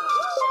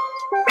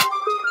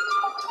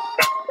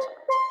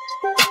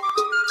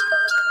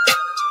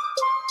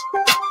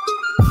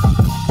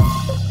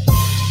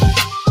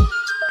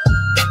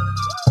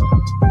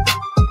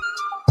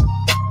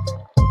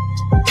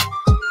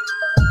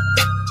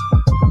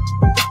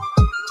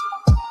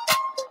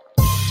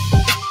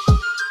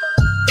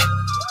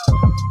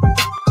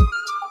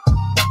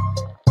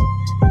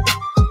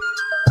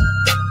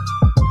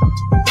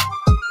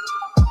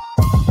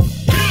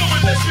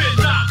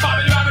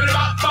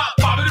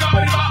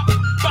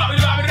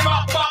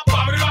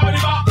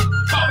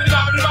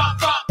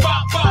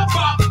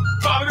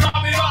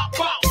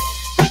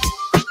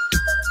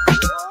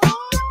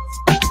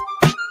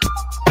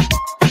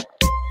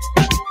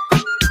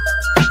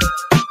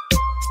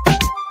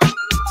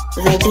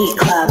 The Beat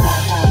Club.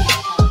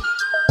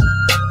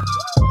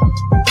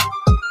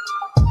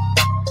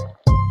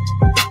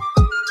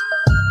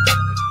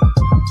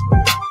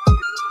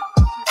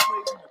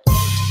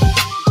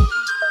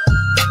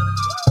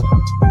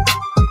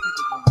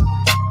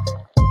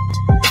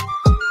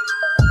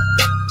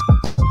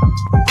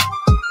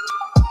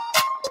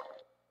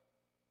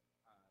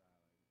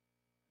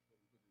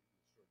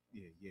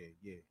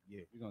 Yeah.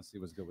 We're gonna see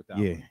what's good with that.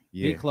 Yeah.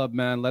 Beat Club,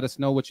 man. Let us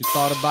know what you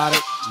thought about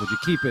it. Would you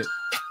keep it?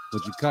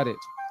 Would you cut it?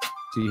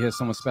 Do you hear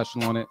someone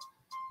special on it?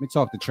 Let me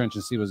talk to Trench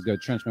and see what's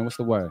good. Trench, man, what's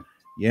the word?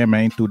 Yeah,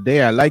 man.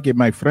 Today I like it,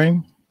 my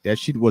friend. That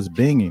shit was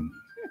banging.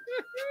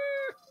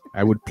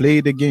 I would play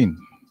it again.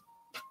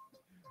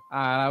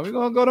 We're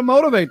gonna go to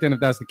Motivate then if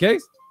that's the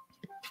case.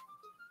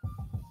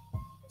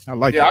 I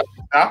like it.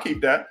 I'll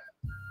keep that.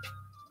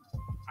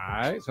 All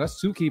right, so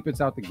that's 2 keep it's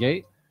out the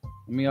gate.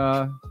 Let me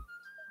I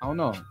don't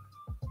know.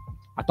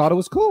 I thought it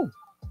was cool.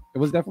 It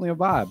was definitely a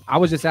vibe. I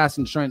was just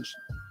asking Trench,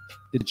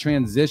 did the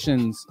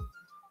transitions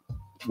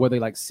were they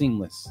like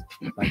seamless?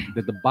 Like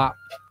did the bop,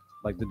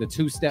 like did the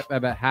 2-step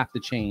ever have to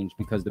change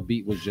because the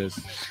beat was just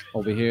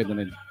over here? Then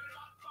it,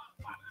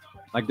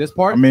 like this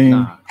part. I mean,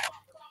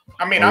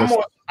 I'm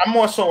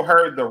more so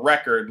heard the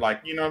record,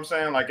 like, you know what I'm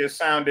saying? Like it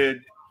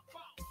sounded.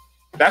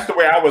 That's the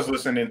way I was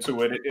listening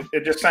to it.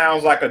 It just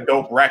sounds like a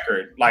dope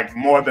record, like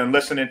more than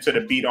listening to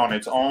the beat on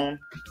its own.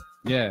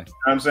 Yeah. You know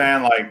what I'm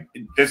saying? Like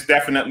this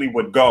definitely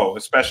would go,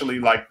 especially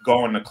like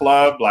go in the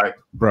club. Like,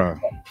 bruh.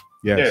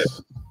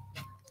 Yes.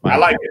 Yeah. I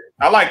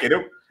like it.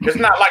 It's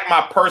not like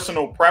my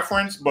personal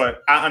preference,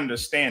 but I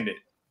understand it.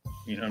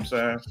 You know what I'm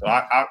saying? So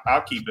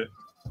I'll keep it.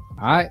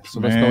 All right.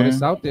 So let's throw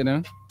this out there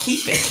then.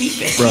 Keep it.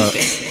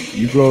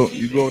 Bruh,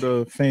 you go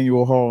to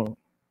Faneuil Hall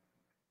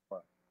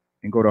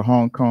and go to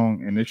Hong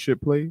Kong and this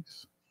shit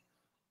plays,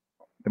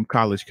 them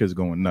college kids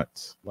going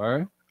nuts.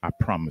 Word? I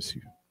promise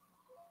you.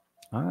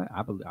 All right.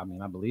 I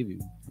believe you.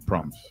 I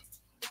promise.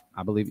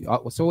 I believe you.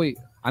 So wait,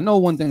 I know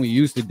one thing we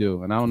used to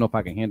do, and I don't know if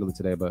I can handle it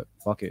today, but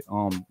fuck it.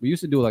 We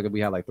used to do like if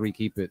we had like 3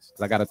 keep it's.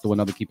 I got to throw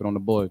another keep it on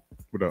the board.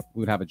 What up? We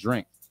would have a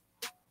drink.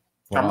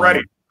 I'm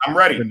ready. I've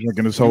been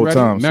drinking this whole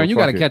time. Marin, so you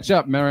got to catch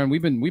up, Marin.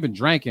 We've been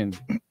drinking.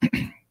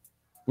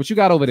 What you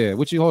got over there?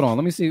 Hold on.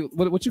 Let me see.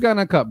 What you got in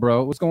that cup,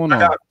 bro? What's going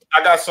on?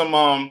 I got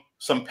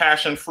some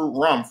passion fruit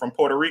rum from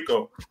Puerto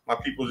Rico. My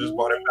people just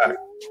bought it back.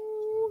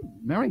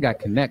 Marin got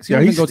connects. He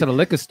doesn't go to the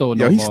liquor store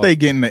no more. He stay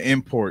getting the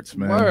imports,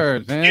 man.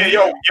 Word, man. Yeah,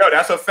 yo,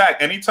 that's a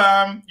fact.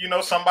 Anytime,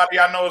 somebody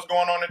I know is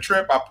going on a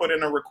trip, I put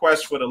in a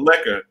request for the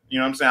liquor. You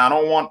know what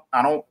I'm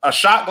saying? A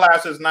shot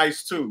glass is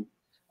nice too,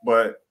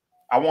 but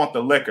I want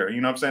the liquor.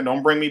 You know what I'm saying?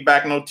 Don't bring me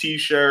back no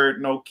t-shirt,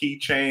 no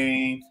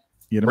keychain.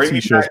 Yeah, them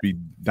t-shirts be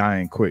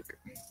dying quick.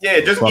 Yeah,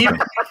 just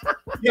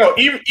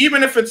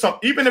even if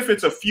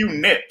it's a few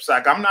nips,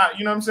 like I'm not,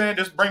 you know what I'm saying?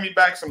 Just bring me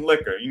back some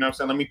liquor. You know what I'm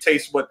saying? Let me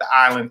taste what the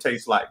island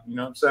tastes like. You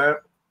know what I'm saying?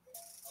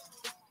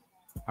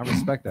 I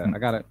respect that. I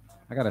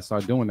gotta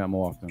start doing that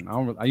more often.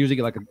 I usually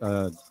get like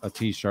a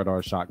t-shirt or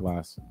a shot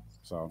glass.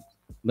 So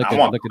liquor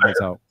does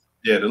help.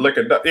 Yeah, the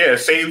liquor. Yeah, it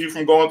saves you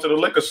from going to the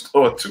liquor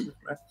store too,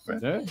 man.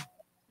 Yeah.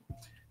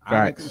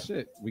 Right.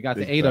 Shit. We got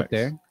the 8 up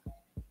there.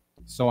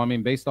 So I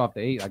mean, based off the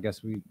 8, I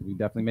guess we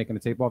definitely making a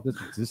tape off this.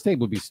 This tape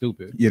would be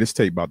stupid. Yeah, this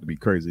tape about to be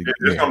crazy.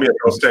 It's gonna be a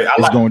dope tape.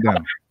 It's going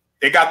down.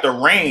 It got the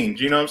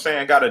range, you know what I'm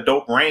saying? It got a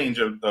dope range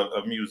of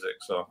music,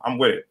 so I'm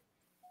with it.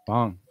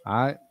 Bong.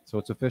 All right, so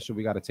it's official.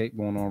 We got a tape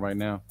going on right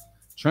now.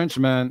 Trench,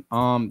 man,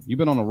 you've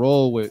been on a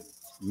roll with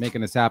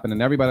making this happen,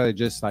 and everybody that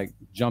just like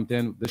jumped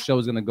in. The show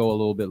is gonna go a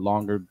little bit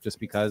longer just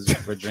because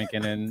we're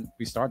drinking and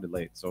we started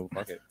late. So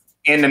fuck it.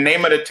 And the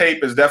name of the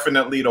tape is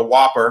definitely the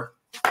Whopper.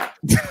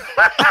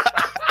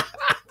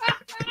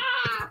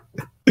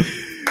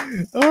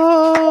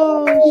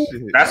 Oh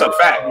shit. That's a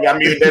fact. I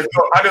mean,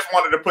 I just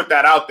wanted to put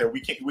that out there.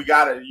 We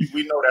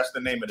know that's the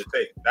name of the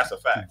tape. That's a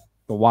fact.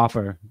 The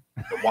Whopper.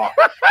 The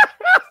Whopper.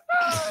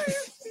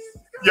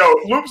 Yo,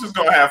 Loops is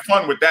gonna have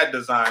fun with that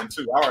design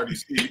too. I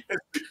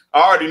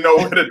already know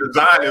where the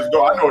design is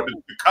going. I know what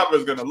the cover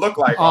is gonna look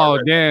like. Oh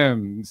already.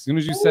 Damn! As soon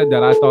as you said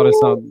that, I thought of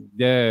something.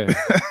 Yeah,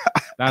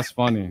 that's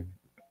funny.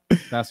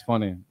 That's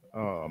funny.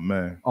 Oh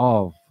man.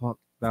 Oh fuck.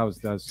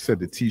 That's said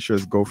the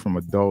t-shirts go from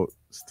adults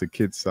to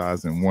kid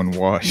size in one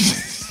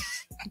wash.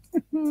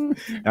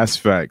 That's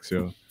facts,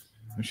 yo.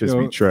 That shit's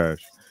be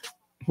trash.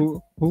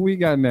 Who we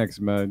got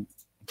next, man?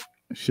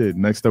 Shit.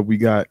 Next up, we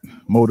got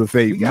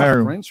Motivate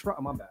Marin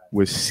my bad.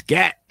 with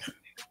Scat.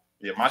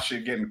 Yeah, my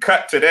shit getting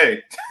cut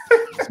today.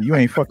 You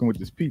ain't fucking with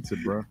this pizza,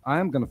 bro. I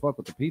am gonna fuck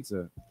with the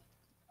pizza.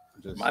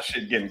 My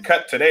shit getting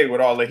cut today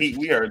with all the heat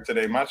we heard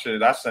today. My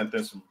shit, I sent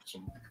in some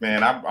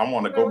man. I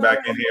want to go back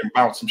in here and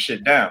bounce some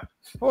shit down.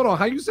 Hold on,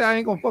 how you say I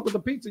ain't gonna fuck with the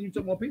pizza? You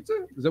took more pizza?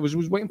 Is that what you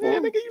was waiting for? Yeah,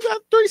 nigga, you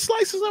got 3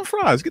 slices and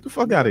fries. Get the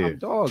fuck out of here,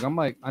 dog. I'm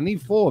like, I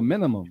need 4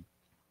 minimum.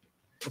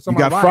 You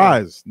got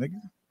fries, nigga.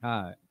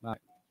 All right.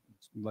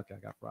 Lucky I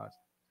got fries.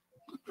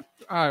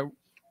 All right.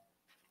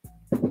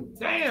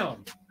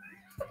 Damn.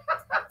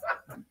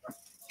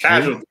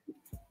 Casual.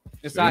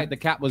 It's all right. The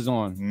cap was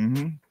on.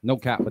 Mm-hmm. No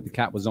cap, but the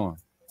cap was on.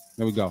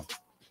 There we go.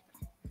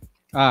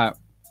 All right.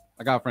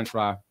 I got a French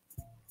fry.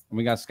 And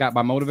we got Scat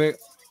by Motivate.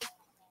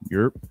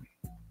 Yep.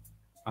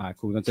 All right,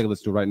 cool. We're going to take a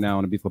listen to it right now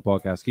on the Beef Club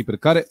Podcast. Keep it or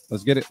cut it.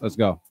 Let's get it. Let's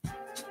go.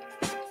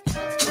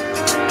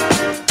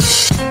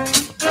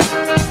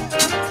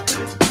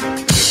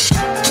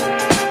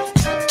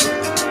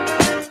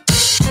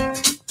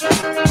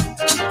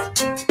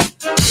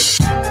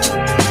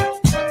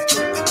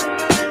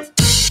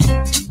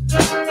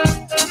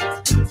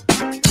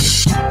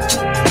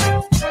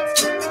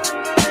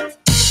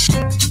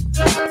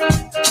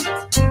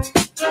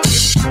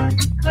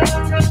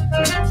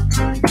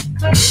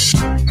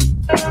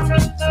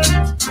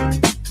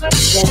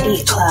 The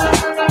Beat Club.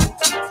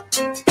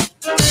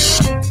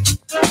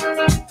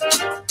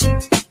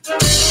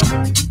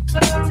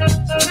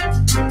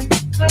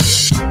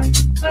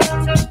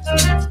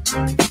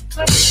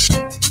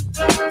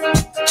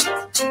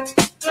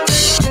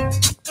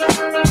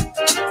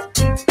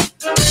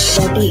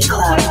 The Beat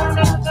Club.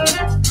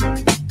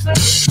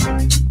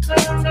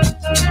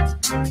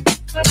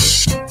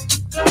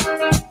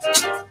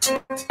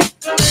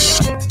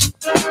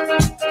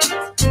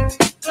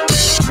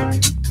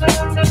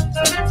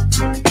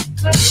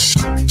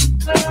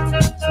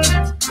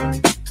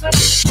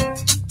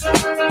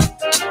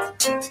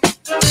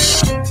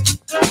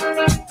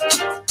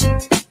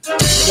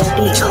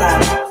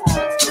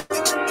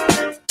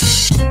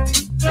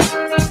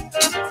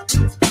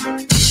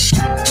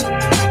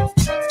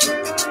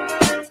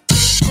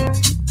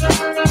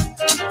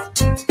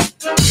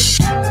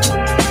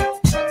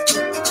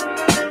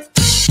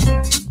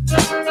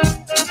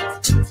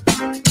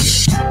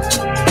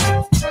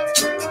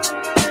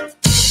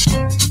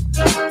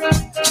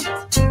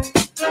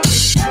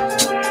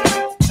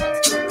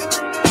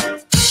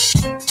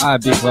 All right,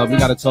 Beat Club, we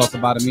got to talk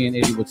about it. Me and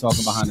Eddie were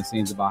talking behind the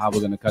scenes about how we're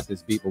going to cut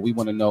this beat, but we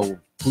want to know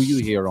who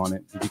you hear on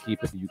it. Did you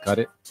keep it? Did you cut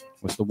it?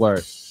 What's the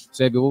word?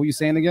 Savior, what were you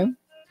saying again?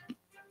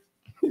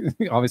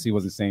 Obviously, he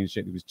wasn't saying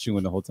shit. He was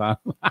chewing the whole time.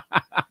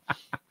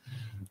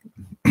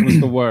 What's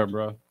the word,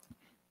 bro?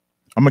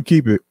 I'm going to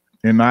keep it.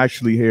 And I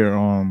actually hear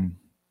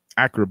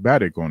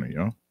acrobatic on it,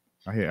 yo.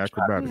 I hear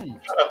acrobatic.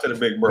 Shout out to the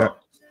big bro.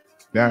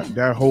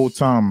 That whole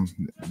time,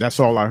 that's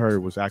all I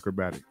heard was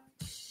acrobatic.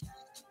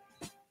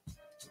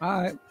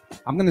 All right.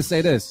 I'm going to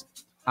say this.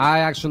 I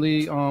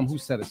actually, who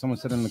said it? Someone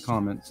said it in the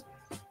comments.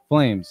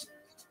 Flames,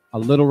 a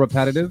little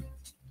repetitive,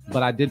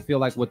 but I did feel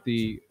like with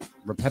the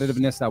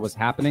repetitiveness that was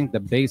happening, the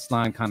bass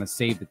line kind of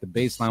saved it. The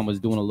bass line was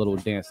doing a little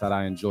dance that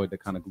I enjoyed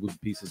that kind of glued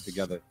pieces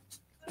together.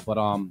 But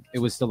it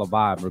was still a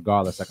vibe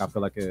regardless. Like I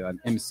feel like an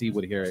MC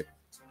would hear it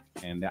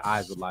and their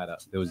eyes would light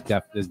up. There's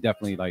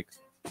definitely like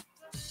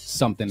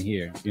something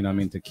here, you know what I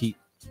mean, to keep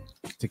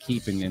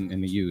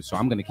in the use. So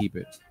I'm going to keep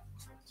it.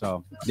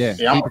 So, yeah.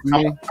 I'm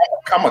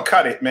going to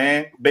cut it,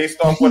 man.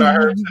 Based off what I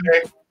heard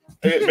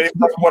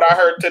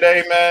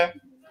today, man,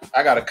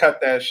 I got to cut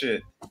that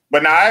shit.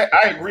 But now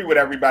I agree with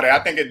everybody. I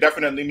think it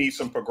definitely needs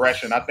some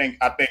progression. I think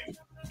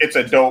it's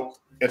a dope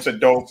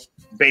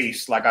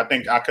bass. Like I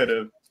think I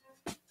can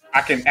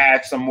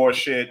add some more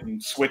shit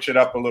and switch it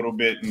up a little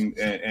bit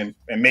and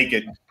make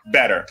it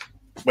better.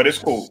 But it's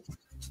cool.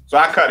 So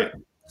I cut it.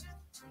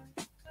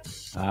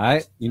 All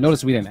right. You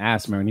notice we didn't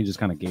ask Marin. He just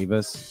kind of gave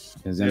us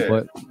his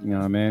input. You know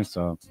what I mean?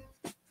 So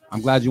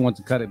I'm glad you want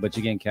to cut it, but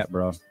you're getting kept,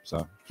 bro.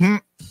 So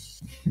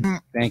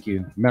thank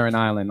you. Marin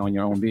Island on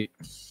your own beat.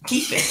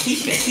 Keep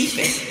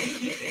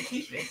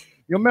it.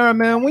 Yo, Marin,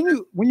 man,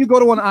 when you go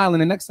to an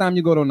island, the next time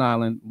you go to an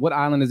island, what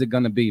island is it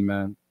gonna be,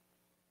 man?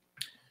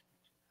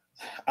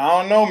 I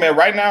don't know, man.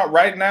 Right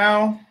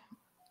now,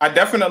 I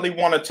definitely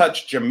want to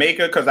touch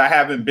Jamaica because I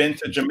haven't been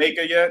to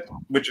Jamaica yet,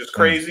 which is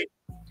crazy.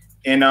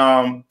 And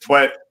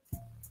but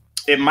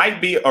it might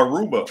be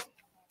Aruba.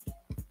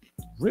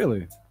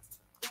 Really?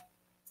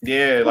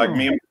 Yeah, like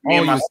me and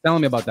you was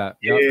telling me about that.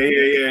 Yeah.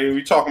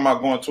 We talking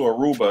about going to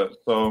Aruba,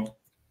 so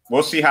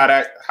we'll see how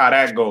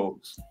that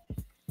goes.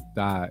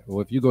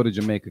 Well, if you go to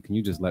Jamaica, can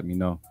you just let me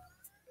know?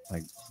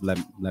 Like, let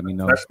me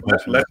know. Let's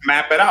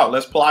map it out.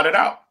 Let's plot it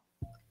out.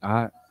 All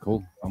right,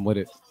 cool. I'm with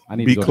it. I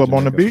need Beat to go Club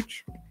on the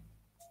beach.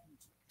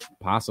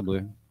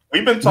 Possibly.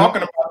 We've been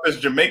talking about this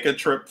Jamaica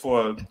trip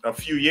for a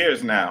few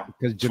years now.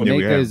 Because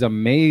Jamaica is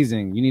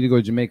amazing. You need to go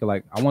to Jamaica.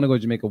 Like, I want to go to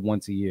Jamaica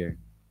once a year,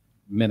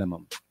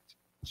 minimum.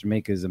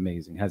 Jamaica is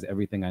amazing. Has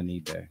everything I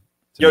need there.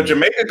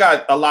 Jamaica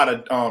got a lot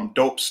of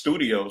dope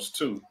studios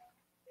too.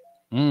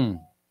 Yeah,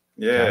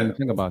 I didn't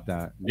think about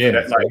that.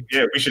 Yeah,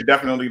 we should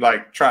definitely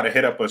like try to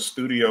hit up a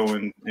studio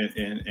and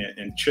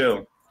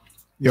chill.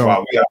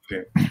 While we out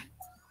there.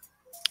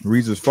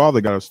 Reese's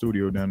father got a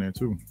studio down there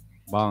too.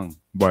 Bang.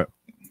 But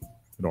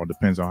it all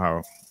depends on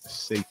how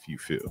safe you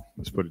feel.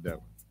 Let's put it that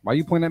way. Why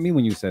you pointing at me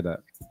when you said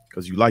that?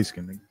 Because you light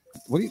skinned.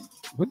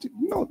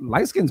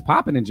 Light skin's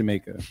popping in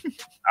Jamaica.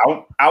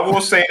 I will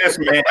say this,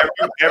 man.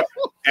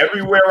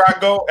 Everywhere I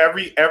go,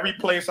 every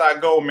place I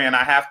go, man,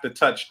 I have to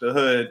touch the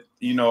hood,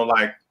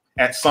 like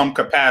at some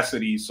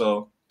capacity.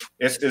 So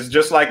it's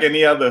just like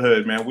any other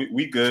hood, man.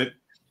 We good.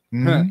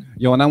 Mm-hmm.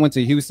 Yo, when I went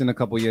to Houston a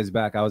couple years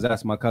back, I was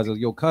asking my cousin,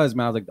 yo, cuz,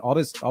 man, I was like, all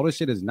this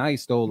shit is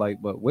nice though,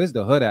 like, but where's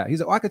the hood at? He's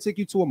like, I could take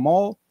you to a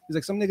mall. He's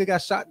like, some nigga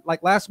got shot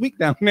like last week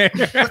down there.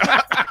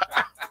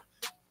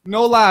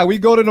 No lie, we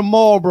go to the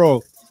mall,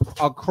 bro.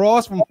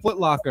 Across from Foot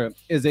Locker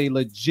is a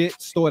legit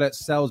store that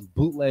sells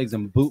bootlegs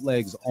and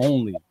bootlegs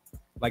only,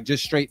 like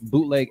just straight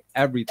bootleg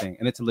everything,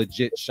 and it's a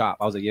legit shop.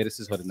 I was like, yeah,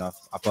 this is hood enough.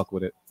 I fuck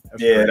with it.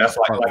 That's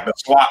like a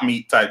swap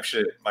meet type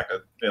shit, like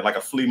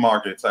a flea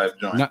market type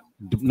joint.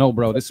 No,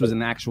 bro, this was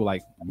an actual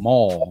like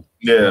mall.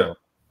 Yeah, bro.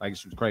 Like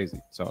this was crazy.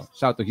 So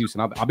shout out to Houston.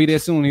 I'll be there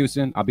soon,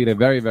 Houston. I'll be there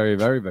very, very,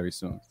 very, very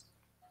soon.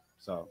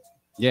 So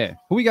yeah,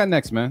 who we got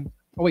next, man?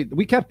 Oh wait,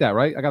 we kept that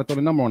right. I gotta throw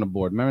the number on the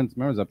board.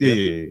 Marin's up there.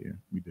 Yeah,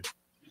 we did.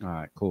 All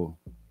right, cool.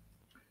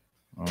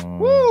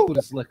 Woo,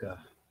 this liquor.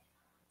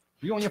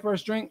 You on your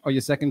first drink or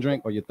your second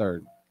drink or your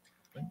third?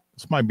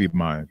 This might be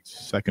my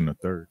second or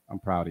third. I'm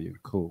proud of you.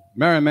 Cool.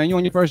 Marin, man, you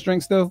on your first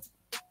drink still?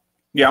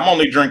 Yeah, I'm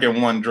only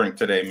drinking one drink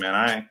today,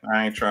 man.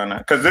 I ain't trying to,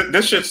 because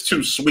this shit's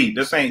too sweet.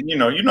 This ain't, you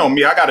know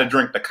me. I got to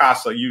drink the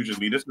Casa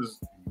usually.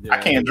 I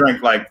can't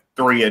drink like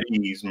 3 of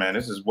these, man.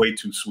 This is way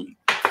too sweet.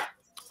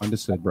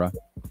 Understood, bro.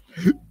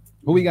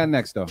 Who we got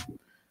next, though?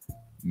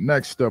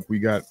 Next up, we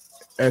got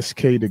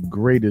SK the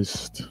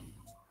Greatest,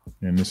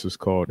 and this is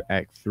called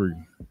Act 3.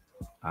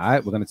 All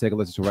right, we're going to take a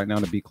listen to right now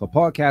on the Beat Club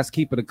podcast.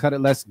 Keep it or cut it.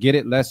 Let's get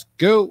it. Let's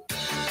go.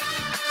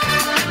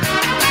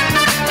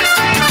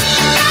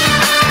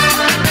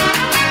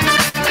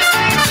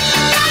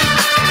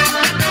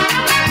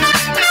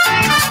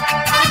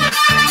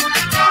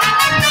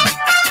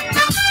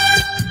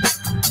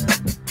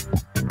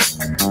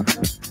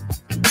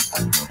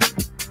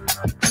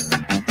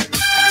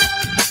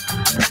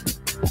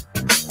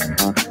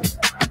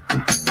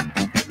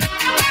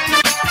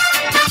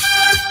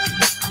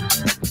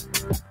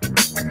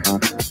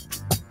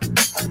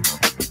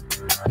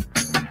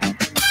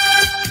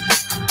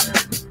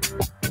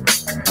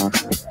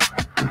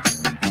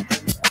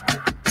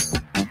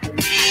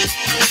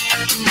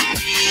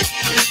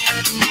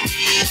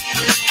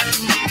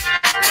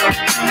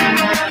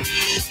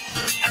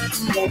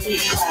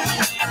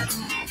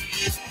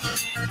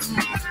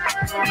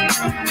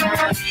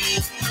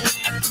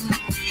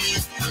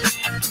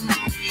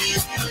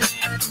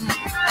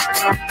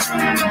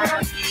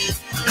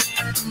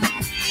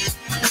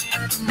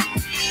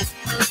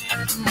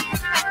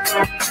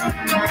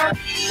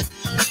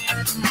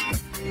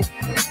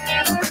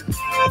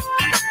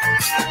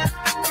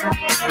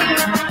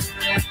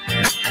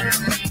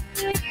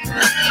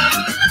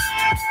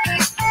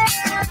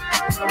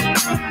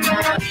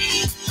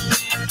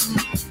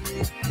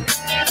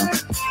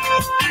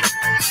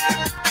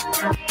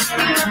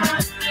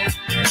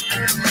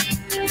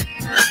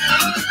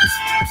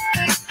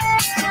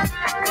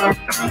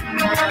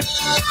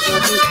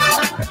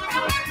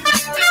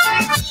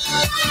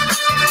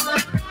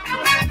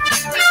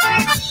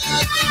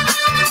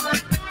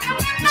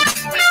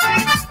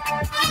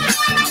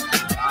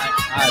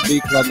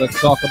 B-Club, let's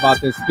talk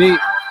about this beat.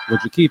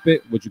 Would you keep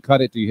it? Would you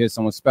cut it? Do you hear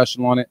someone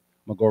special on it?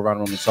 I'm going to go around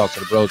the room and talk to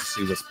the bros to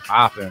see what's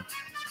popping.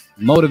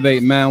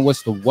 Motivate, man.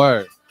 What's the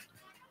word?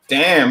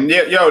 Damn.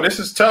 Yeah, yo, this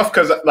is tough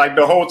because like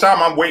the whole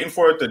time I'm waiting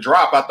for it to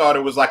drop, I thought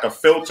it was like a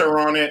filter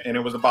on it and it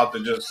was about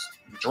to just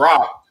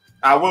drop.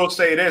 I will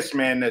say this,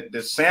 man, that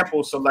the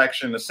sample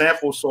selection, the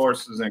sample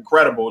source is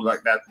incredible. Like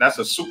that's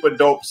a super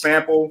dope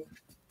sample.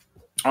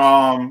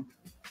 I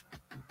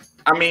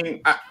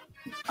mean,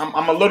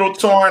 I'm a little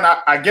torn.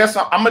 I guess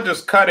I'm gonna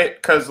just cut it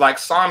because, like,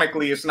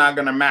 sonically, it's not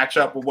gonna match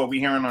up with what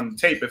we're hearing on the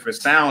tape if it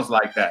sounds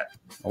like that.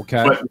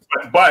 Okay.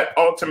 But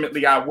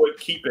ultimately, I would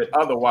keep it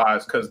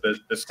otherwise because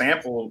the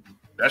sample,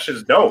 that's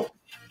just dope.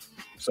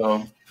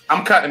 So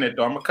I'm cutting it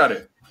though. I'm gonna cut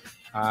it.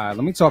 All right.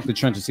 Let me talk to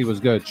Trench and see what's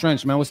good.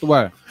 Trench, man, what's the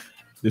word?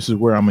 This is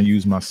where I'm gonna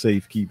use my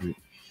safe keep it.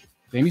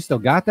 Damn, you still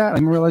got that? I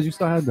didn't realize you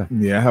still had that.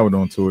 Yeah, I held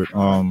on to it.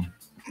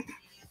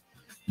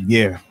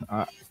 Yeah,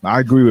 I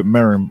agree with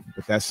Merrim,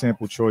 but that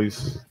sample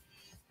choice,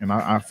 and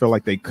I feel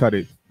like they cut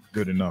it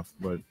good enough.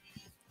 But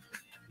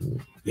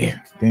yeah,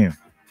 damn,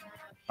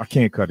 I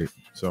can't cut it,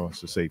 so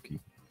it's a safe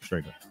keep,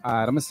 straight up. All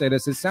right, I'm gonna say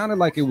this. It sounded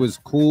like it was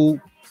cool.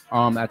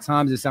 At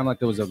times, it sounded like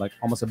there was like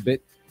almost a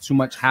bit too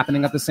much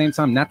happening at the same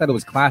time. Not that it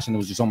was clashing; it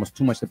was just almost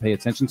too much to pay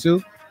attention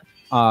to.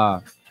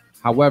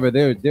 However,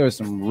 there are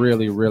some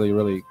really, really,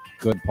 really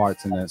good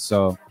parts in this.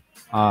 So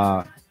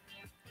I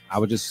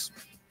would just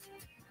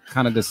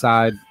kind of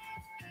decide.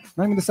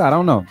 Not even decide. I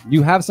don't know.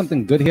 You have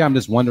something good here. I'm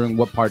just wondering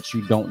what parts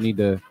you don't need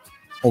to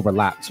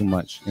overlap too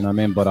much. You know what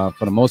I mean? But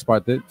for the most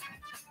part,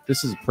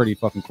 this is pretty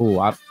fucking cool.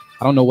 I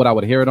don't know what I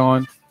would hear it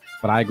on,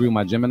 but I agree with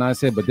my Gemini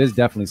said. But there's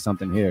definitely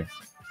something here.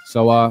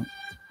 So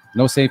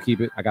no safe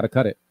keep it. I gotta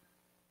cut it.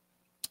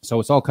 So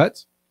it's all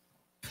cuts.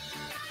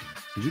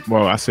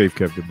 Well, I safe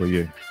kept it, but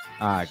yeah.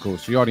 All right, cool.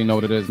 So you already know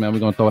what it is, man. We're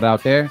gonna throw it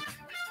out there.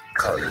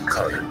 Cut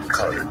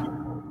it.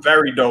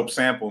 Very dope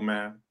sample,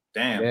 man.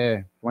 Damn.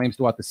 Yeah. Flames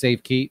throughout the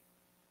safe keep.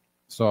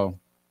 So,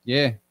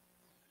 yeah.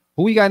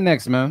 Who we got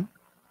next, man?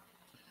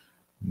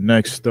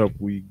 Next up,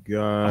 we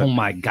got. Oh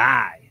my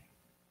guy.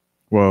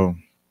 Well,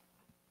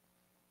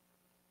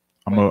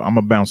 I'm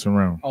a bounce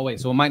around. Oh wait,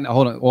 so it might not.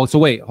 Hold on. Oh, so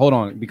wait, hold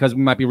on, because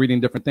we might be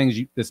reading different things.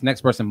 This next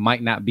person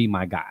might not be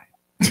my guy.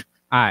 All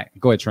right,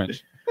 go ahead,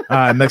 Trench.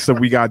 Next up,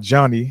 we got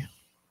Johnny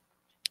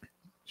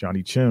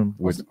Chim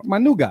with my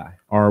new guy.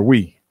 Are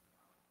We?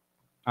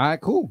 All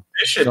right, cool.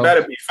 This shit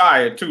better be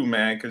fired too,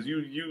 man, because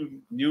you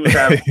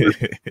have you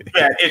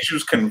had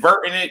issues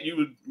converting it.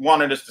 You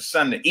wanted us to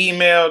send the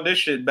email. This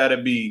shit better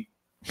be.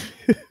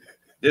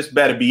 This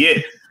better be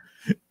it.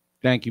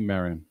 Thank you,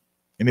 Merrim.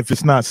 And if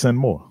it's not, send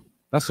more.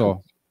 That's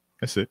all.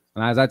 That's it.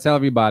 And as I tell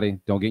everybody,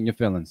 don't get in your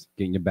feelings.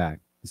 Get in your bag.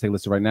 Let's take a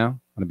listen right now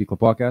on the B-Club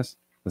podcast.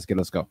 Let's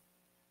go.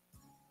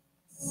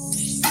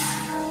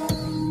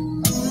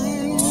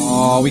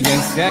 Oh, we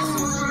getting sexy.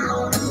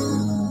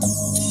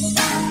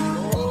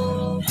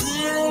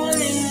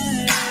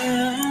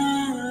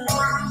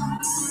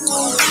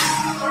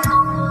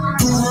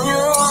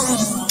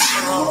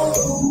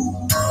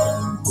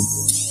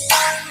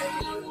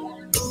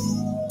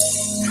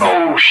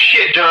 Oh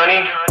shit,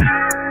 Johnny.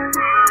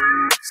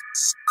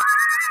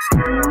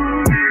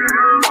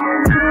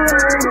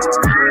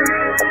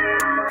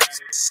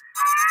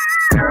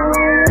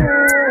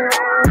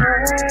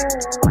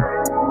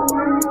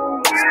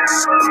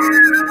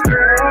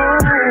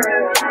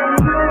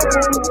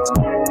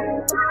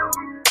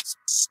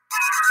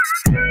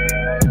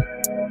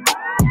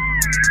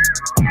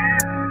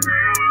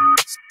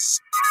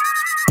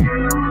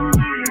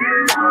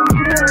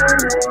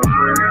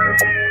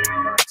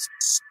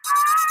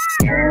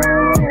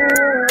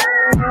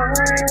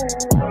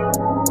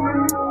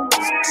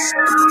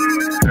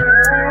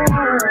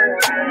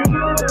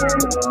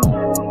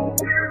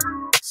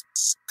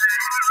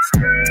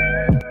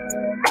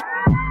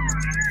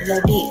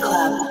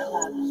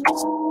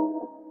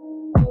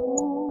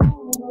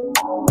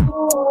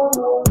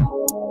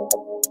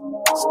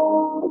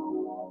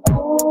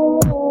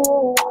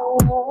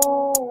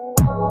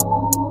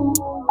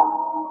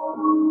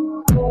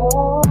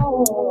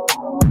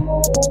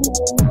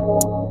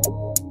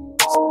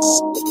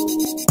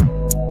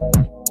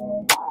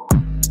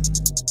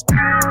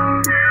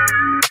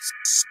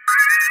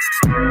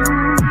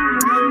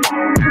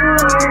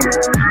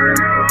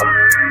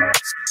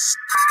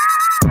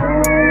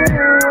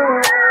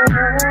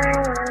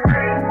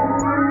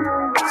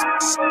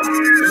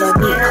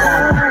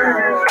 Beat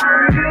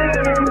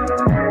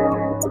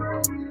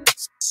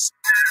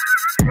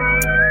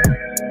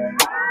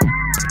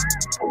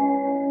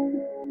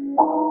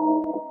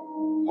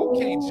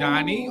Okay,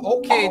 Johnny.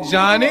 Okay,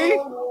 Johnny.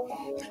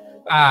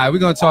 All right, we're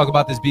going to talk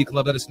about this beat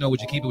club. Let us know,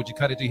 would you keep it, would you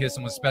cut it? Do you hear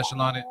someone special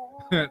on it?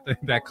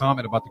 That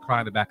comment about the cry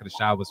in the back of the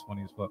shower was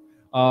funny as fuck.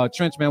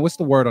 Trench, man, what's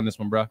the word on this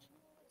one, bro?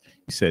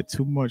 You said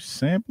too much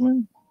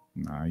sampling?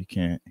 Nah, you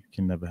can't. You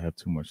can never have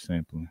too much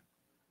sampling.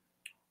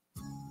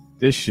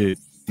 This shit,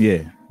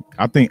 yeah.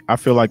 I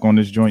feel like on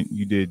this joint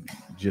you did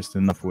just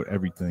enough with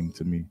everything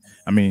to me.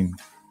 I mean,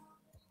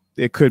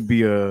 there could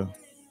be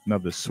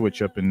another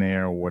switch up in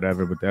there or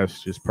whatever, but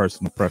that's just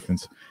personal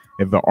preference.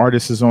 If the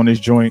artist is on this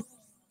joint,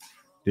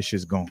 this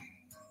shit's gone.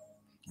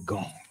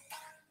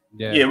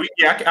 Yeah,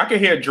 I can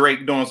hear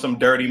Drake doing some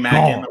dirty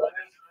macking.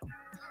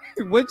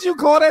 What'd you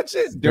call that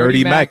shit?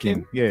 Dirty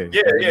macking. Yeah.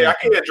 I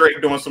can hear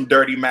Drake doing some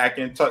dirty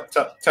macking,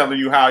 telling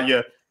you how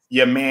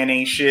your man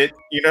ain't shit.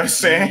 You know what I'm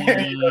saying?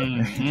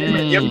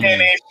 Your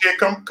man ain't shit.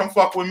 Come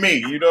fuck with me.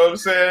 You know what I'm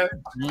saying?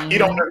 He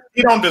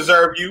don't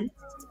deserve you.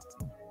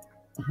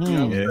 You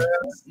know what I'm saying?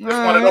 It's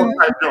one of those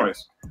type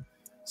joints.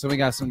 So we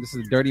got this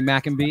is a dirty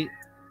macking beat.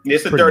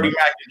 It's a dirty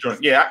macking joint.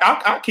 Yeah,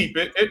 I'll keep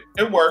it.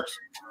 It works.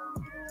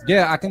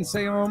 Yeah, I can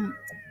say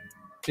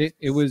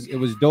it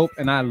was dope,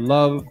 and I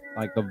love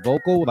like the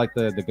vocal, like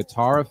the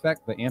guitar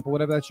effect, the amp or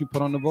whatever that you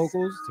put on the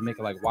vocals to make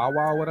it like wow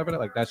or whatever.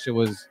 Like that shit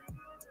was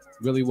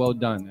really well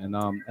done, and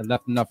it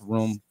left enough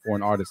room for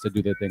an artist to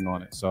do their thing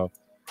on it. So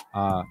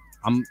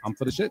I'm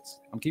for the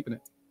shits. I'm keeping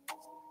it.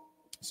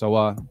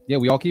 So yeah,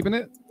 we all keeping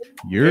it.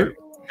 You're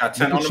got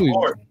 10 on the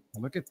board.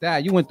 Look at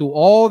that. You went through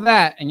all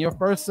that and your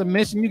first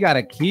submission. You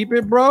gotta keep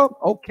it, bro.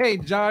 Okay,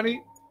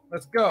 Johnny.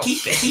 Let's go.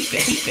 Keep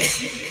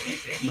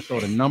it. I'm gonna throw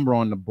the number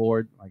on the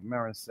board, like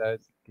Marin said.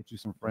 Get you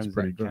some friends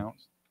that good.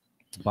 counts.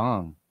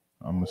 Bong.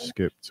 I'm gonna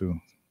skip too.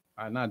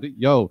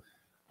 Yo.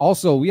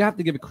 Also, we have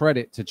to give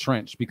credit to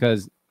Trench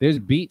because there's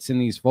beats in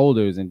these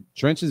folders, and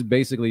Trench has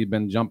basically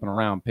been jumping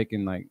around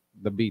picking like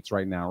the beats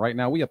right now. Right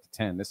now, we up to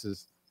 10. This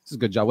is a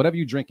good job. Whatever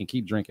you drinking,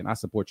 keep drinking. I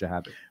support your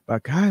habit.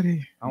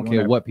 Bacardi. I don't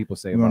care what people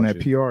say about on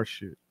that you. PR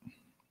shit.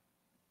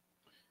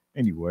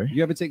 Anyway,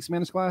 You ever take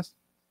Spanish class?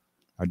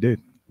 I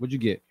did. What'd you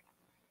get?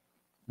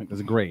 Like,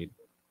 there's a grade.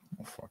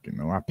 I fucking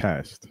know. I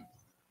passed.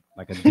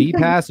 Like a D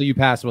pass, or you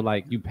pass with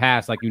like you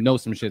know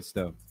some shit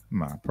still.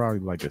 Nah, probably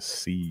like a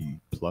C+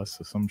 or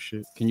some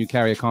shit. Can you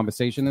carry a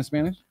conversation in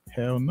Spanish?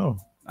 Hell no.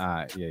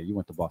 Yeah, you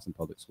went to Boston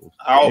Public Schools.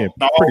 I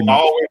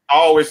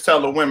always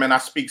tell the women I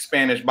speak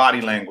Spanish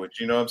body language.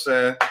 You know what I'm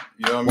saying?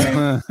 You know what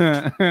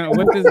I mean?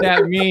 What does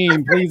that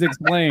mean? Please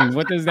explain.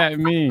 What does that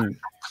mean?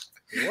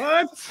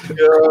 What? You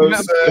know what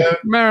I'm saying?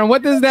 Marin,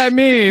 what does that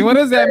mean? What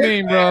does that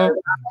mean, bro?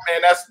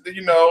 Man, that's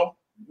you know.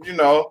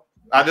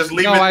 I just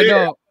leave it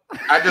there.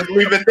 I just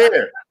leave it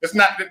there. It's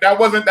not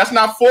that's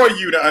not for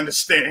you to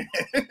understand.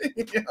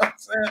 You know what I'm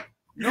saying?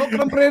 No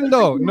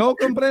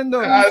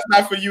comprendo. It's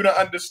not for you to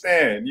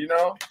understand, you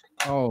know?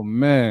 Oh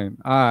man.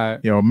 All right.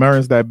 Yo,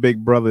 Marin's that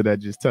big brother that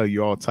just tell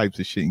you all types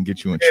of shit and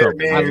get you in trouble.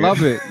 Man. I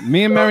love it.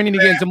 Me and Marin need to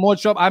get into more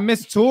trouble. I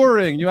miss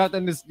touring. You have to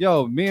understand.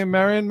 Yo, me and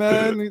Marin,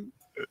 man.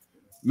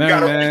 We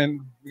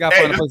gotta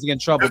find a place to get in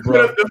trouble,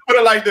 bro. Just put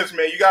it like this,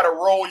 man. You gotta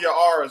roll your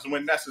R's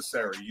when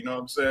necessary. You know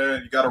what I'm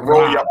saying? You gotta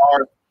roll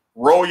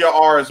your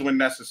R's when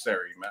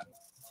necessary, man.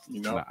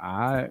 You know?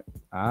 All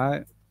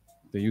right.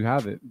 There you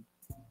have it.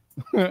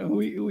 Who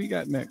we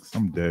got next?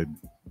 I'm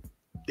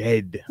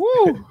dead.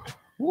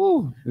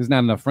 Woo. There's not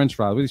enough French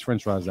fries. Where these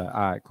French fries at?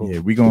 All right, cool. Yeah,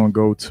 we gonna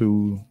go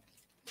to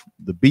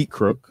the Beat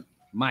Crook.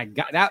 My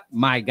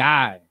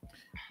guy.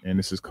 And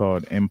this is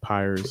called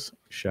Empires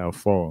Shall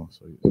Fall.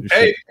 So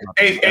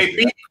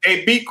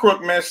Beat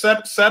Crook, man.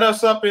 Set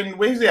us up in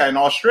where's he at? In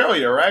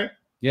Australia, right?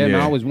 Yeah,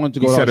 man. I always wanted to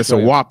go. He said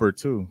Australia. it's a Whopper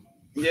too.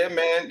 Yeah,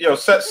 man. Yo,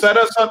 set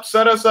us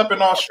up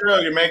in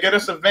Australia, man. Get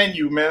us a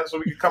venue, man, so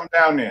we can come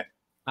down there.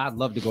 I'd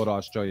love to go to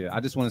Australia. I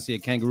just want to see a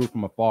kangaroo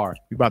from afar.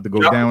 You about to go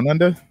down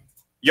under?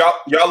 Y'all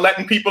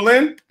letting people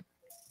in?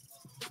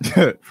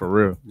 For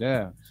real.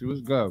 Yeah, she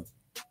was good.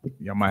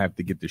 Y'all might have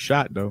to get the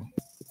shot though.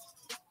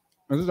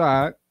 This is all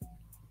right.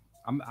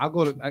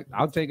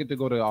 I'll take it to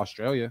go to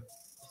Australia.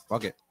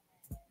 Fuck it.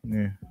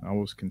 Yeah, I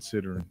was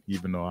considering,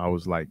 even though I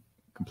was like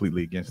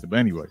completely against it. But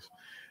anyways,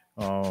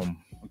 I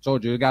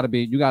told you you got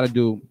to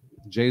do.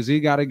 Jay-Z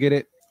got to get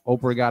it.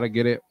 Oprah got to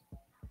get it.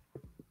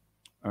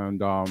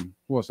 And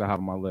who else I have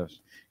on my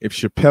list? If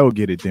Chappelle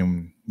get it,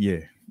 then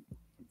yeah,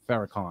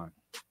 Farrakhan.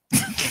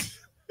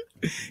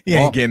 He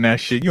ain't getting that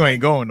shit. You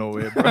ain't going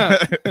nowhere, bro.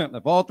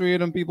 If all three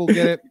of them people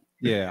get it,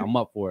 yeah, I'm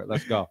up for it.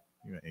 Let's go.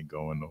 You ain't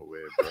going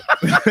nowhere, bro.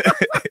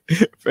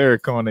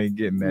 Farrakhan ain't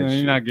getting that shit.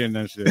 You're not getting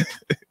that shit.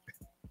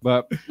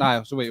 But all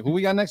right, so wait, who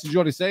we got next? Did you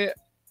already say it?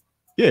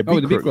 Yeah,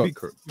 the Beat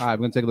Crook. All right,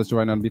 we're gonna take a listen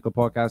right now on the Beat Crook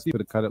podcast. Keep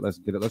it, cut it. Let's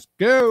get it. Let's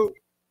go.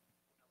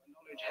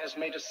 Knowledge has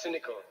made us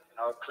cynical,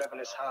 our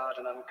cleverness hard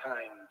and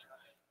unkind.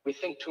 We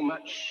think too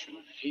much and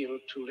feel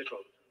too little.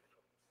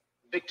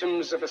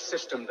 Victims of a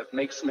system that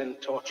makes men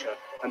torture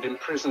and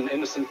imprison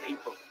innocent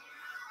people.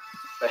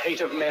 The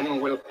hate of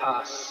men will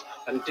pass,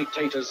 and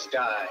dictators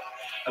die,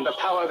 and the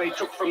power they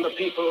took from the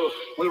people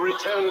will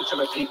return to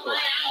the people.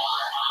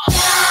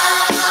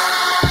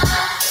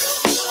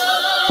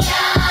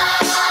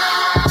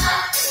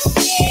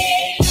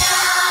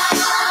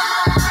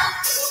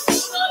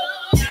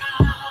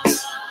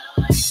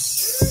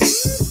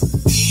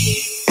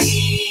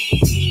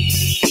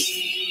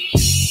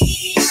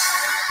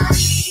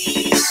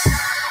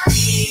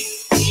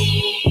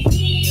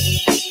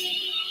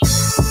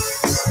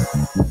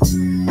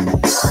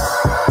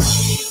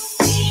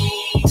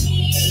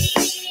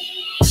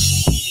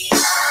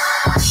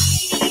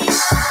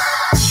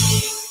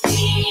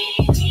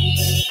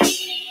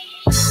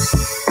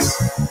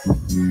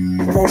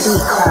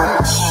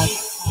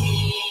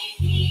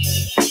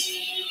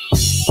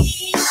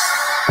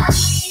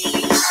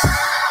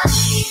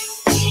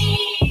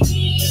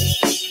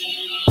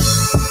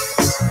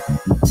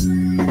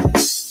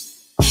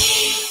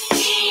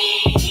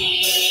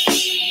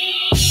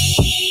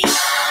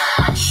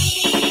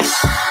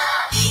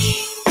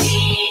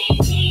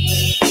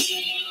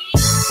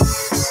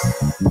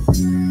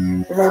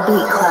 The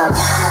Beat Club.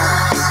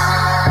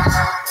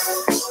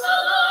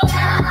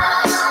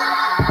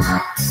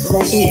 The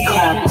Beat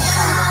Club.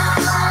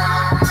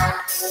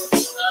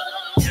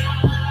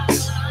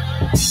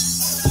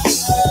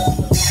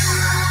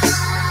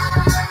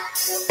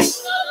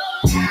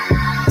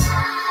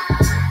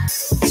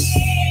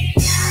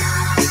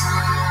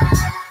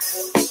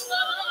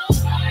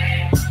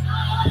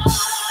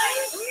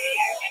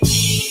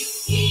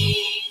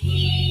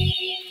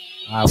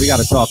 We got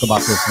to talk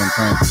about this one,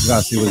 Frank. We got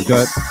to see what's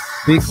good.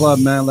 Beat Club,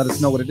 man, let us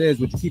know what it is.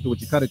 Would you keep it?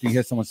 Would you cut it? Do you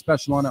hear someone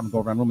special on it? I'm going to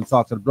go around the room and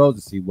talk to the bros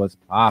to see what's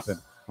popping.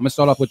 I'm going to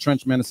start off with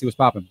Trench, man, to see what's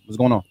popping. What's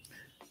going on?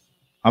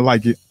 I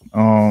like it.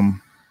 I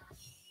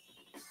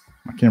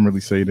can't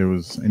really say there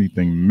was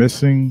anything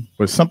missing,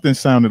 but something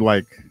sounded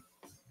like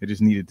it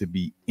just needed to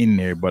be in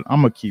there, but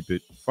I'm going to keep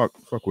it. Fuck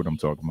what I'm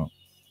talking about.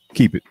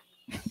 Keep it.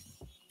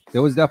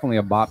 There was definitely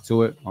a bop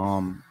to it.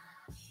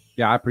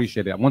 Yeah, I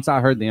appreciate it. Once I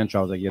heard the intro,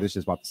 I was like, yeah, this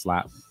is about to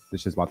slap.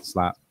 This is about to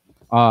slap.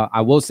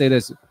 I will say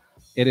this.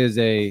 It is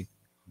a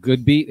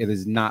good beat. It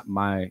is not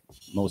my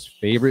most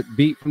favorite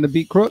beat from the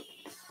Beat Crook.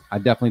 I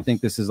definitely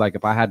think this is like,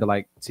 if I had to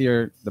like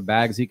tier the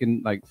bags he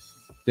can like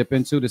dip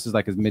into, this is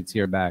like his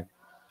mid-tier bag.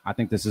 I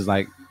think this is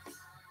like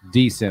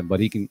decent, but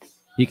he can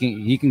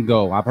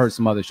go. I've heard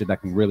some other shit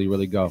that can really,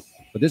 really go.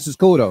 But this is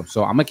cool though.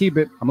 So I'm gonna keep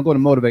it. I'm gonna go to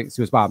Motivate,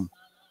 see what's popping.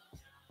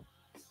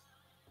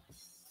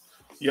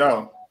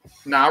 Yo,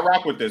 I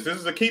rock with this. This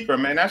is a keeper,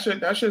 man. That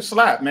should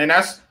slap, man.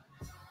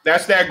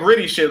 That's that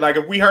gritty shit. Like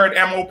if we heard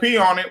MOP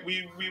on it,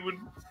 we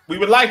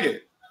would like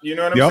it. You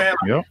know what I'm saying?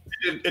 Like,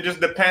 it just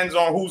depends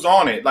on who's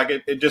on it. Like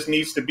it just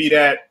needs to be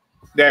that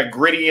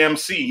gritty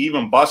MC,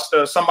 even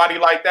Busta, somebody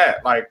like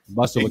that. Like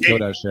Busta would kill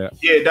that shit.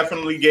 Yeah, it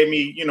definitely gave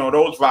me,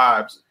 those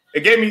vibes.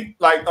 It gave me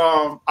like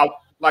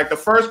the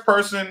first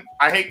person.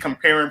 I hate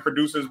comparing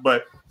producers,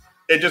 but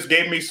it just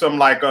gave me some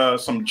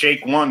some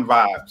Jake One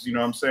vibes. You know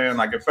what I'm saying?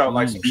 Like it felt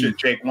like some shit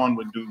Jake One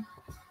would do.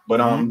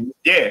 But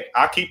yeah,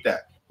 I'll keep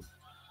that.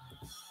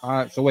 All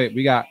right, so wait,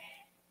 we got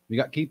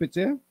Keep It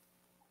here.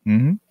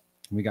 Mm-hmm.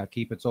 We got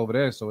Keep It's over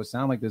there, so it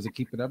sounds like there's a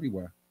Keep It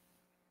everywhere.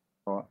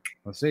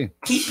 Let's see.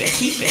 Keep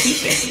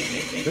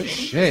it. Good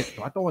shit.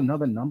 Do I throw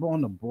another number on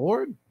the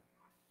board?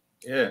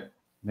 Yeah.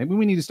 Maybe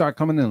we need to start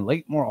coming in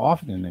late more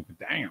often. Nigga.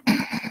 Damn.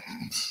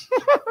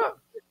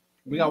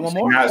 We got one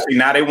more.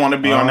 Now they want to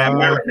be on that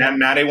Marin.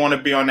 Now they want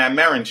to be on that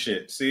Marin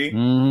shit. See?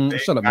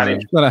 Shut up, Marin.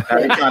 Now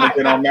they trying to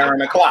get on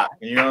Marin o'clock.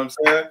 You know what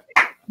I'm saying?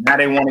 Now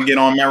they want to get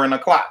on Marin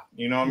o'clock.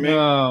 You know what I mean?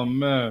 Oh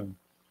man.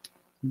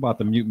 I'm about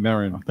to mute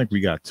Marin. I think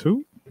we got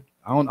two.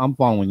 I'm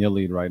following your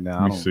lead right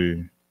now. Let me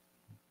see.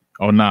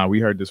 Oh, nah, we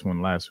heard this one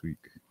last week.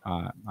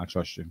 I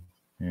trust you.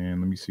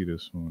 And let me see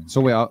this one. So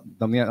wait,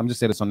 I'm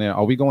just saying this on there.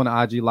 Are we going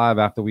to IG Live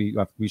after we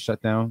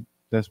shut down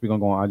this? We gonna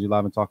go on IG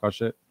Live and talk our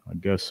shit? I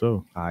guess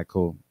so. All right,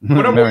 cool.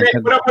 What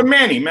up with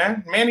Manny,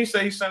 man? Manny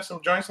said he sent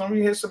some joints. Let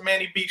me hit some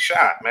Manny beat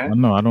shot, man.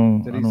 No, I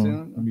don't.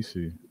 Let me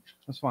see.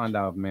 Let's find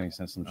out if Manny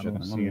sent some shit. I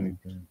don't see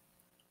anything.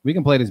 We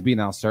can play this beat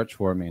now. Search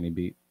for a Manny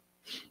beat.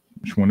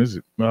 Which one is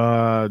it?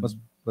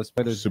 Let's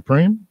play this.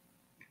 Supreme.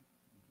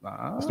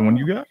 That's the one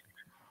you got?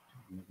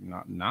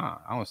 Nah.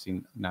 I don't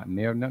see not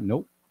near.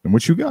 Nope. And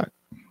what you got?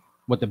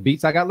 What the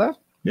beats I got left?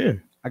 Yeah.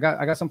 I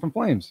got some from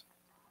Flames.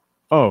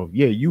 Oh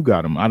yeah, you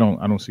got them. I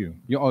don't see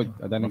them.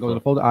 Then go to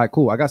the folder. All right,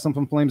 cool. I got some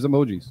from Flames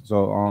emojis.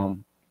 So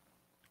I'm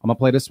gonna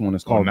play this one.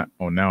 It's called.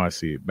 Now I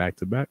see it back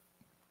to back.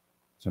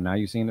 So now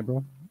you seen it,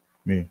 bro?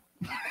 Yeah.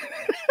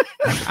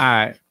 All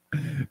right.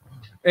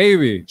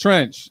 Avery,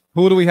 Trench.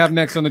 Who do we have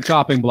next on the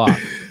chopping block?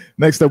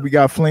 Next up, we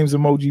got Flames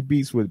emoji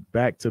beats with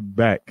back to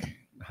back.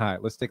 All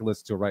right, let's take a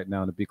listen to it right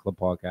now in the Beat Club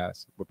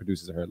podcast. What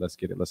producers are heard. Let's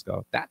get it. Let's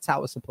go. That's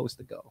how it's supposed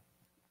to go.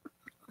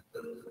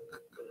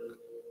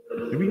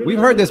 We've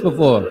heard this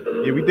before.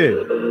 Yeah, we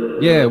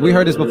did. Yeah, we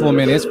heard this before,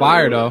 man. It's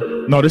fire though.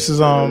 No, this is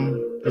not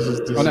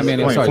man.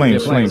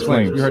 Flames.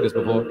 We heard this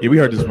before. Yeah, we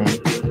heard this one.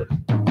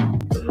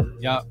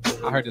 Yeah,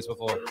 I heard this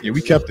before. Yeah,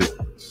 we kept it.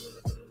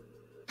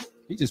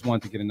 He just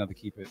wanted to get another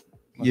Keep It.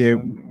 Yeah,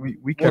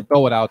 we kept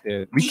throw it out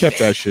there. We kept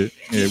that shit.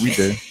 Yeah, we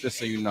did. Just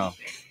so you know.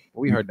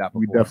 We heard that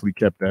before. We definitely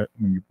kept that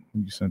when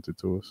you sent it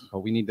to us.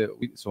 But we need to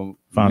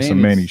find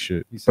some Manny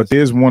shit. But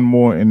there's one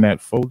more in that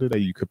folder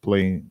that you could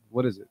play.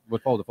 What is it?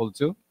 What folder? Folder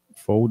 2?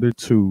 Folder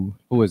 2.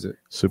 Who is it?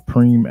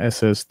 Supreme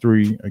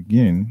SS3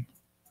 again.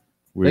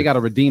 They got to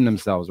redeem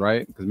themselves,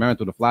 right? Because Marin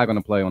threw the flag on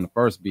the play on the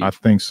first beat. I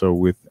think so,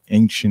 with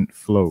Ancient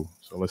Flow.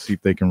 So let's see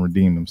if they can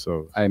redeem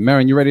themselves. All right,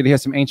 Marin, you ready to hear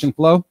some Ancient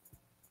Flow?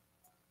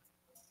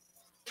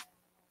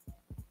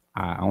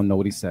 I don't know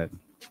what he said.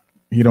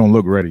 He don't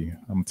look ready.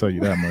 I'm gonna tell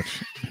you that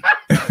much.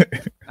 All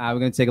right, we're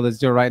gonna take a listen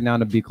to it right now on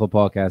the Beat Club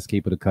podcast.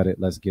 Keep it or cut it.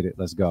 Let's get it.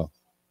 Let's go.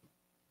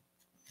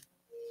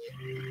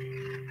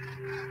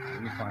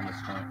 Let me find this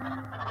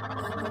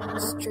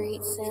one.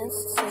 Street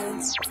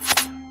sense.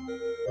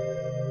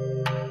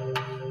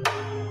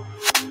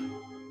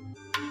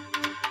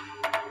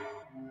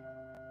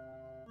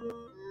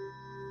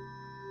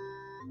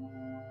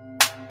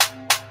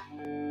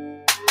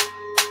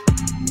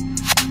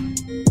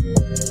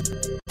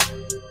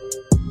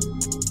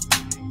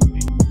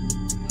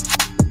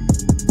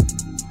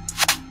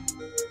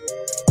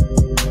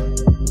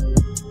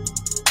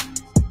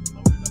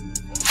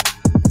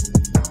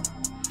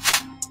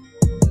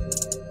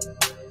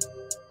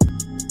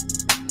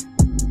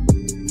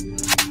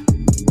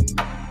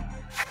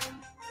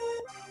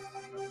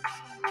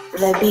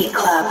 The Beat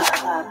Club.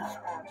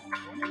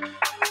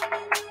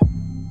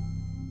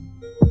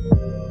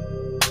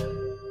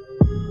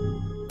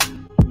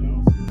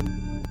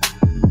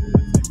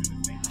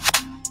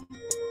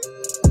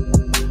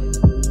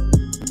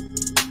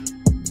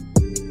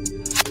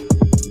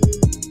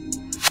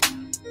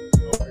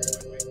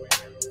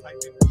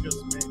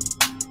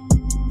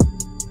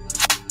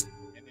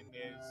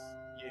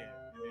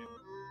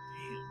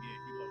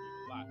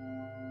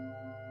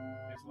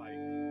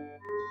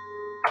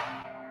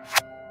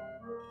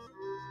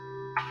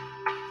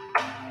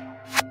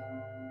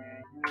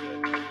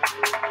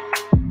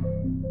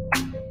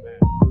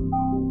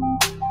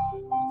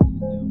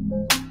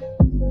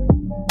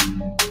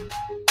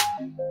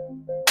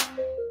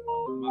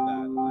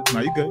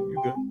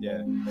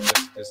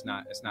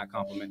 It's not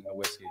complimenting the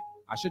whiskey.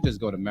 I should just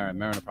go to Marin.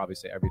 Marin will probably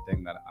say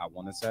everything that I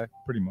want to say.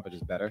 Pretty much. But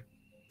it's better.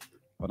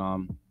 But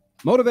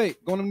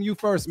Motivate, going to you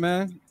first,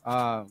 man.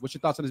 What's your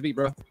thoughts on this beat,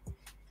 bro?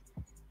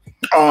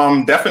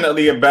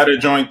 Definitely a better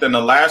joint than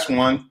the last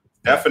one.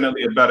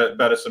 Definitely a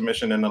better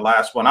submission than the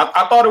last one.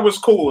 I thought it was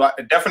cool.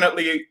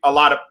 Definitely a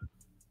lot of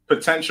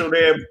potential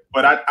there.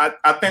 But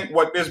I think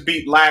what this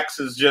beat lacks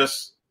is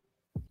just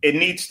it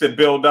needs to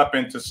build up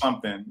into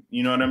something.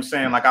 You know what I'm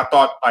saying? Like I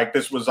thought like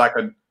this was like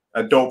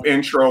a dope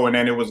intro, and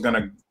then it was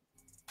gonna,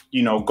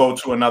 go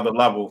to another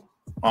level.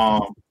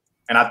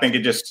 And I think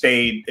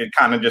it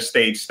kind of just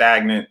stayed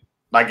stagnant.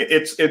 Like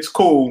it's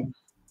cool,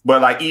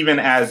 but like even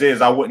as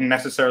is, I wouldn't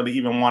necessarily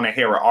even want to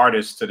hear an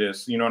artist to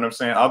this. You know what I'm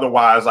saying?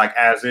 Otherwise, like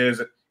as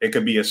is, it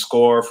could be a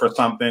score for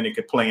something. It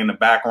could play in the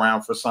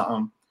background for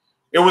something.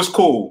 It was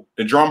cool.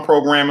 The drum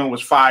programming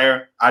was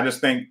fire. I just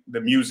think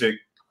the music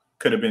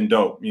could have been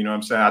dope. You know what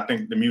I'm saying? I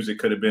think the music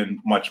could have been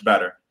much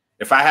better.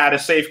 If I had a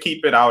safe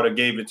keep it, I would have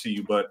gave it to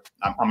you, but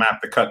I'm gonna have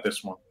to cut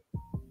this one.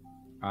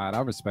 All right,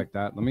 I respect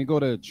that. Let me go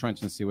to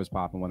Trench and see what's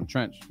popping with him.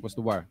 Trench, what's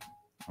the word?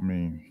 I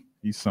mean,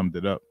 he summed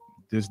it up.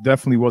 This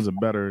definitely was a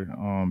better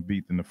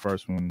beat than the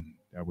first one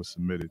that was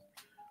submitted.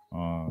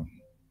 And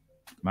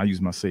I use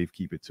my safe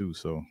keep it too,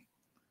 so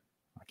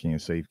I can't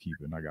safe keep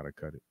it and I gotta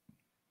cut it.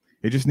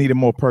 It just needed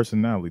more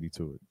personality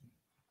to it.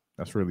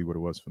 That's really what it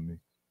was for me.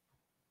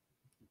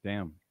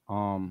 Damn.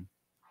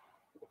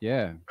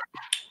 Yeah.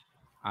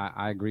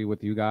 I agree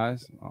with you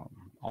guys.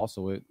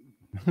 Also, it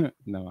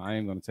no, I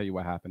ain't gonna tell you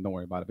what happened. Don't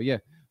worry about it. But yeah,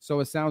 so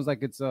it sounds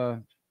like it's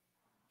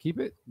keep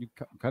it. You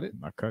cut it.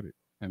 I cut it,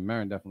 and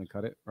Marin definitely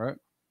cut it, right?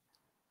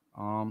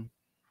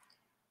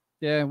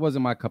 Yeah, it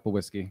wasn't my cup of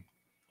whiskey,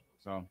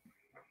 so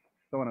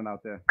throwing it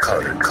out there.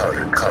 Cut it.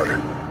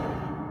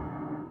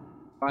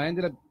 I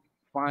ended up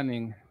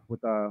finding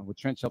with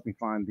Trench helped me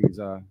find these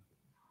some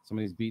of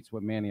these beats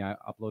with Manny. I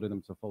uploaded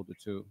them to folder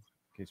 2 in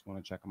case you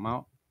want to check them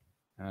out.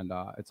 And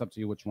it's up to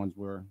you which ones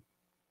we're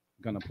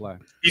gonna play.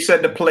 You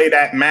said to play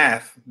that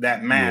math. Yeah.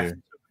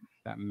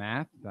 That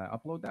math? Did I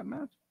upload that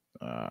math?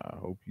 I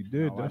hope you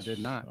did. No, I did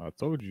not. I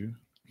told you.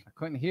 I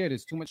couldn't hear.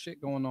 There's too much shit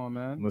going on,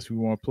 man. Unless we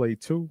want to play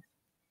 2.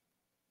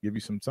 Give you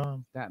some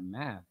time. That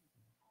math.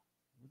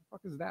 What the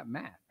fuck is that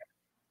math?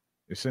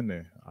 It's in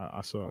there.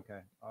 I saw it.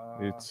 Okay.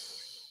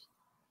 It's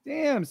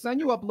damn, son.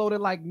 You uploaded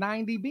like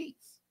 90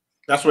 beats.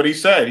 That's what he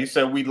said. He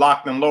said we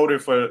locked and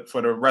loaded for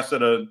the rest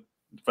of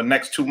for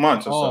next 2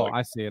 months or so. Oh,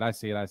 I see it. I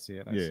see it.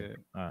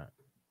 All right.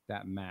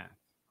 That math.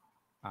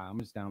 I'm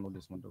gonna just download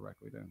this one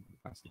directly then. If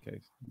that's the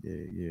case.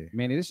 Yeah.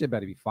 Man, this shit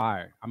better be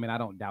fire. I mean, I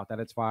don't doubt that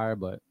it's fire,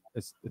 but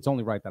it's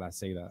only right that I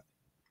say that.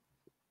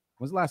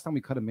 When's the last time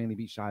we cut a Manny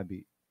beat, Shy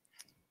beat?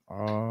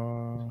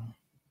 I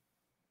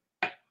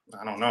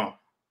don't know.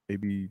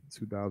 Maybe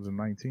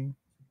 2019.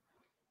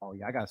 Oh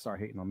yeah, I gotta start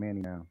hating on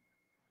Manny now.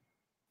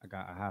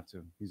 I have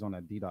to. He's on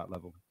that D-Dot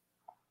level.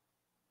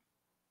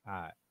 All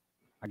right.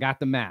 I got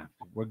the math.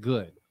 We're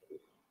good.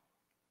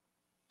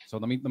 So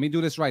let me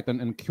do this right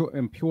then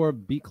in pure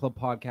Beat Club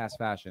podcast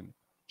fashion.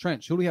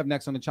 Trench, who do we have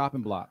next on the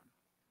chopping block?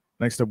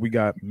 Next up, we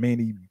got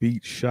Manny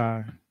Beat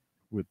Shy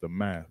with the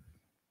math.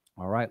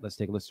 All right, let's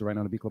take a listen right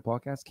now on the Beat Club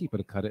podcast. Keep it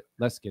or cut it.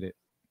 Let's get it.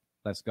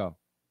 Let's go.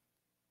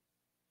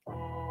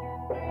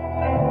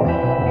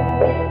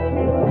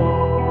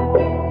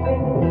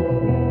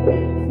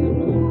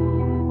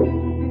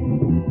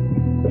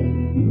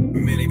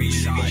 Manny Beat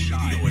Shy, you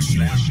know what's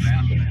snap.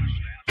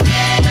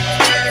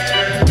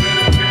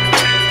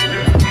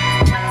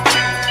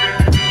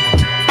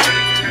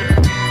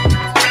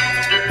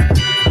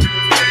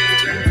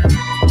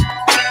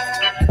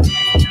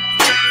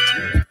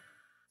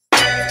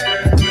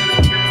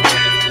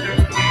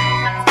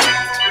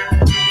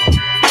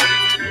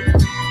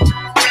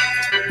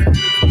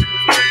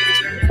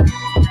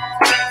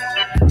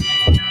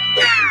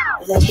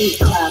 The Beat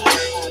Club.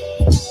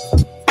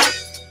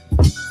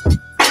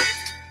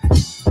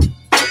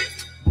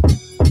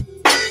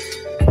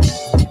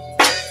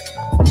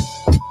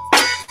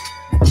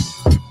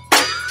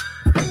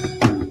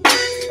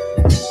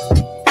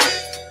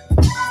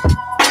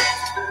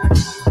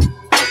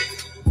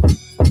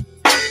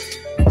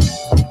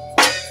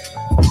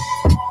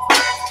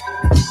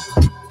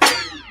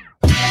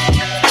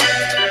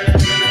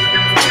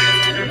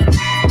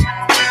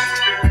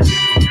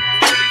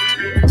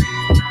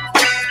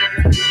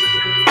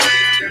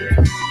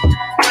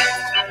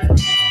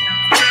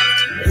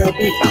 The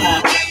Beat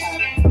Club.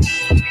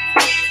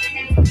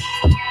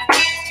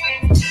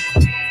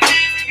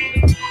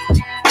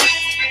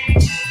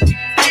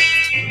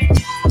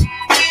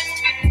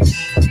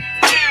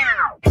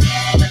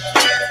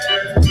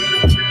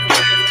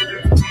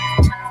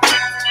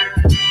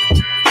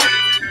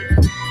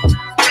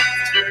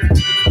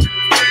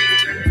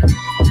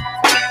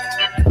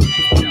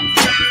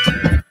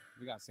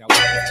 We got to see how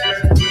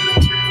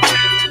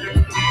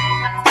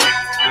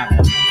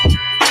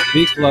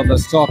Beat Club,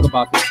 let's talk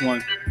about this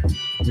one.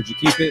 Would you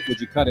keep it?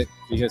 Would you cut it?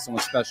 If you hear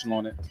someone special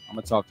on it, I'm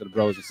going to talk to the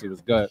bros and see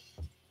what's good.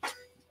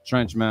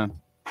 Trench, man.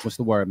 What's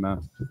the word,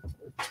 man?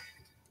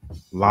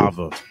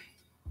 Lava.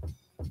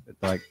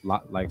 Like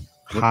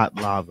Hot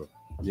lava.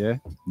 Yeah?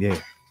 Yeah.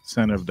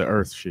 Center of the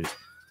earth shit.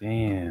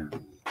 Damn.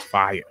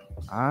 Fire.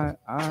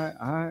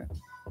 I.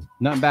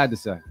 Nothing bad to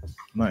say.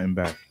 Nothing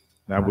bad.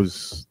 That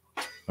was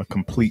a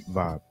complete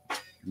vibe.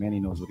 Man, he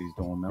knows what he's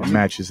doing, man. It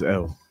matches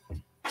L.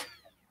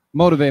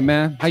 Motivate,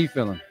 man. How you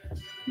feeling?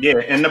 Yeah,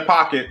 in the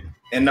pocket,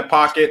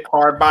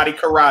 hard body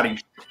karate.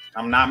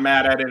 I'm not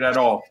mad at it at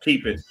all.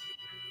 Keep it.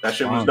 That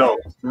shit was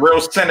dope.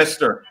 Real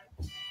sinister.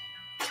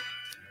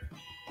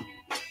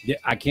 Yeah,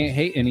 I can't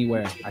hate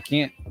anywhere. I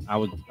can't. I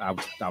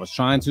was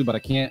trying to, but I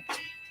can't.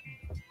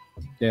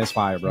 There's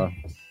fire, bro.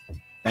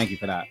 Thank you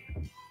for that.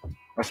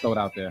 Let's throw it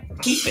out there.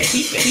 Keep it.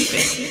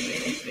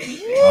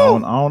 I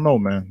don't know,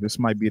 man. This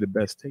might be the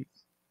best tape.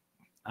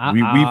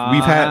 We've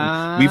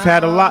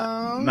had a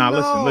lot. Nah,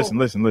 listen. I'm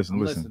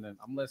listening.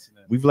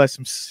 We've let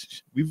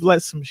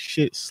some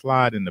shit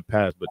slide in the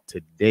past, but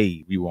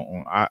today we were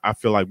on. I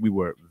feel like we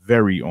were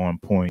very on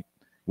point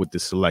with the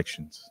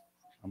selections.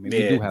 I mean,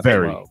 we do have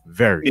very.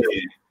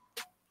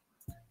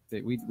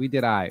 Yeah. We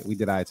did all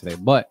right today.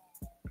 But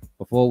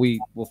before we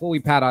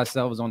pat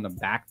ourselves on the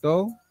back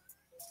though,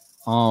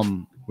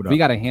 we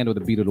got to handle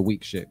the beat of the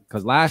week shit.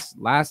 Because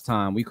last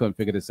time we couldn't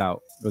figure this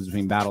out. It was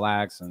between Battle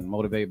Axe and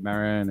Motivate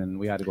Marin, and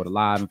we had to go to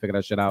live and figure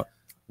that shit out.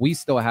 We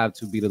still have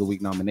 2 beat of the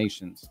week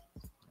nominations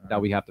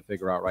that we have to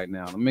figure out right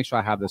now. Let me make sure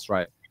I have this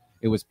right.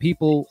 It was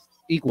People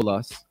Equal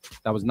Us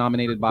that was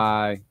nominated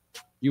by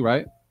you,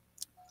 right?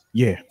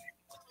 Yeah.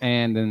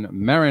 And then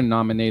Marin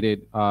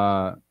nominated,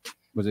 was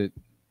it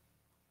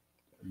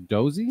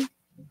Dozy?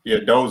 Yeah,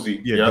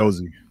 Dozy. Yeah,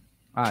 Dozy.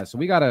 All right, so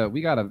we gotta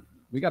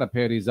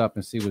pair these up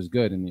and see what's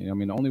good. And I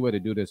mean, the only way to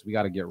do this, we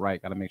gotta get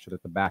right. Gotta make sure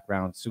that the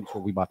background suits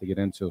what we about to get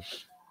into.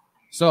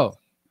 So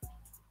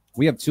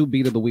we have 2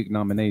 beat of the week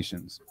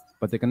nominations,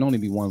 but there can only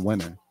be one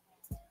winner.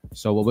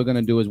 So what we're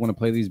gonna do is we're gonna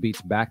play these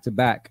beats back to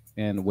back,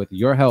 and with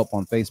your help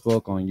on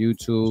Facebook, on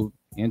YouTube,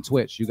 and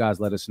Twitch, you guys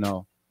let us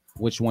know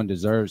which one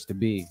deserves to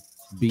be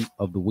beat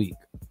of the week.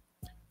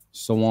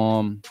 So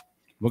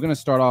we're gonna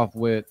start off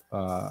with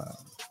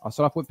I'll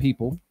start off with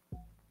People,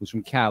 who's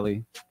from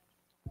Cali,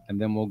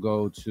 and then we'll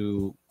go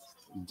to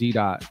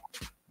D-Dot,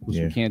 who's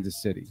from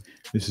Kansas City.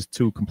 This is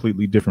 2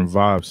 completely different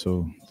vibes,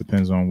 so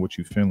depends on what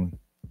you're feeling,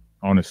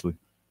 honestly.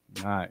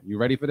 All right, you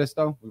ready for this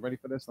though? We ready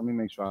for this? Let me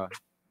make sure I'll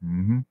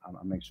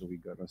make sure we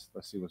good. Let's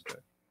see what's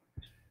good.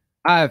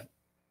 All right,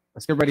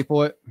 let's get ready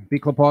for it.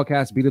 Beat Club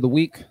Podcast, beat of the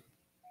week.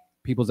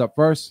 People's up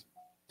first,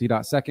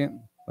 D-Dot second.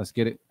 Let's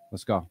get it.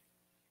 Let's go.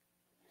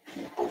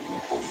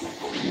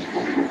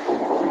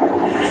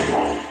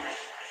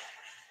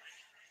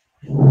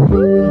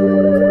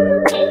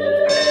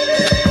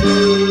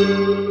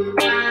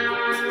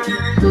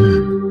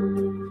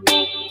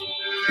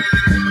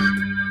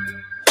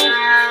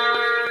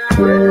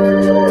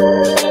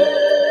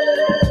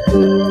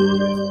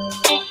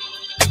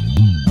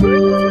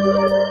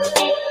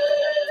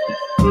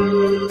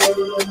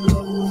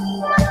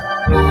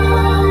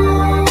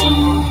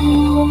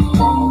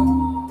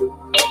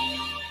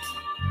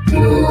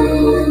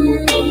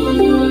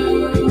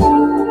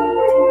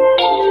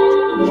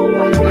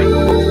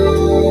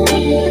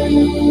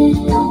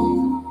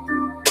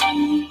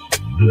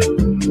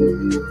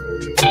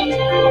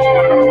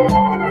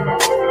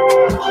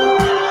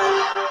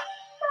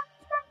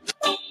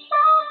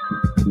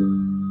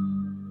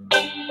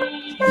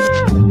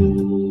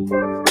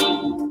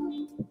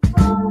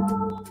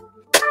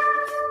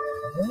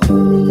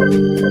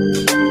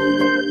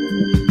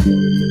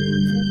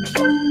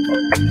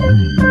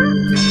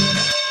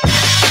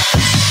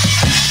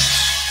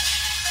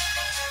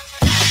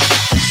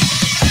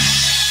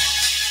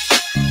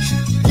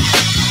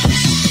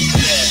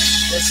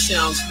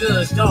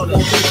 Feels good, don't it?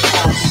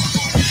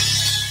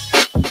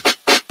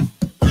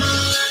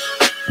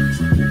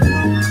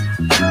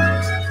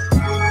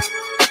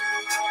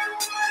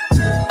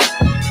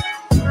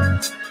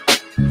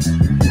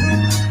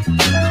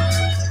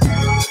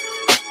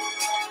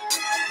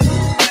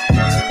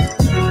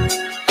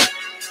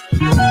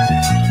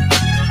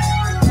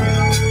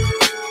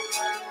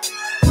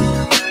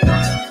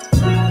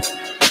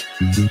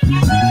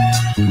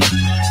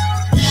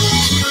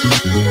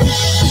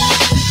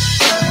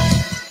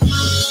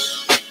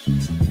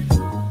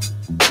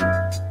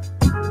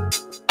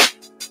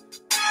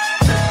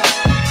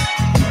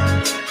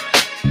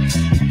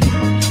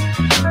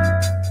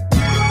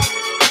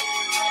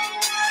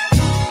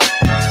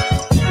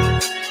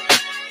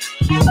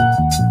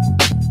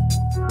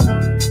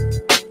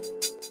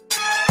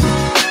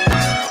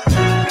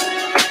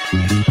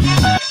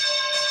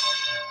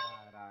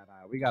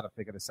 Got to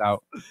figure this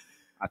out.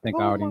 I think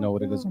I already know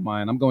what it is on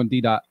mine. I'm going D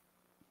dot.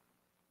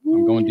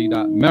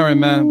 Merrin,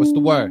 man, what's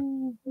the word?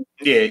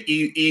 Yeah,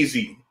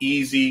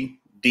 easy.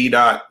 D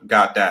dot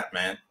got that,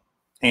 man.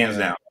 Hands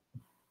down.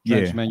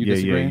 Yeah, man, you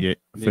yeah.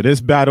 For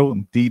this battle,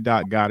 D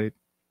dot got it.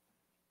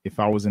 If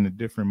I was in a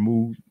different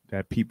mood,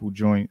 that people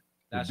joint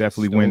would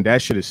definitely win.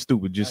 That shit is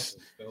stupid. Just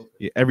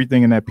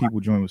everything in that people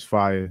joint was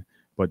fire,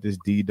 but this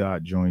D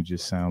dot joint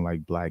just sound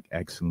like black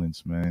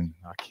excellence, man.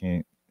 I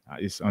can't.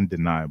 It's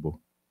undeniable.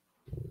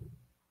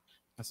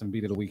 That's some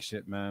beat of the week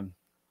shit, man.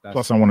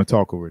 Plus, I want to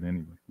talk over it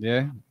anyway.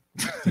 Yeah,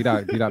 D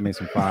dot made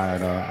some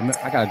fire.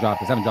 I gotta drop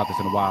this. I haven't dropped this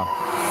in a while.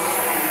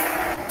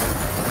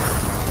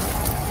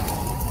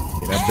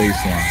 Yeah, that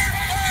bass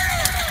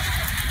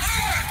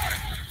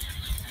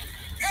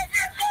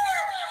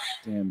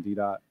line. Damn, D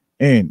dot.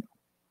 And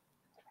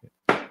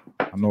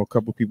I know a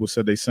couple people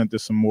said they sent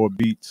us some more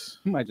beats.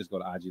 You might just go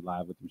to IG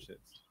Live with them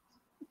shits.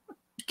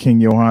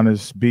 King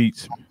Johannes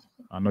beats.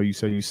 I know you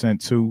said you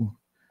sent 2.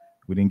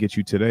 We didn't get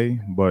you today,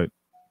 but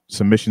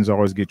submissions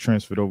always get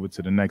transferred over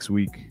to the next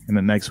week, and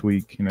the next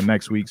week, and the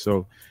next week.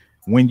 So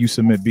when you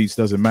submit beats,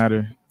 doesn't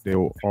matter. They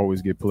will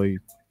always get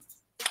played.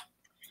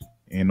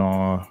 And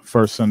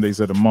first Sundays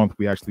of the month,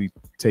 we actually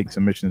take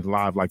submissions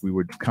live like we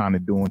were kind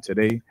of doing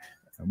today.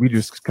 We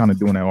just kind of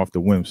doing that off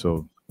the whim.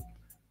 So,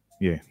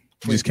 yeah,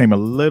 we just came a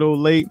little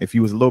late. If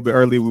you was a little bit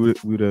early, we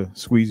would have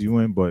squeezed you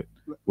in, but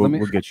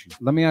we'll get you.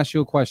 Let me ask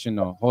you a question,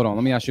 though. Hold on.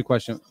 Let me ask you a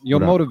question. Yo,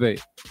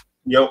 Motivate.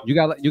 Yo, you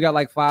got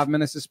like 5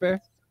 minutes to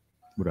spare?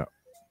 What up?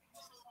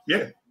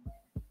 Yeah.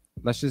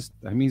 Let's just.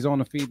 I mean, he's on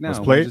the feed now. Let's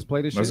play. Just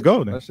play this. Let's shit.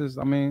 go. Then. Let's just.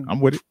 I mean, I'm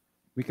with it.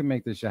 We can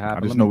make this shit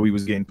happen. I just know we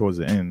was getting towards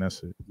the end.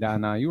 That's it.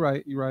 Nah. You're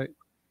right.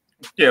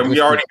 Yeah, we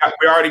already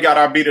got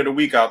our beat of the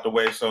week out the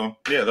way. So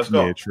yeah, let's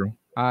go. Yeah, true.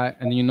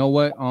 And you know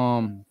what?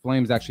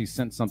 Flames actually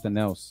sent something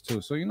else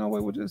too. So you know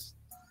what? We'll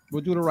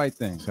do the right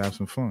thing. Let's have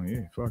some fun.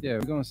 Yeah. Fuck yeah,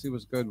 we're gonna see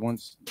what's good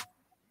once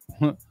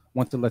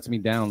it lets me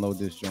download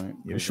this joint.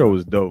 Yeah, the show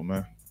is dope,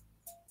 man.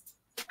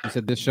 You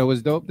said this show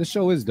is dope. This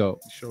show is dope.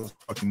 This show is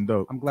fucking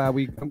dope. I'm glad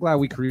we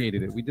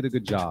created it. We did a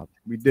good job.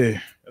 We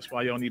did. That's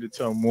why y'all need to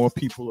tell more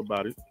people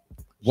about it.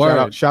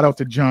 Word. Shout out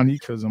to Johnny,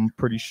 because I'm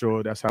pretty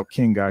sure that's how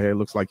King got here.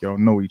 Looks like y'all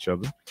know each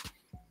other.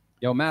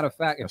 Yo, matter of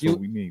fact, that's what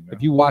we need, man.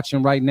 If you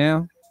watching right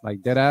now,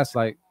 like dead ass,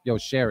 like yo,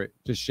 share it.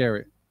 Just share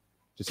it.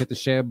 Just hit the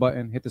share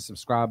button, hit the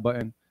subscribe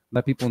button.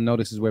 Let people know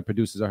this is where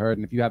producers are heard.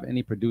 And if you have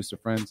any producer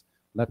friends,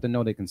 let them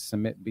know they can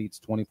submit beats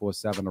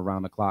 24/7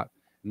 around the clock,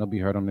 and they'll be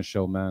heard on the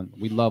show, man.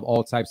 We love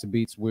all types of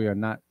beats. We are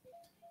not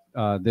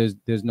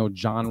there's no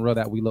genre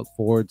that we look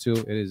forward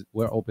to.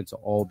 We're open to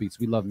all beats.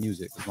 We love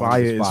music.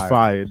 Fire is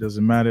fire. It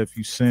doesn't matter if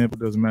you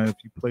sample, it doesn't matter if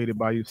you played it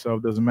by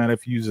yourself, it doesn't matter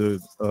if you use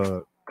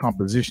a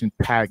composition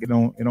pack. It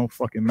don't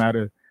fucking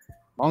matter.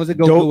 As long as it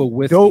goes through a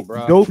whiskey,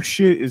 bro. Dope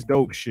shit is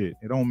dope shit.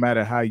 It don't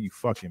matter how you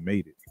fucking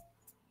made it.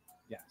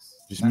 Yes.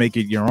 Just make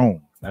it your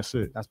own. That's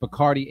it. That's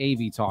Bacardi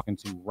AV talking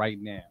to you right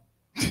now.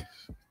 You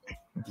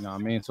know what I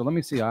mean? So let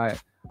me see. All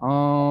right.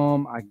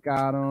 I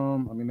got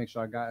them. Let me make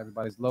sure I got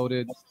everybody's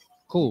loaded.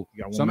 Cool.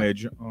 You got one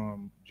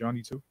more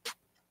Johnny too?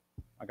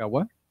 I got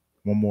what?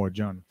 One more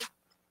Johnny.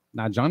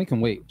 Nah, Johnny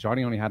can wait.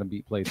 Johnny only had a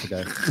beat played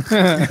today.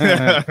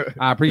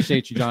 I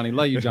appreciate you, Johnny.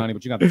 Love you, Johnny,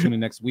 but you got to tune in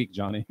next week,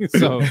 Johnny.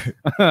 So,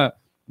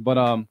 but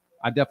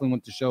I definitely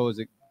went to show. Is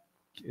it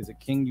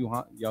King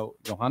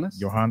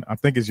Johannes? I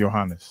think it's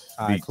Johannes.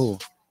 All right, cool.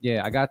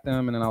 Yeah, I got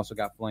them, and then I also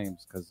got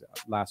Flames because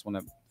last one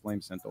that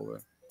Flames sent over.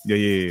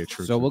 Yeah,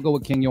 true. So we'll go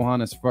with King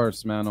Johannes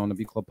first, man, on the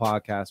Beat Club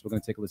podcast. We're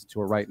gonna take a listen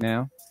to it right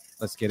now.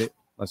 Let's get it.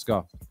 Let's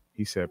go.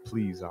 He said,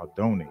 "Please, I'll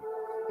donate."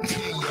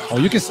 Oh,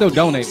 you can still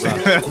donate, bro.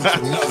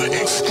 Another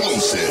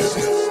exclusive.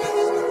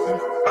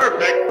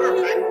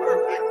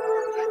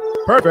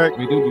 Perfect.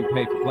 We do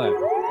pay for play.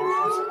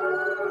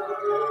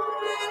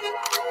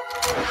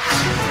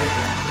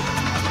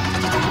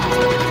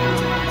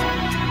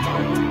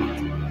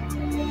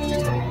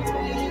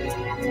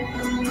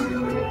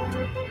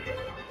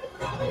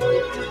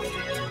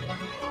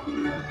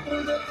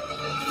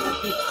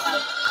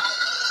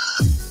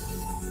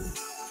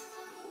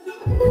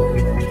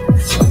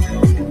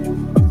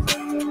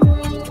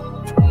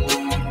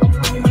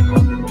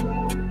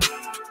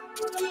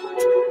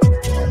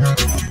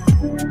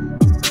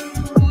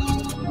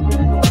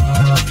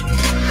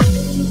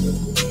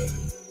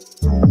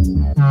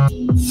 The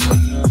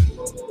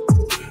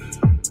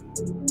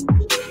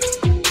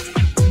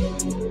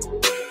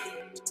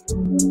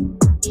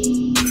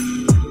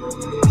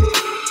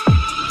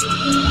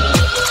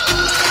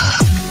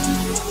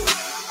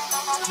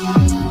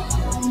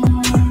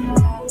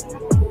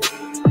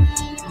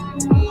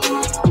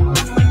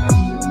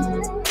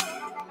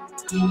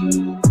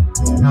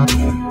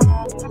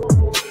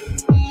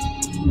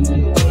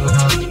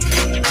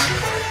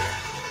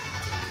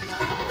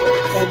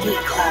Beat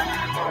Club.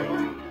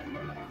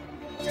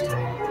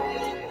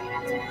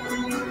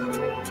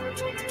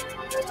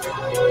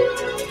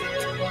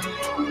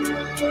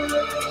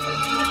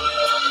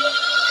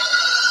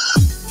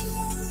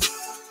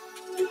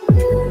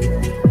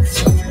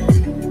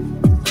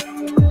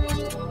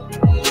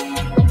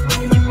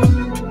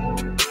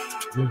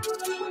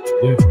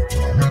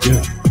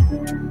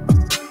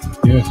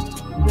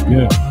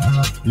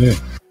 Yeah.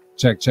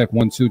 Check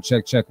 1 2.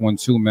 Check 1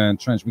 2, man.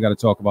 Trench, we got to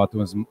talk about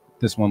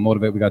this one.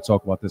 Motivate, we got to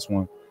talk about this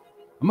one.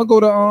 I'm gonna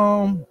go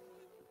to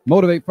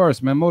Motivate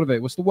first, man.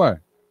 Motivate, what's the word?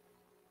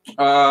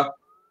 I'll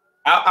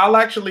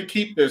actually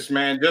keep this,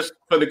 man, just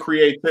for the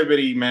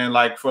creativity, man.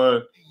 Like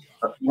for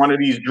one of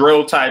these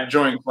drill type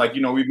joints, like,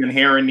 you know, we've been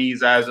hearing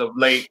these as of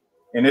late,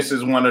 and this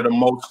is one of the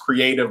most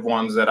creative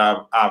ones that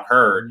I've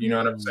heard. You know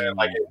what I'm saying?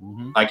 Like,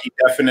 like he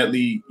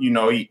definitely, you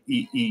know,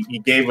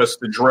 he gave us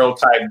the drill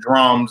type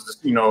drums.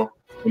 You know,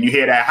 when you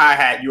hear that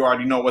hi-hat, you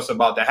already know what's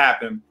about to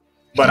happen.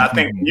 But I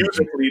think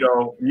musically,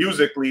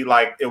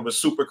 like, it was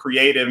super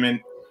creative,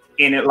 and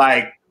it,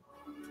 like,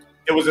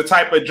 it was a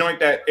type of joint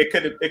that it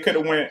could have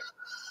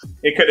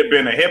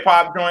been a hip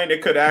hop joint.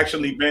 It could have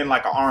actually been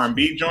like an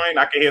R&B joint.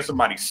 I could hear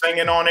somebody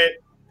singing on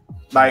it.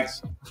 Like,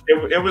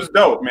 it was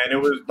dope, man. It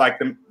was like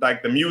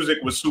the music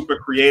was super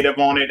creative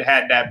on it. It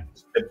had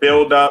the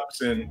build ups,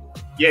 and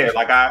yeah,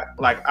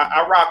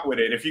 I rock with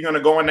it. If you're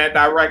gonna go in that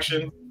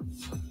direction,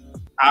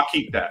 I'll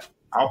keep that.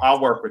 I'll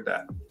work with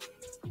that.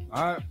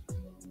 All right.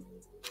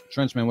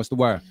 Trench, man, what's the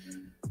word?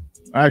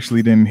 I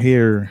actually didn't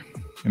hear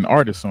an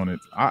artist on it.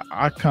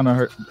 I kind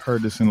of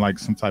heard this in like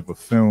some type of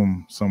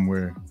film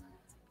somewhere.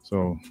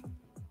 So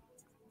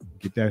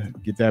get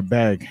that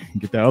bag,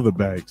 get that other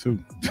bag too.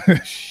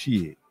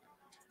 Shit,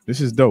 this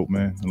is dope,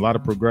 man. A lot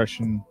of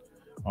progression.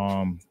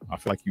 I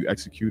feel like you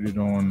executed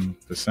on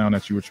the sound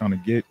that you were trying to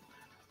get,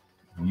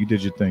 and you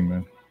did your thing,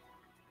 man.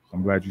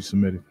 I'm glad you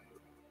submitted.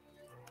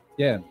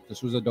 Yeah,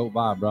 this was a dope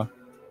vibe, bro.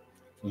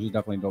 This was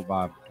definitely a dope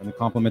vibe, and it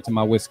complimented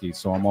my whiskey,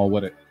 so I'm all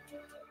with it.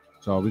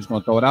 So we're just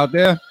gonna throw it out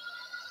there.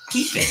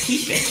 Keep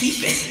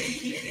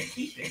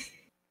it.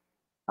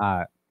 All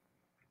right,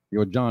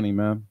 yo, Johnny,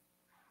 man,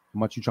 how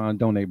much you trying to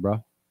donate,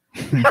 bro?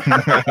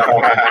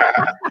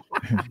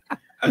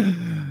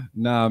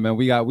 Nah, man,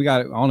 we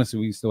got. Honestly,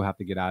 we still have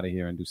to get out of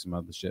here and do some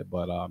other shit,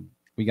 but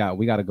we got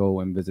to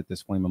go and visit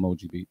this Flame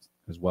Emoji beat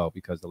as well,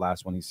 because the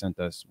last one he sent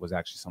us was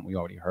actually something we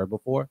already heard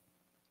before.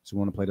 So we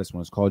want to play this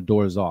one. It's called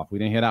Doors Off. We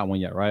didn't hear that one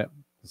yet, right?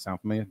 Does it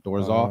sound familiar?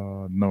 Doors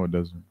Off? No, it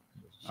doesn't.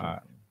 All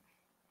right.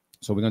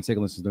 So we're gonna take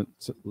a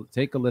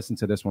listen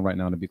to this one right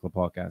now on the Beat Club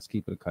podcast.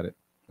 Keep it or cut it.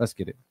 Let's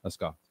get it. Let's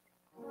go.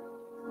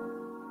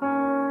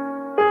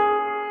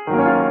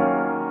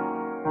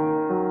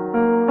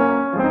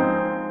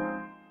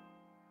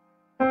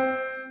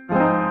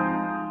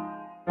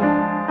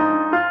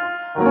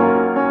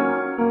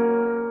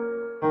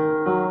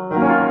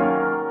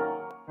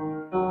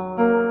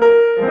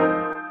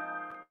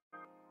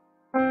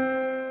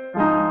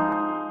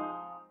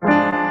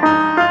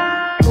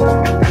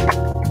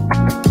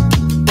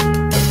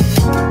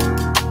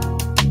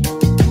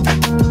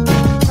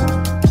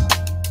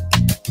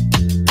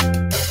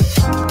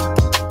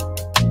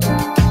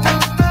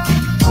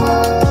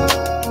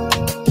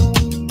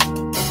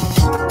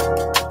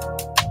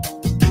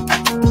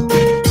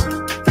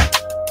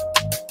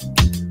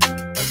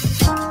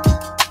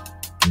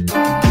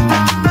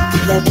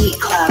 The Beat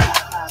Club.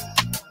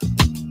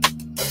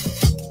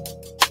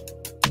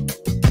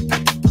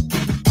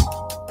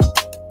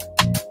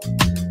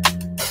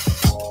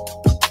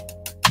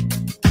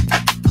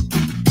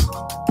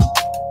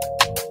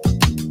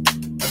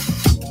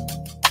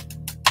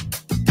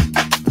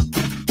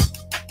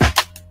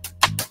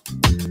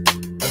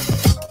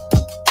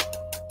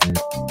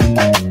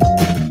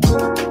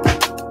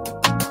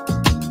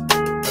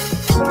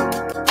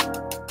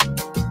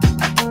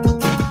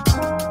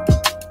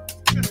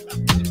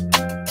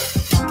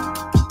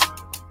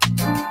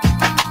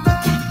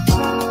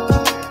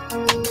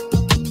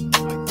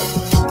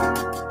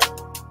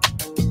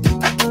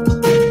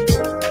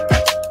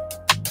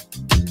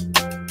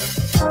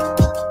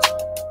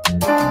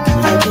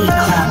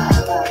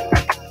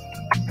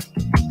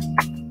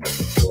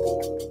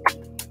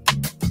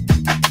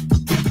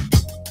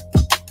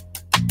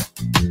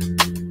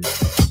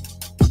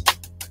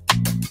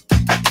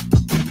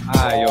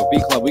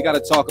 We got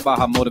to talk about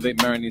how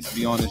Motivate Marin needs to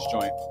be on this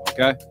joint,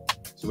 okay?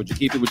 So would you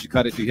keep it? Would you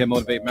cut it? Do you hear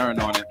Motivate Marin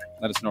on it?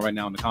 Let us know right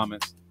now in the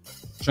comments.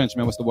 Trench,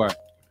 man, what's the word?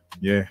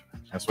 Yeah,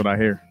 that's what I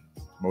hear.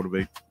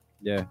 Motivate.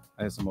 Yeah,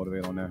 I had some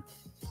Motivate on there.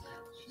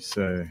 She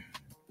said,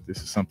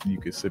 This is something you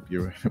could sip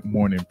your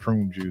morning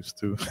prune juice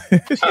too.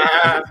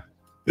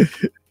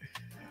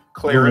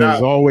 Clear it out.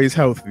 It's always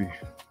healthy.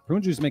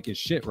 Prune juice make it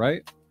shit,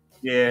 right?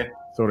 Yeah.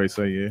 So they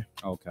say, yeah.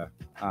 Okay.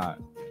 All right.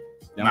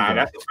 Nah,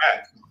 that's a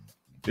fact.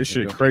 This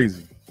shit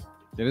crazy.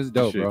 It is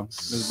dope, This bro. shit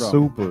This is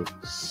dope.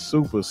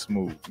 super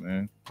smooth,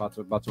 man. About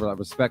to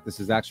respect. This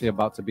is actually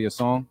about to be a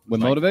song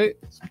with Motivate.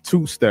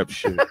 Two-step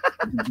shit.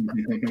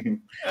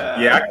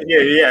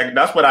 Yeah.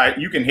 That's what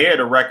you can hear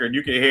the record.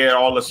 You can hear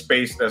all the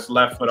space that's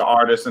left for the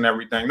artist and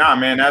everything. Nah,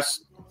 man,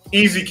 that's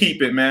easy.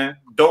 Keep it, man.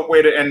 Dope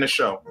way to end the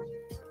show.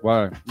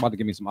 Wow, I'm about to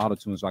give me some auto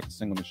tune so I can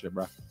sing on this shit,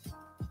 bro.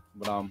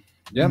 But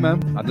yeah,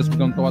 man. I just was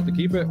gonna throw out the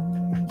keep it.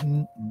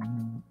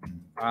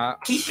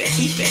 Keep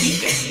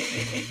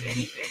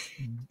it.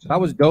 So that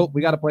was dope.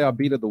 We got to play our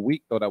beat of the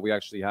week though that we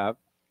actually have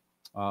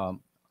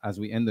as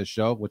we end the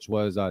show, which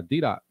was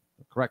D-Dot.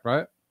 Correct,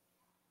 right?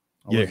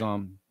 It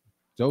was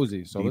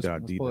Josie. So let's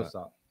pull this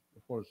out.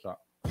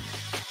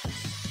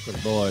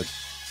 Good Lord.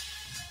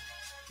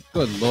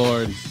 Good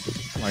Lord.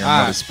 Like I'm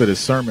about to spit a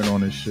sermon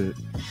on this shit.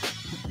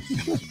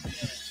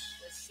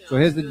 So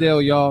here's the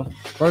deal, y'all.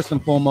 First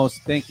and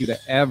foremost, thank you to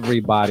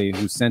everybody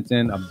who sent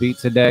in a beat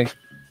today.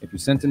 If you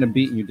sent in a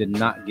beat and you did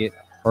not get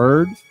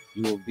heard,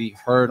 you will be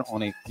heard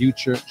on a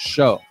future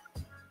show.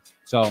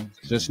 So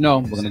just know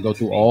we're going to go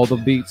through all the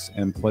beats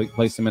and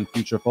place them in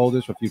future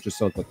folders for future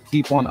shows. But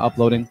keep on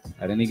uploading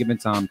at any given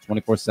time,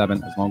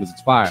 24/7, as long as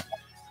it's fire.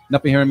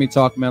 Enough of hearing me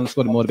talk, man. Let's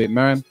go to Motivate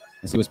Marin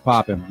and see what's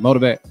popping.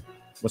 Motivate.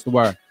 What's the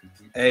word?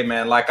 Hey,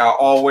 man, like I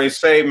always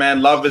say,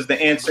 man, love is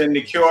the answer and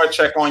the cure.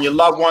 Check on your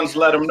loved ones.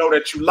 Let them know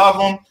that you love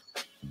them.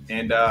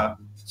 And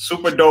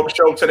super dope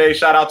show today.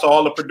 Shout out to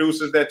all the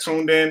producers that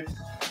tuned in.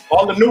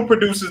 All the new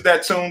producers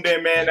that tuned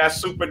in, man.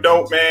 That's super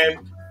dope,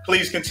 man.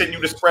 Please continue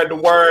to spread the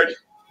word.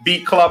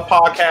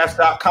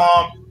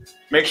 BeatClubPodcast.com.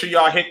 Make sure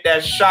y'all hit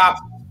that shop.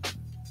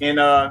 And,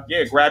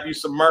 grab you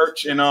some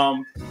merch. And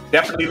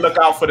definitely look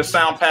out for the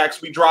sound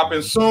packs we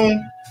dropping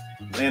soon.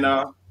 And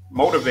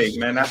motivate,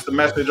 man. That's the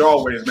message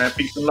always, man.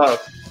 Peace and love.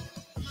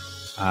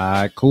 All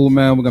right, cool,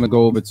 man. We're going to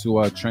go over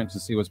to Trench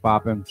and see what's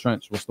popping.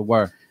 Trench, what's the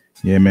word?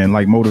 Yeah, man.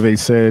 Like Motivate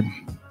said,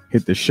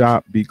 hit the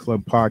shop,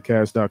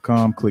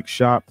 BeatClubPodcast.com. Click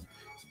shop.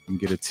 You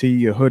can get a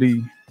tee, a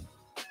hoodie,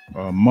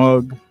 a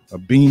mug, a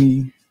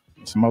beanie,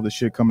 some other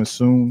shit coming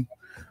soon.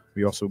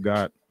 We also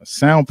got a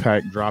sound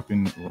pack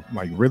dropping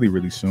like really,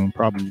 really soon.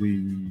 Probably,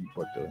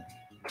 the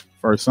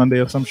first Sunday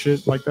or some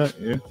shit like that.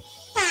 Yeah.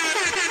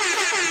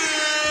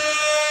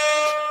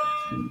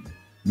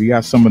 We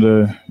got some of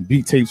the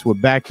beat tapes we're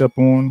backed up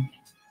on.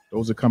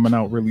 Those are coming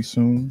out really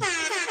soon.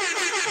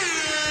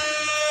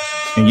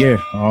 And yeah,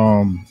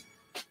 and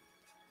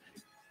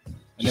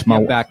if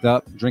you're backed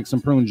up, drink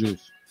some prune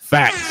juice.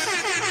 Facts.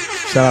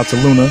 Shout out to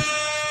Luna.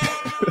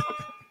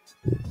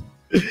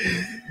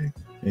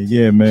 And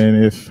yeah, man,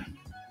 if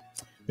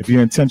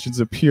your intentions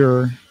are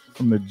pure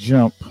from the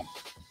jump,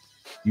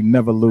 you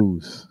never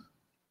lose.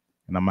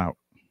 And I'm out.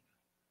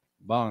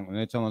 Bong, and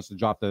they're telling us to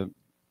drop the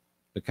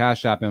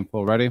Cash App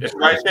info. Ready? It's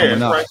right there.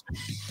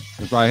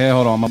 It's right here.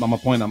 Hold on. I'm gonna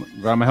point. I'm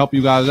gonna help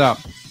you guys out.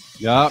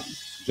 Yup.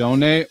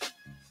 Donate.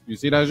 You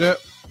see that shit?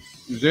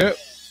 You see it?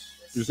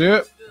 You see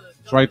it?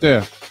 It's right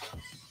there.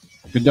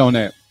 You can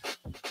donate.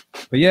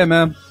 But yeah,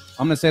 man,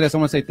 I'm gonna say this. I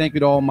want to say thank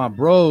you to all my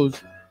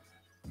bros.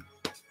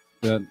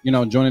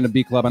 Joining the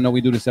Beat Club. I know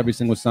we do this every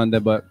single Sunday,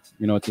 but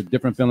it's a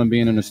different feeling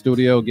being in the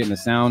studio, getting the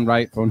sound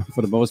right for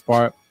the most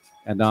part,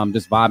 and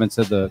just vibing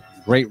to the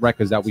great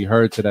records that we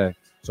heard today.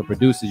 So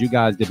producers, you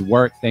guys did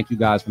work. Thank you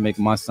guys for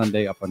making my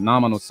Sunday a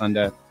phenomenal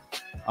Sunday.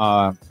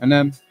 And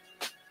then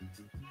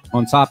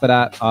on top of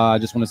that, I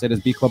just want to say this,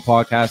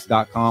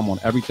 BeatClubPodcast.com on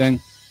everything.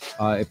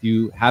 If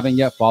you haven't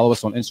yet, follow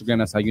us on Instagram.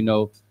 That's how you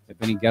know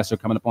if any guests are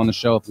coming up on the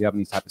show, if we have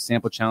any type of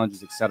sample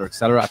challenges, et cetera, et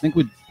cetera. I think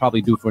we'd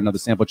probably do for another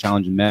sample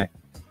challenge in May.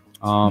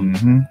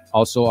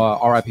 Also,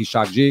 RIP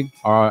Shock G,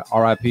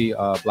 RIP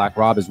Black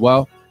Rob as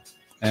well.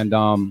 And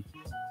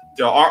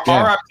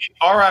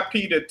RIP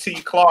to T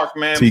Clark,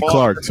 man. T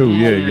Clark too,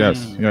 yeah,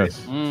 yes.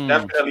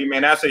 Definitely,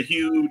 man. That's a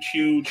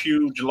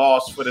huge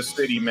loss for the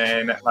city,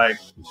 man. Like,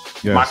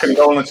 my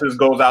condolences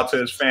goes out to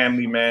his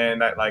family, man.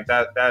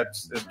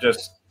 That's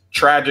just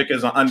tragic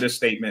as an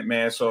understatement,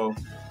 man. So,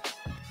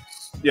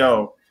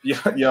 yo,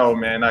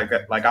 man.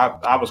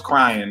 I was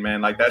crying,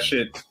 man. Like that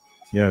shit.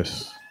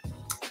 Yes.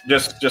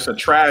 Just a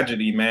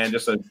tragedy, man.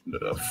 Just a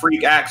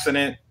freak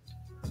accident.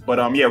 But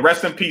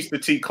rest in peace to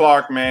T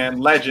Clark, man.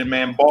 Legend,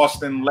 man.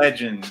 Boston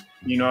legend.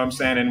 You know what I'm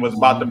saying? And was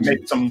about to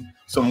make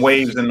some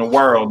waves in the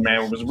world,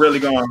 man. It was really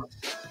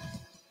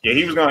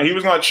he was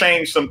gonna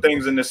change some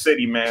things in the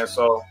city, man.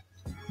 So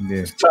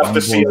it's tough to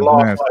see a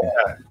loss like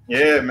that.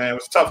 Yeah, man. It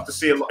was tough to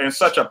see it in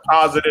such a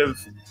positive,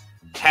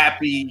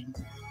 happy,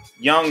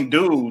 young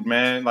dude,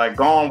 man. Like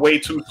gone way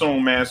too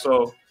soon, man.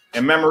 So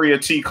in memory of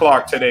T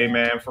Clark today,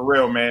 man. For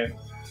real, man.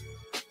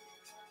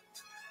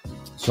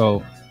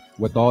 So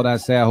with all that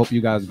said, I hope you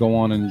guys go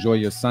on and enjoy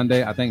your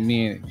Sunday. I think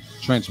me and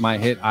Trench might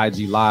hit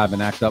IG Live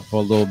and act up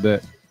for a little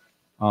bit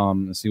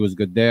and see what's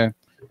good there.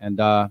 And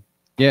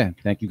yeah,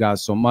 thank you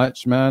guys so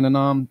much, man.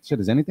 And shit,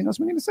 is anything else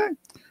we need to say?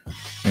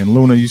 And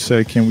Luna, you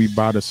said, can we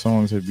buy the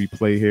songs that we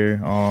play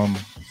here?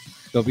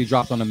 They'll be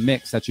dropped on a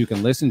mix that you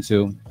can listen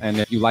to. And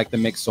if you like the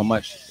mix so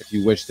much, if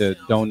you wish to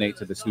donate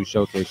to the Stu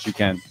Showcase, you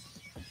can.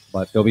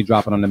 But they'll be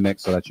dropping on the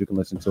mix so that you can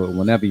listen to it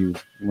whenever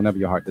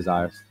your heart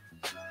desires.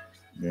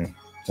 Yeah.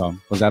 So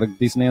was that a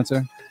decent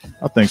answer?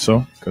 I think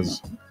so,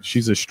 because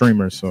she's a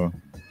streamer, so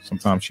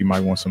sometimes she might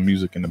want some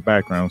music in the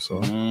background. So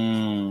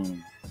all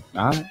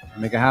right,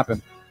 make it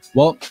happen.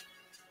 Well,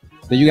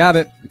 there you have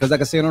it. Because I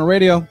can say it on the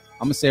radio, I'm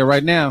gonna say it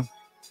right now.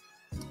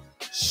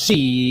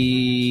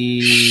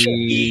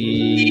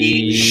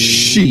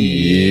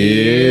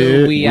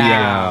 We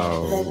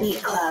out. The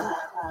Beat Club.